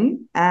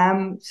question.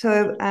 I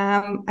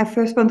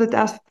first wanted to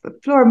ask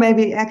Floor,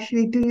 maybe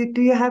actually,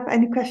 do you have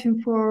any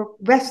question for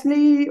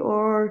Wesley,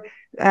 or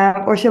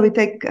shall we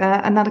take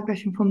another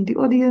question from the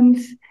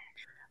audience?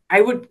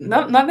 I would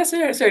not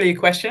necessarily a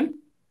question.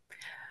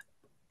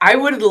 I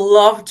would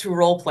love to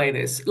role play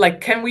this.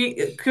 Like, we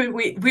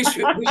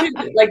should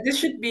like this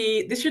should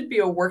be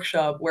a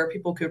workshop where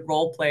people could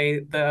role play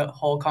the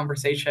whole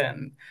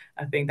conversation.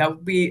 I think that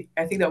would be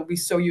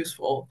so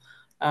useful.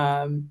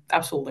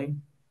 Absolutely.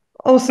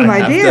 Awesome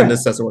idea. I have done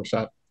this as a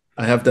workshop.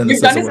 I have done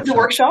this as a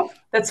workshop.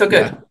 That's so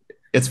good. Yeah,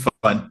 it's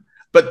fun,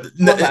 but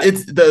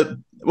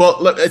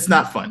it's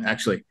not fun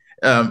actually.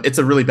 It's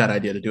a really bad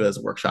idea to do it as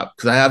a workshop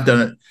because I have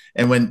done it.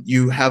 And when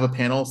you have a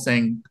panel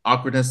saying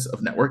awkwardness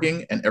of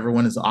networking and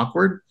everyone is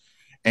awkward,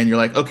 and you're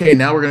like, okay,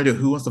 now we're going to do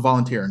who wants to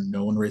volunteer, and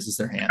no one raises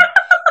their hand.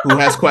 Who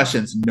has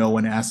questions? No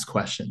one asks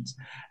questions.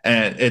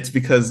 And it's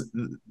because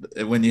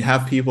when you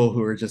have people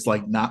who are just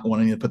like not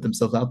wanting to put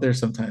themselves out there,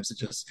 sometimes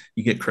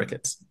you get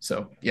crickets.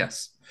 So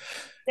yes,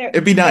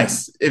 it'd be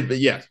nice. It'd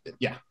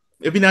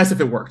be nice if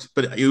it worked,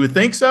 but you would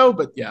think so.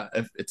 But yeah,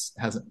 if it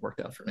hasn't worked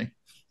out for me.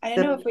 I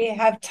don't know if we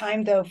have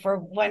time though for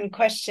one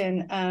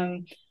question.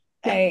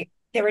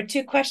 There were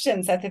two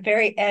questions at the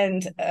very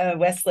end,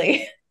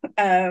 Wesley,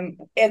 and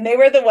they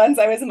were the ones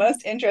I was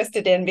most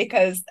interested in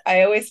because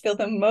I always feel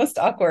the most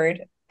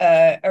awkward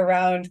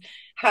around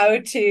how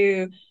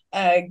to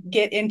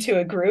get into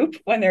a group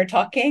when they're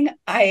talking.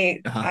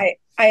 I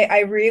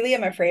really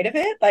am afraid of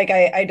it. Like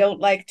I don't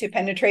like to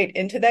penetrate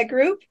into that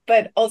group,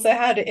 but also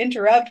how to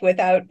interrupt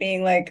without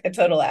being like a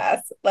total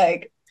ass.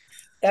 Like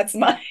that's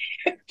my.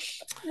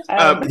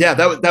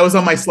 That was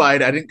on my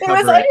slide. I didn't cover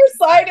it. It was on your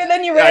slide, and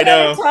then you ran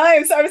out of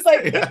time. So I was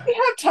like, if we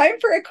have time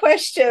for a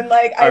question,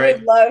 like I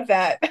would love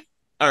that.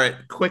 All right,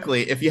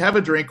 quickly, if you have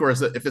a drink or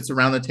if it's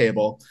around the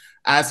table,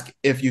 ask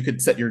if you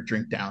could set your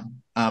drink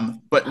down.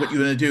 But what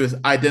you're going to do is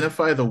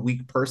identify the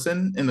weak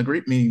person in the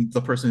group, meaning the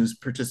person who's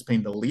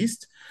participating the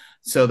least,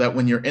 so that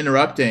when you're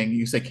interrupting,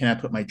 you say, can I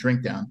put my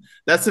drink down?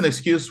 That's an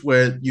excuse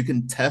where you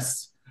can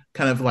test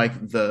kind of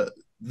like the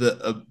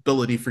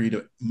ability for you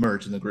to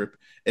merge in the group.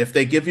 If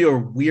they give you a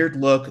weird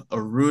look, a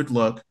rude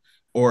look,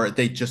 or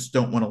they just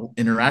don't want to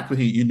interact with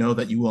you, you know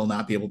that you will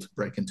not be able to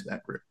break into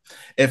that group.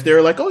 If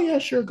they're like, oh yeah,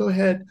 sure, go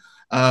ahead.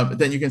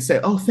 Then you can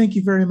say, oh, thank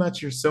you very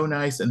much. You're so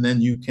nice. And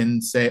then you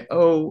can say,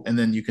 oh, and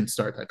then you can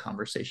start that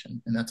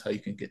conversation. And that's how you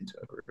can get into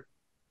a group.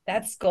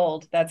 That's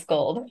gold. That's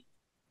gold.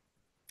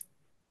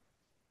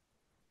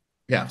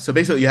 Yeah. So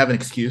basically you have an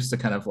excuse to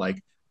kind of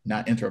like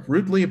not interrupt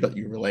rudely, but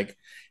you were like,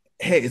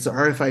 hey, it's all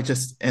right if I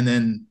just, and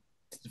then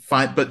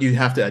find, but you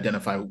have to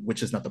identify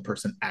which is not the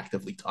person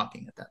actively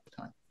talking at that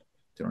time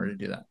in order to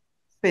do that.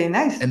 Very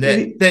nice. And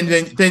then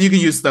you can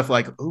use stuff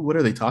like, oh, what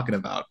are they talking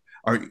about?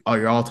 Are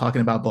you all talking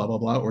about blah, blah,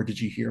 blah? Or did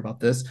you hear about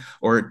this?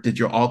 Or did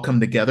you all come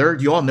together?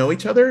 Do you all know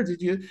each other?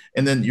 Did you?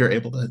 And then you're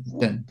able to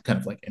then kind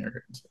of like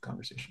enter into the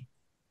conversation.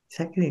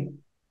 Exactly.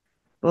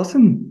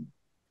 Awesome.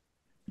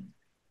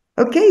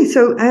 Okay,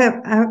 so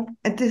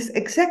it is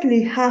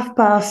exactly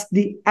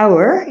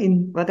 1:30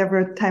 in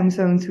whatever time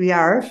zones we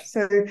are.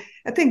 So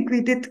I think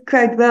we did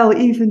quite well,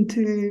 even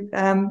to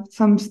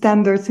some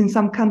standards in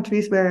some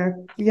countries where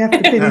we have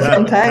to finish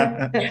on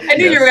time. I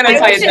knew you were going to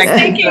tie it back.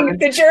 Thinking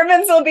the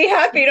Germans will be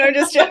happy. No,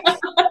 just joking.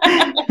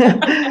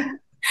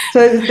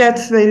 So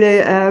that's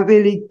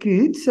really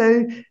good.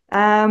 So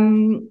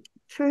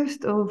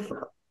first of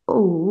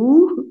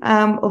all,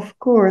 of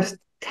course,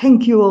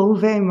 thank you all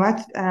very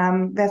much.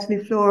 Wesley,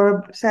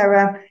 Floor,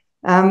 Sarah,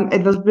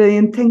 it was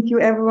brilliant. Thank you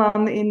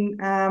everyone in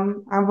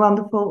our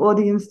wonderful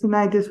audience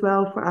tonight as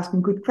well for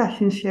asking good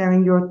questions,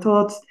 sharing your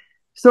thoughts.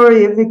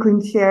 Sorry if we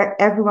couldn't share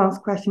everyone's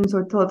questions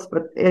or thoughts,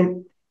 but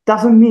it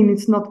doesn't mean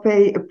it's not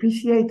very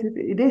appreciated.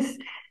 It is.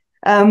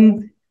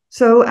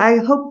 So I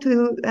hope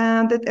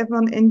that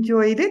everyone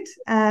enjoyed it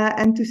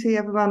and to see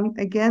everyone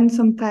again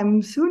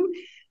sometime soon.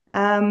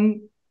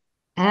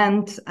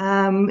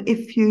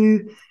 If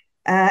you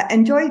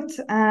enjoyed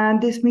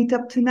this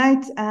meetup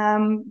tonight,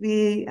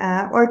 we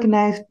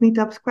organized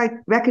meetups quite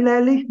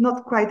regularly,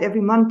 not quite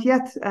every month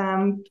yet,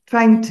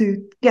 trying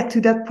to get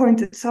to that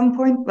point at some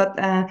point, but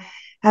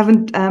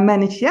haven't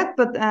managed yet.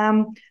 But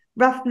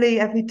roughly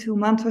every 2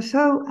 months or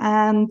so,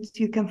 and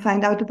you can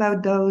find out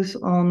about those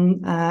on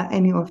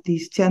any of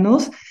these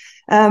channels.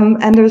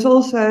 And there's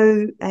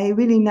also a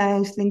really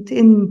nice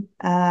LinkedIn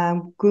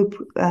group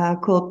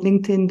called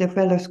LinkedIn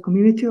DevRellers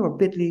Community, or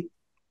bit.ly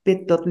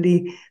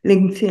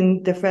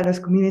LinkedIn DevRellers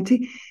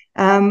Community,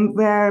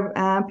 where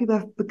people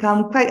have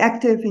become quite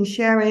active in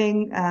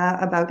sharing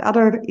about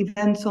other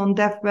events on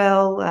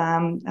DevRel,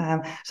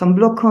 some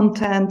blog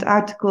content,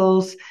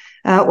 articles,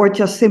 or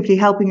just simply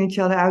helping each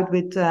other out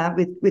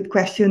with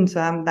questions,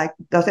 like,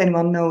 does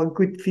anyone know a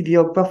good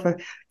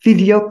videographer?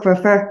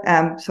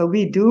 So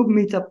we do,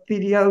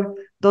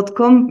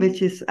 meetupvideo.com,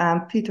 which is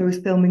Peter who's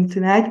filming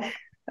tonight,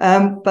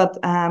 but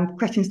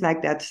questions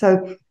like that.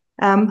 So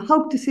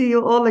hope to see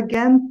you all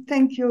again.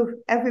 Thank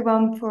you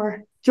everyone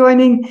for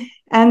joining,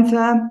 and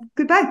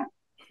goodbye.